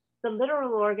like the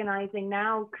literal organizing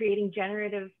now, creating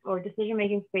generative or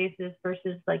decision-making spaces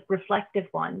versus like reflective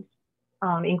ones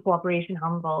in Cooperation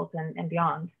Humboldt and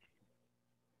beyond?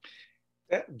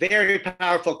 Very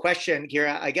powerful question,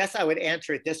 Kira. I guess I would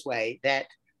answer it this way, that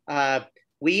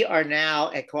we are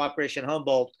now at Cooperation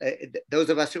Humboldt, those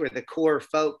of us who are the core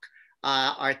folk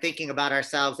are thinking about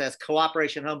ourselves as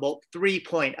Cooperation Humboldt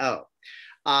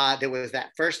 3.0. There was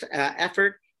that first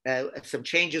effort, some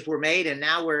changes were made, and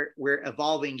now we're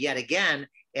evolving yet again,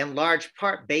 in large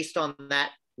part based on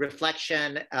that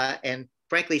reflection and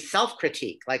frankly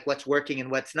self-critique, like what's working and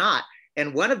what's not.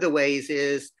 And one of the ways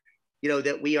is,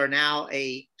 that we are now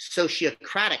a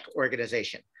sociocratic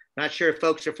organization. I'm not sure if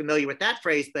folks are familiar with that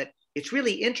phrase, but it's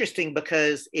really interesting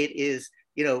because it is,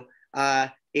 it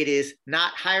is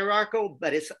not hierarchical,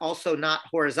 but it's also not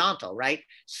horizontal, right?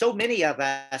 So many of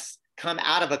us come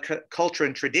out of a culture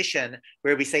and tradition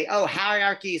where we say, oh,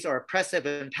 hierarchies are oppressive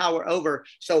and power over,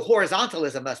 so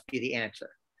horizontalism must be the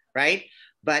answer, right?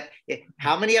 But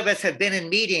how many of us have been in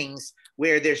meetings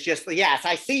where there's just, yes,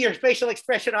 I see your facial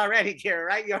expression already, Kira,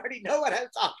 right? You already know what I'm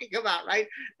talking about, right?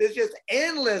 There's just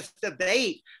endless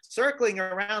debate circling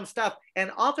around stuff,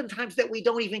 and oftentimes that we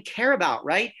don't even care about,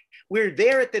 right? We're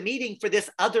there at the meeting for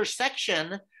this other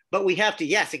section, but we have to,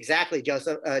 yes, exactly,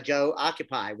 Joseph, Joe,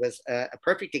 Occupy was a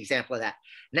perfect example of that.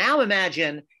 Now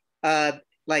imagine death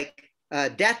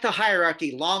to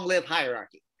hierarchy, long live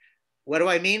hierarchy. What do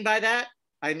I mean by that?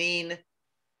 I mean,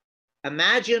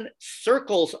 imagine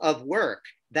circles of work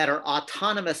that are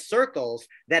autonomous circles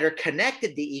that are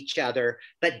connected to each other,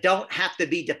 but don't have to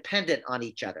be dependent on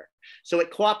each other. So at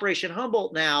Cooperation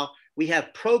Humboldt now, we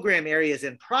have program areas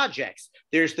and projects.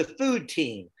 There's the food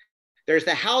team, there's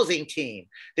the housing team,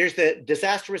 there's the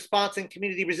disaster response and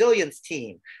community resilience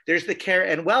team, there's the care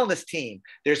and wellness team,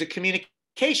 there's a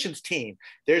communications team,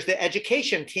 there's the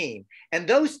education team. And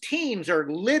those teams are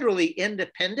literally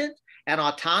independent and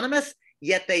autonomous,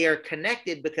 yet they are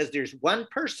connected because there's one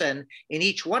person in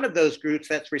each one of those groups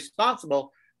that's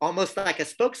responsible, almost like a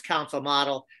spokes council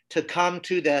model, to come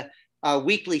to the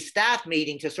weekly staff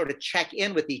meeting to sort of check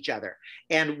in with each other.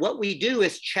 And what we do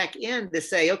is check in to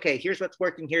say, okay, here's what's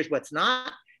working, here's what's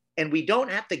not. And we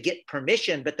don't have to get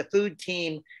permission, but the food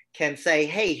team can say,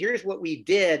 hey, here's what we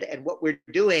did and what we're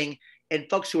doing. And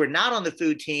folks who are not on the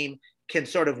food team can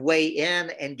sort of weigh in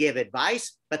and give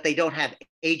advice, but they don't have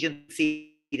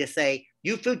agency to say,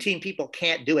 you food team people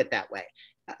can't do it that way.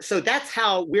 So that's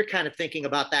how we're kind of thinking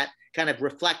about that, kind of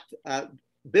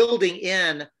building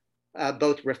in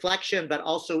both reflection, but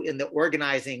also in the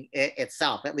organizing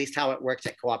itself, at least how it works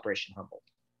at Cooperation Humboldt.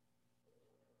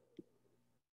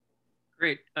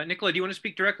 Great. Nicola, do you want to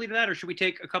speak directly to that, or should we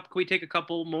take a couple, can we take a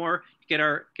couple more, get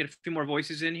a few more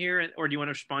voices in here, or do you want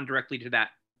to respond directly to that?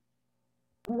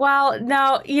 Well,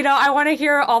 now, I want to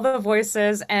hear all the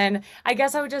voices, and I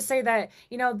guess I would just say that,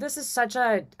 this is such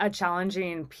a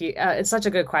challenging, it's such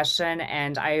a good question,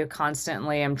 and I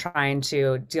constantly am trying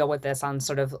to deal with this on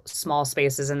sort of small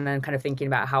spaces, and then kind of thinking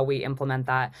about how we implement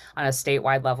that on a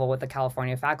statewide level with the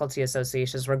California Faculty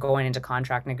Associations. We're going into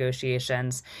contract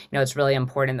negotiations. It's really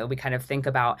important that we kind of think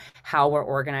about how we're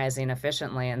organizing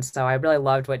efficiently, and so I really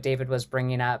loved what David was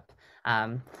bringing up.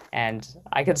 And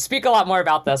I could speak a lot more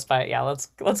about this, but yeah,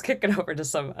 let's kick it over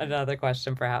to another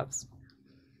question perhaps.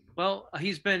 Well,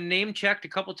 he's been name checked a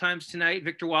couple times tonight.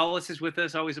 Victor Wallace is with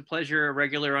us, always a pleasure, a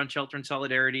regular on Shelter and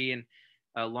Solidarity, and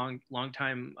a long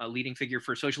time leading figure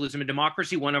for socialism and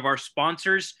democracy, one of our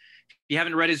sponsors. If you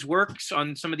haven't read his works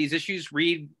on some of these issues,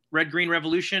 read Red Green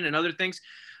Revolution and other things.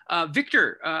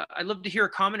 Victor, I'd love to hear a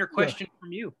comment or question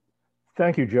from you.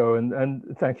 Thank you, Joe, and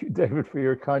thank you, David, for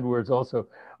your kind words also.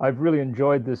 I've really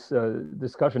enjoyed this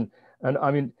discussion. And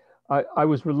I mean, I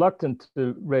was reluctant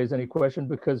to raise any question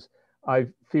because I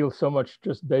feel so much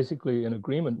just basically in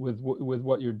agreement with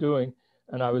what you're doing.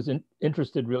 And I was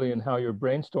interested really in how you're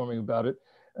brainstorming about it.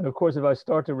 And of course, if I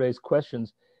start to raise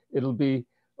questions, it'll be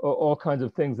all kinds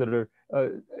of things that are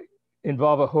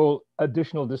involve a whole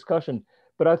additional discussion.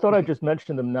 But I thought I'd just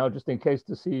mention them now just in case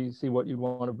to see what you'd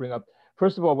want to bring up.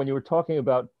 First of all, when you were talking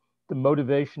about the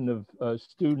motivation of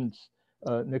students,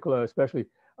 Nicola especially,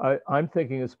 I'm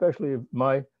thinking especially of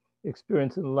my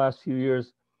experience in the last few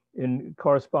years in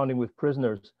corresponding with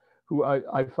prisoners who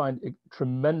I find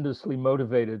tremendously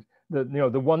motivated.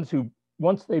 The ones who,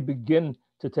 once they begin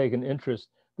to take an interest,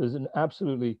 there's an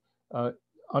absolutely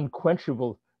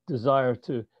unquenchable desire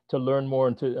to learn more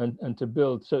and to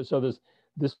build. So there's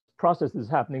this process is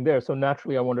happening there. So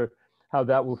naturally, I wonder how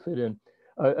that will fit in.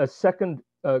 A second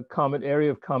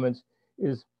area of comments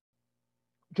is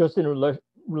just in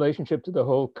relationship to the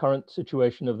whole current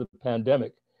situation of the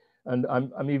pandemic. And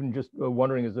I'm even just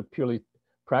wondering, as a purely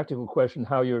practical question,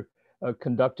 how you're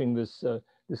conducting this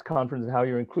conference and how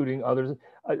you're including others.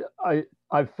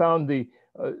 I've found the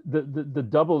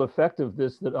double effect of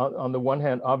this, that on the one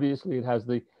hand, obviously it has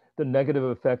the negative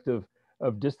effect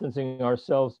of distancing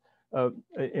ourselves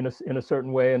in a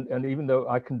certain way. And even though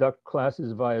I conduct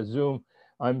classes via Zoom,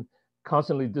 I'm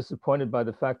constantly disappointed by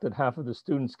the fact that half of the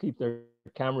students keep their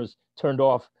cameras turned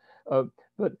off.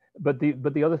 But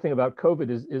the other thing about COVID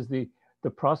is the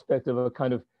prospect of a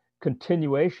kind of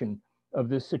continuation of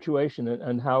this situation,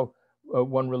 and how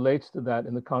one relates to that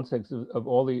in the context of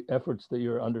all the efforts that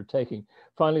you're undertaking.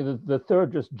 Finally, the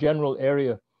third just general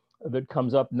area that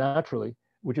comes up naturally,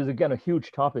 which is again a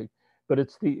huge topic, but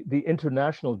it's the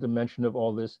international dimension of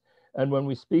all this. And when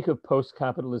we speak of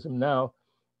post-capitalism now,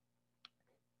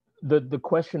 the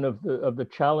question of the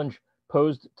challenge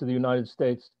posed to the United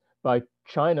States by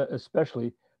China,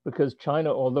 especially because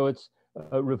China, although it's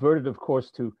reverted, of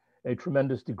course, to a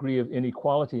tremendous degree of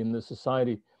inequality in the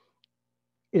society,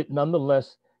 it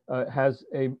nonetheless has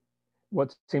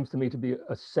what seems to me to be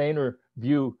a saner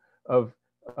view of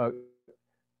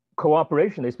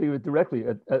cooperation. They speak of it directly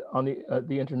on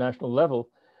the international level,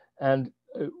 and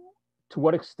to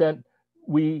what extent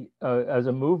we as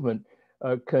a movement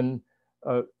can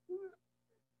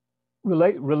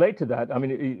relate to that. I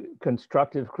mean,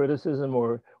 constructive criticism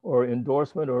or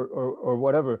endorsement or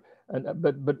whatever,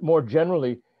 but more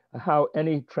generally, how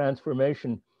any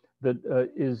transformation that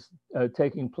is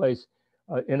taking place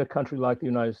in a country like the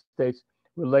United States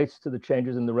relates to the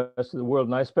changes in the rest of the world.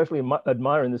 And I especially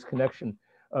admire in this connection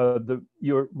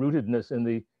your rootedness in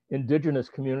the indigenous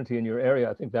community in your area.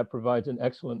 I think that provides an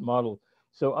excellent model.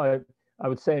 So I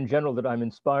would say in general that I'm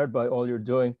inspired by all you're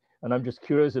doing, and I'm just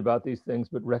curious about these things,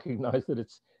 but recognize that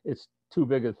it's too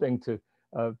big a thing to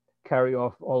carry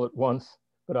off all at once.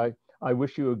 But I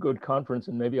wish you a good conference,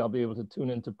 and maybe I'll be able to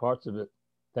tune into parts of it.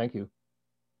 Thank you.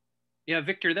 Yeah,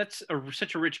 Victor, that's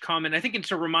such a rich comment. I think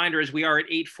it's a reminder, as we are at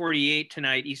 8:48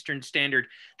 tonight, Eastern Standard,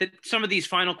 that some of these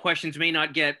final questions may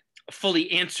not get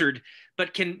fully answered,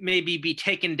 but can maybe be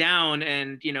taken down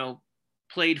and,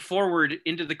 played forward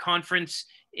into the conference,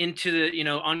 into the,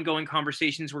 ongoing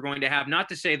conversations we're going to have. Not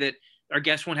to say that our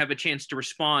guests won't have a chance to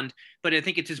respond, but I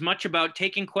think it's as much about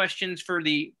taking questions for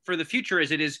the future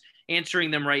as it is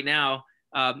answering them right now.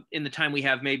 In the time we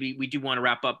have, maybe we do want to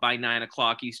wrap up by 9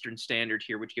 o'clock Eastern Standard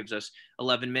here, which gives us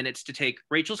 11 minutes to take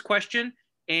Rachel's question.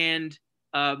 And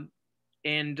am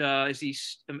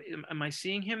I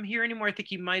seeing him here anymore? I think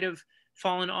he might have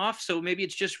fallen off. So maybe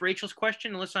it's just Rachel's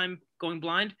question, unless I'm going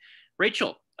blind.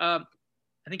 Rachel, I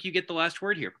think you get the last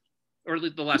word here, or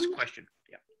the last question.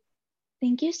 Yeah.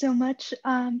 Thank you so much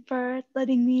for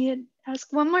letting me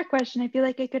ask one more question. I feel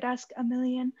like I could ask a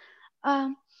million,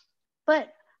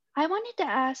 but I wanted to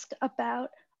ask about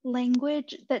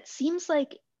language that seems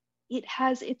like it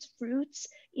has its roots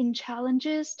in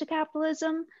challenges to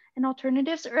capitalism and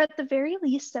alternatives, or at the very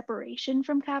least separation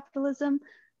from capitalism.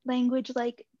 Language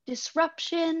like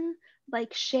disruption,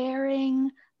 like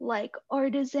sharing, like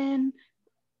artisan,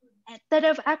 that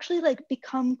have actually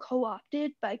become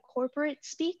co-opted by corporate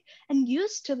speak and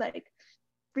used to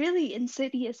really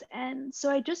insidious ends. So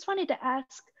I just wanted to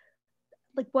ask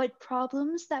what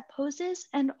problems that poses,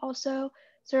 and also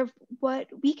sort of what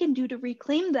we can do to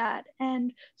reclaim that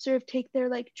and sort of take their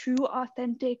true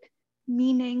authentic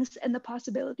meanings and the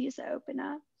possibilities that open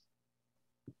up.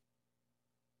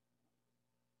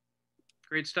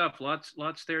 Great stuff. Lots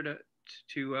there to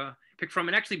pick from.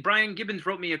 And actually, Brian Gibbons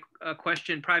wrote me a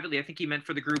question privately. I think he meant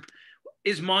for the group.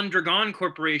 Is Mondragon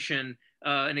Corporation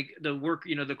and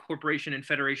the Corporation and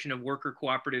Federation of Worker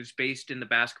Cooperatives based in the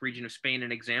Basque region of Spain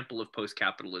an example of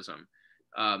post-capitalism?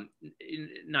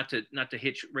 Not to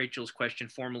hitch Rachel's question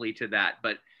formally to that,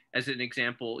 but as an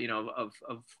example,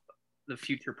 of the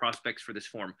future prospects for this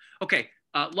form. Okay,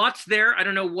 lots there. I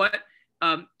don't know what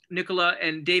Nicola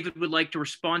and David would like to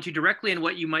respond to directly, and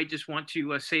what you might just want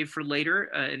to save for later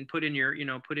and put in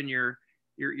your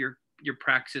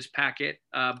praxis packet.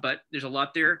 But there's a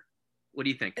lot there. What do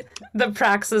you think? The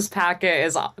praxis packet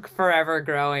is forever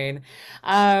growing.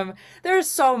 There's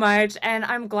so much, and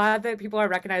I'm glad that people are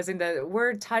recognizing that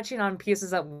we're touching on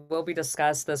pieces that will be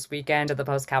discussed this weekend at the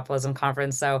Post Capitalism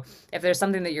Conference. So if there's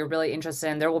something that you're really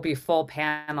interested in, there will be full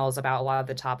panels about a lot of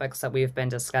the topics that we've been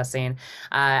discussing.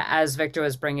 As Victor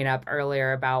was bringing up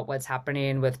earlier about what's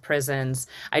happening with prisons,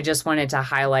 I just wanted to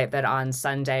highlight that on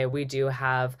Sunday we do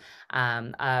have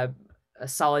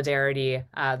solidarity,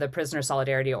 the prisoner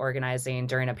solidarity organizing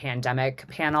during a pandemic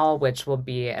panel, which will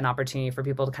be an opportunity for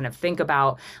people to kind of think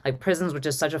about prisons, which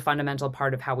is such a fundamental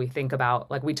part of how we think about,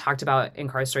 we talked about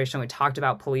incarceration, we talked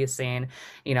about policing,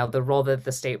 the role that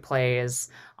the state plays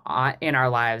in our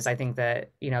lives. I think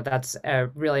that, that's a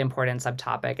really important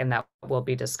subtopic, and that will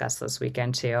be discussed this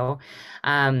weekend too.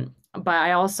 But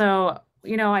I also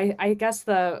you know, I guess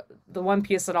the one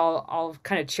piece that I'll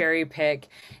kind of cherry pick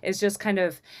is just kind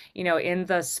of, you know, in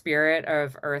the spirit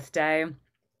of Earth Day,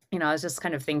 you know, I was just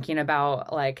kind of thinking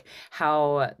about like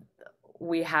how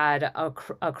we had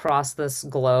across this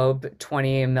globe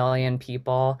 20 million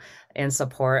people in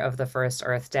support of the first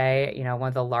Earth Day, you know, one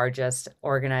of the largest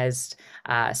organized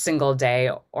single day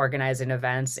organizing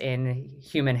events in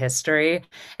human history.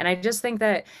 And I just think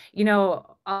that, you know,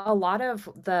 a lot of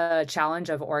the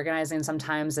challenge of organizing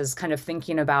sometimes is kind of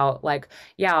thinking about like,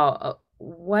 yeah,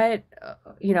 what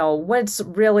you know, what's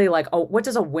really like, oh, what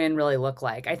does a win really look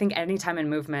like? I think anytime in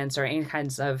movements or any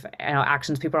kinds of, you know,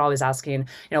 actions, people are always asking,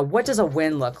 you know, what does a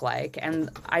win look like? And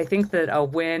I think that a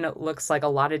win looks like a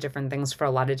lot of different things for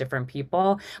a lot of different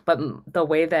people. But the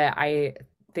way that I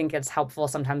think it's helpful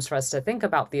sometimes for us to think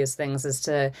about these things is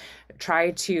to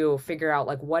try to figure out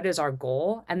like, what is our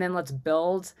goal? And then let's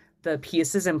build the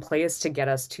pieces in place to get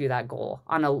us to that goal.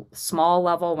 On a small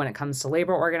level, when it comes to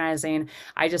labor organizing,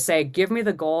 I just say, give me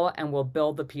the goal and we'll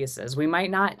build the pieces. We might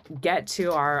not get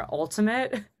to our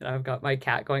ultimate. I've got my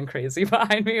cat going crazy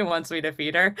behind me and wants me to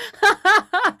feed her.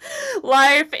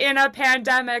 Life in a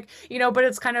pandemic, you know, but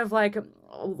it's kind of like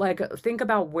think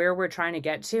about where we're trying to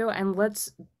get to, and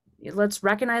let's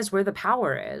recognize where the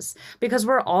power is, because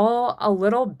we're all a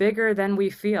little bigger than we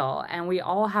feel, and we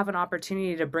all have an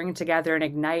opportunity to bring together and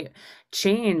ignite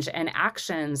change and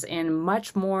actions in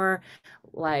much more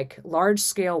like large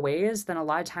scale ways than a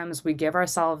lot of times we give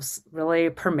ourselves really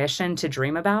permission to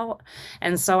dream about.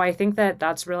 And so I think that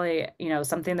that's really, you know,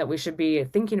 something that we should be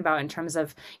thinking about in terms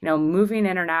of, you know, moving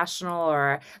international,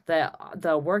 or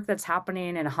the work that's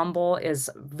happening in Humboldt is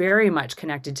very much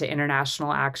connected to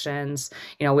international actions.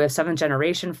 You know, we have Seventh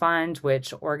Generation Fund,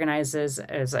 which organizes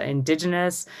as an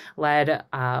indigenous led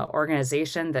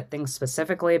organization that thinks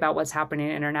specifically about what's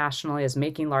happening internationally, is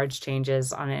making large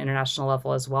changes on an international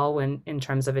level as well when in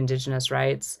terms of indigenous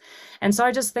rights. And so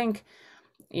I just think,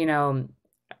 you know,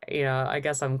 I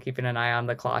guess I'm keeping an eye on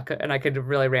the clock and I could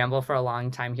really ramble for a long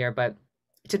time here, but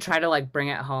to try to like bring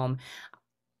it home,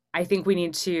 I think we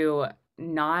need to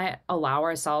not allow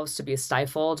ourselves to be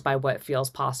stifled by what feels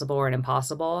possible or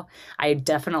impossible. I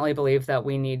definitely believe that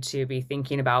we need to be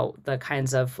thinking about the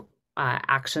kinds of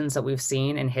actions that we've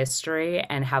seen in history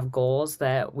and have goals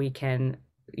that we can,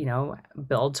 you know,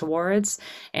 build towards.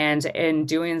 And in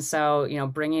doing so, you know,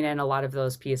 bringing in a lot of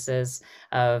those pieces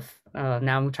of,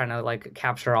 now I'm trying to like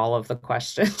capture all of the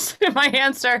questions in my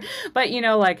answer. But, you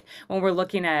know, like when we're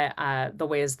looking at the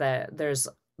ways that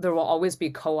there will always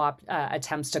be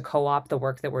attempts to co-opt the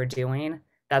work that we're doing.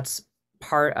 That's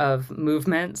part of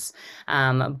movements.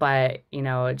 But, you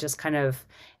know, just kind of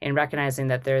in recognizing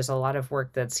that there's a lot of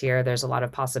work that's here, there's a lot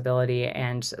of possibility,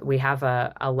 and we have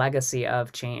a legacy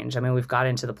of change. I mean, we've got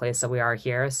into the place that we are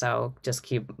here, so just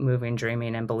keep moving,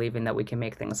 dreaming, and believing that we can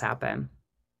make things happen.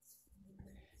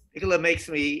 Nicola makes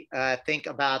me think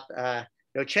about,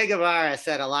 Che Guevara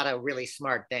said a lot of really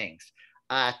smart things.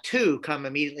 Two come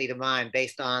immediately to mind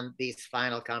based on these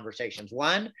final conversations.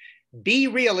 One, be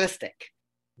realistic,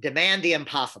 demand the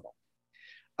impossible.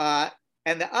 And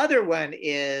the other one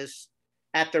is,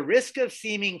 at the risk of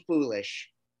seeming foolish,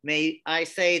 may I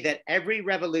say that every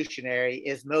revolutionary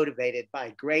is motivated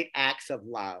by great acts of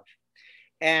love.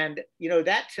 And, you know,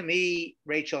 that to me,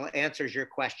 Rachel, answers your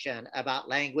question about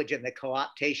language and the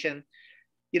co-optation.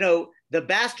 You know, the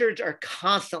bastards are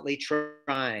constantly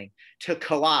trying to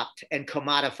co-opt and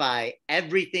commodify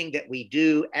everything that we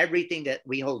do, everything that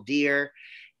we hold dear.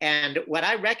 And what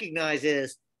I recognize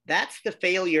is that's the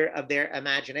failure of their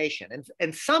imagination.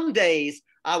 And some days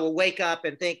I will wake up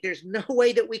and think there's no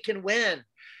way that we can win.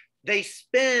 They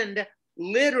spend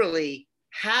literally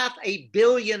 $500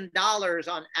 million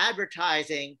on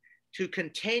advertising to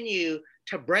continue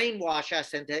to brainwash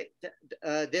us into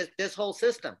this whole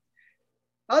system.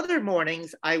 Other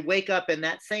mornings, I wake up in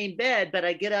that same bed, but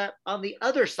I get up on the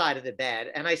other side of the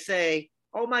bed and I say,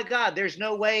 oh my God, there's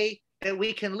no way that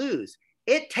we can lose.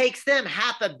 It takes them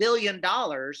 $500 million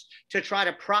to try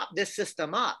to prop this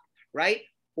system up, right?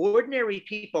 Ordinary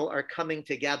people are coming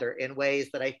together in ways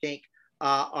that I think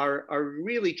are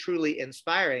really, truly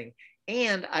inspiring.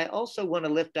 And I also want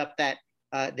to lift up that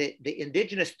the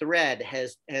indigenous thread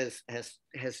has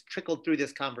trickled through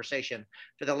this conversation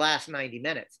for the last 90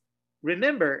 minutes.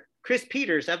 Remember, Chris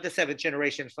Peters of the Seventh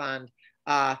Generation Fund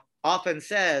often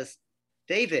says,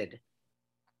 David,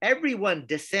 everyone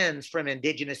descends from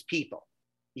indigenous people.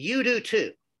 You do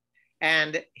too.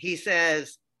 And he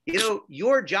says, you know,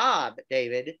 your job,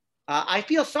 David, I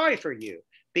feel sorry for you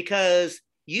because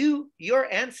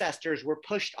your ancestors were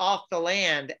pushed off the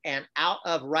land and out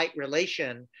of right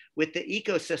relation with the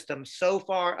ecosystem so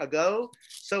far ago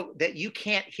so that you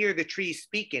can't hear the trees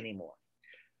speak anymore.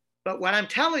 But what I'm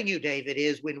telling you, David,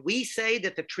 is when we say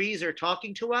that the trees are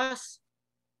talking to us,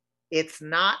 it's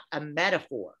not a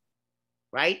metaphor,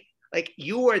 right? Like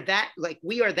we are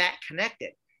that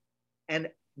connected. And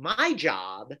my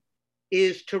job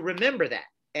is to remember that.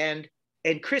 And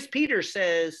Chris Peters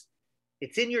says,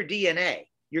 it's in your DNA.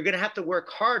 You're going to have to work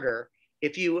harder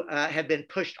if you have been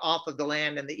pushed off of the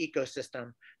land and the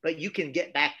ecosystem, but you can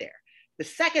get back there. The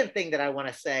second thing that I want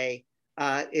to say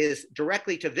is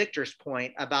directly to Victor's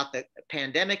point about the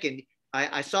pandemic. And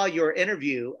I saw your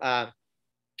interview,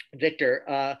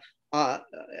 Victor,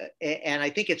 and I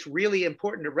think it's really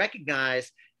important to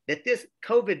recognize that this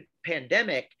COVID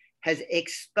pandemic has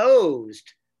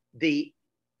exposed the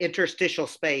interstitial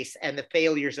space and the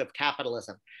failures of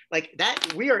capitalism. Like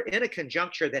that, we are in a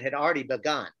conjuncture that had already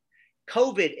begun.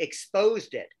 COVID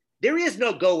exposed it. There is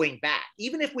no going back.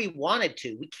 Even if we wanted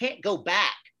to, we can't go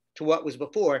back to what was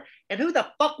before. And who the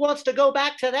fuck wants to go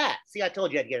back to that? See, I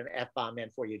told you I'd get an F-bomb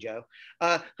in for you, Joe.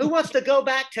 Who wants to go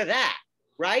back to that,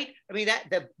 right? I mean,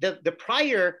 that the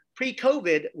prior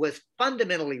pre-COVID was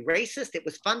fundamentally racist. It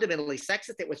was fundamentally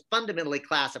sexist. It was fundamentally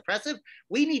class oppressive.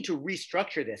 We need to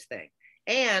restructure this thing.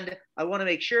 And I want to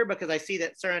make sure, because I see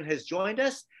that Suren has joined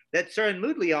us, that Suren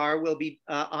Mudliar will be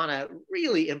on a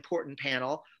really important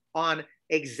panel on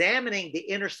examining the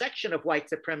intersection of white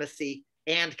supremacy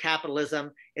and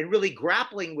capitalism and really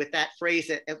grappling with that phrase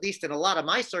that, at least in a lot of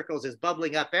my circles, is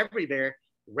bubbling up everywhere: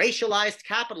 racialized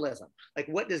capitalism. Like,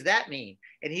 what does that mean?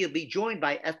 And he'll be joined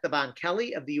by Esteban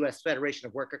Kelly of the U.S. Federation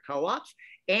of Worker Co-ops,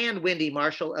 and Wende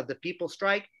Marshall of the People's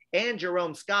Strike, and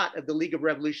Jerome Scott of the League of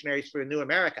Revolutionaries for a New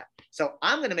America. So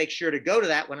I'm going to make sure to go to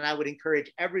that one, and I would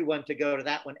encourage everyone to go to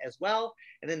that one as well.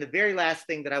 And then the very last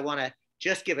thing that I want to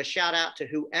just give a shout out to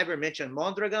whoever mentioned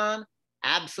Mondragon.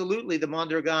 Absolutely, the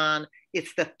Mondragon.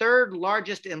 It's the third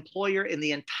largest employer in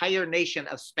the entire nation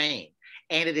of Spain.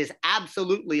 And it is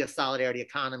absolutely a solidarity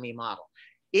economy model.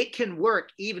 It can work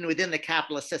even within the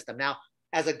capitalist system. Now,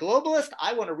 as a globalist,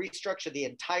 I want to restructure the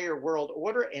entire world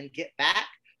order and get back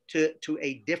to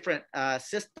a different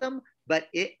system, but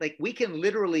we can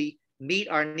literally meet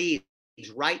our needs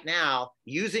right now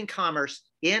using commerce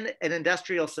in an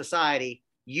industrial society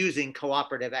using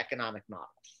cooperative economic models.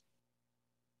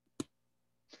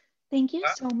 Thank you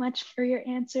so much for your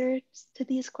answers to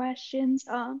these questions.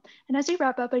 And as we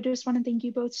wrap up, I just want to thank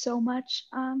you both so much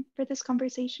for this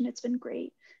conversation. It's been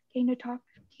great getting to talk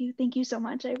to you. Thank you so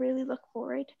much. I really look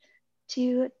forward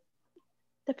to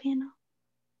the panel.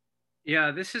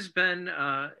 Yeah, this has been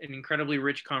an incredibly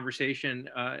rich conversation,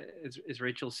 as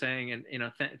Rachel's saying, and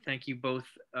thank you both.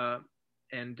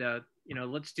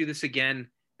 Let's do this again.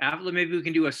 Maybe we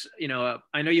can do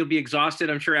I know you'll be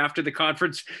exhausted, I'm sure, after the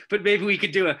conference, but maybe we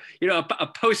could do a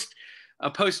post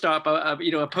capitalism.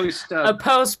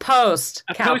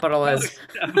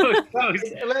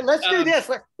 Let's do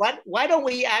this. Why don't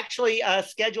we actually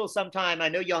schedule sometime? I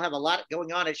know y'all have a lot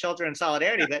going on at Shelter in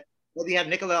Solidarity, but maybe have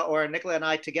Nicola and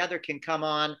I together can come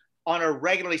on a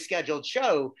regularly scheduled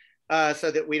show, so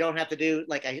that we don't have to do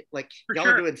like y'all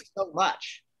are doing so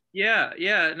much.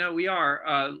 Yeah, no, we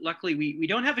are. Luckily, we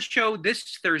don't have a show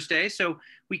this Thursday, so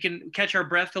we can catch our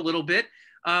breath a little bit.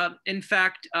 In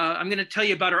fact, I'm going to tell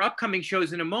you about our upcoming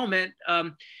shows in a moment.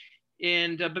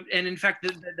 And in fact,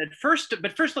 first,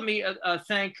 let me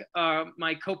thank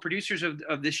my co-producers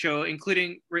of this show,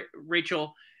 including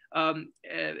Rachel,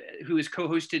 who is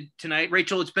co-hosted tonight.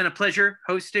 Rachel, it's been a pleasure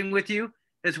hosting with you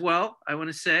as well. I want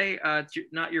to say,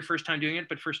 not your first time doing it,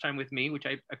 but first time with me, which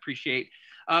I appreciate.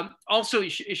 Also,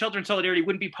 Shelter in Solidarity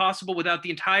wouldn't be possible without the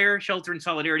entire Shelter in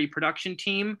Solidarity production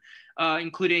team,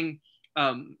 including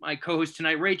my co-host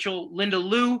tonight, Rachel, Linda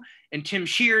Liu, and Tim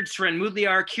Sheard, Suren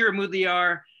Mudliar, Kira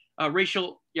Mudliar,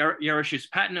 Rachel Yaroshu's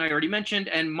Patton, I already mentioned,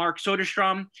 and Mark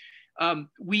Soderstrom.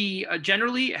 We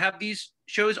generally have these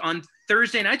shows on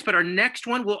Thursday nights, but our next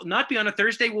one will not be on a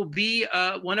Thursday, will be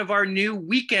one of our new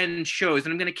weekend shows.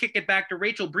 And I'm going to kick it back to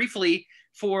Rachel briefly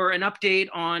for an update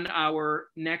on our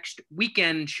next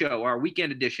weekend show, our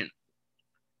weekend edition.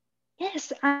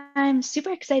 Yes, I'm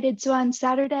super excited. So on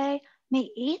Saturday, May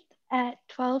 8th at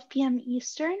 12 p.m.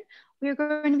 Eastern, we're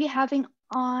going to be having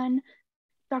on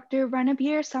Dr.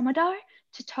 Ranabir Samadar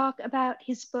to talk about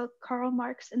his book, Karl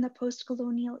Marx in the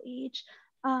Post-Colonial Age.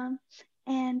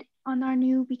 And on our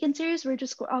new weekend series, we're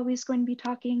just always going to be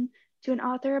talking to an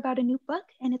author about a new book,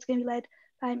 and it's going to be led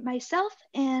by myself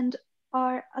and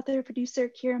our other producer,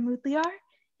 Kira Mudliar,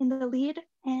 in the lead,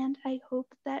 and I hope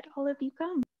that all of you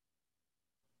come.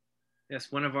 Yes,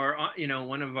 one of our,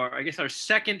 I guess our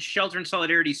second Shelter in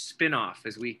Solidarity spinoff,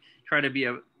 as we try to be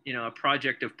a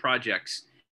project of projects.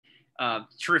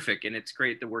 Terrific, and it's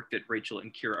great the work that Rachel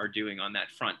and Kira are doing on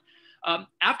that front.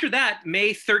 After that,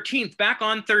 May 13th, back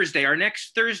on Thursday, our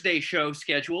next Thursday show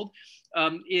scheduled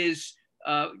is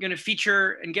going to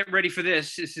feature, and get ready for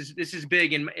this. This is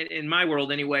big in my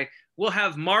world anyway. We'll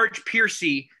have Marge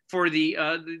Piercy for the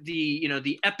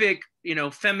epic,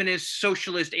 feminist,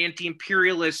 socialist,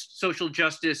 anti-imperialist, social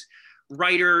justice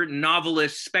writer,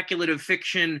 novelist, speculative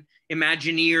fiction,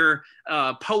 Imagineer,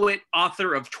 poet,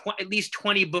 author of at least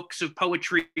 20 books of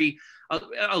poetry,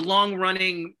 a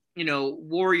long-running,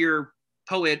 warrior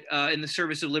poet in the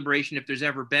service of liberation, if there's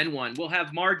ever been one. We'll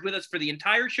have Marge with us for the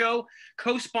entire show,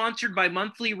 co-sponsored by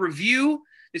Monthly Review.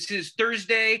 This is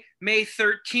Thursday, May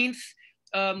 13th.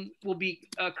 We'll be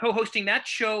co-hosting that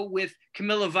show with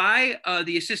Camilla Vai,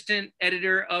 the assistant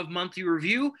editor of Monthly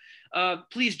Review.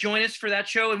 Please join us for that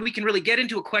show, and we can really get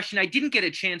into a question I didn't get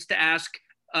a chance to ask.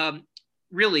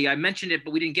 Really, I mentioned it,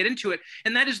 but we didn't get into it.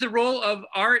 And that is the role of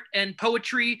art and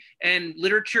poetry and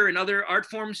literature and other art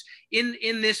forms in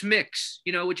this mix,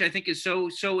 which I think is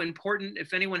so important.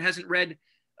 If anyone hasn't read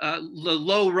The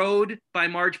Low Road by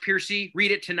Marge Piercy,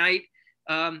 read it tonight.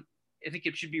 I think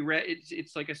it should be read.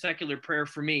 It's like a secular prayer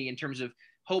for me in terms of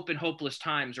hope in hopeless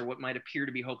times, or what might appear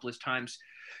to be hopeless times.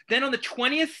 Then on the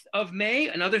 20th of May,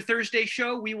 another Thursday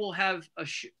show, we will have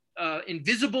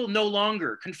Invisible No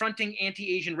Longer, Confronting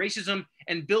Anti-Asian Racism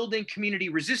and Building Community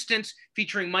Resistance,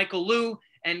 featuring Michael Liu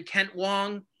and Kent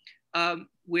Wong,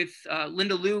 with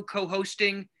Linda Liu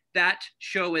co-hosting that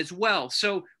show as well.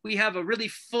 So we have a really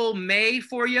full May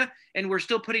for you, and we're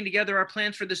still putting together our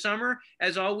plans for the summer.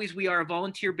 As always, we are a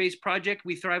volunteer-based project.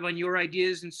 We thrive on your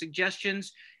ideas and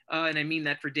suggestions, and I mean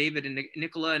that for David and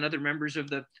Nicola and other members of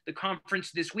the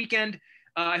conference this weekend.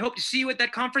 I hope to see you at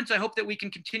that conference. I hope that we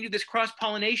can continue this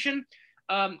cross-pollination.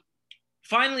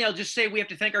 Finally, I'll just say we have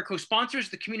to thank our co-sponsors,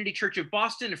 the Community Church of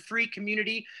Boston, a free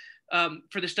community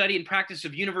for the study and practice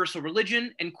of universal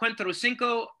religion, Encuentro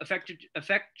Cinco,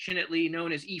 affectionately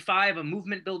known as E5, a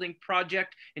movement building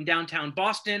project in downtown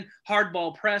Boston,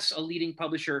 Hardball Press, a leading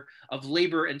publisher of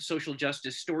labor and social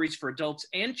justice stories for adults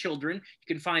and children.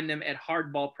 You can find them at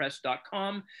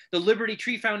hardballpress.com. The Liberty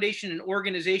Tree Foundation, an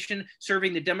organization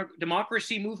serving the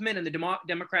democracy movement and the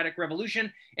democratic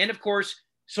revolution, and of course,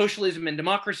 Socialism and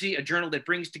Democracy, a journal that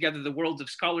brings together the worlds of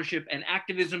scholarship and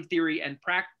activism, theory and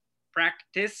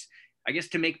practice, I guess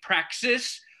to make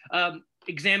praxis,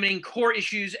 examining core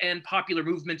issues and popular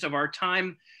movements of our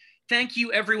time. Thank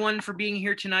you everyone for being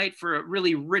here tonight for a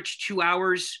really rich 2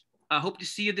 hours. I hope to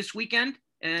see you this weekend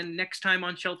and next time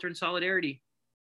on Shelter in Solidarity.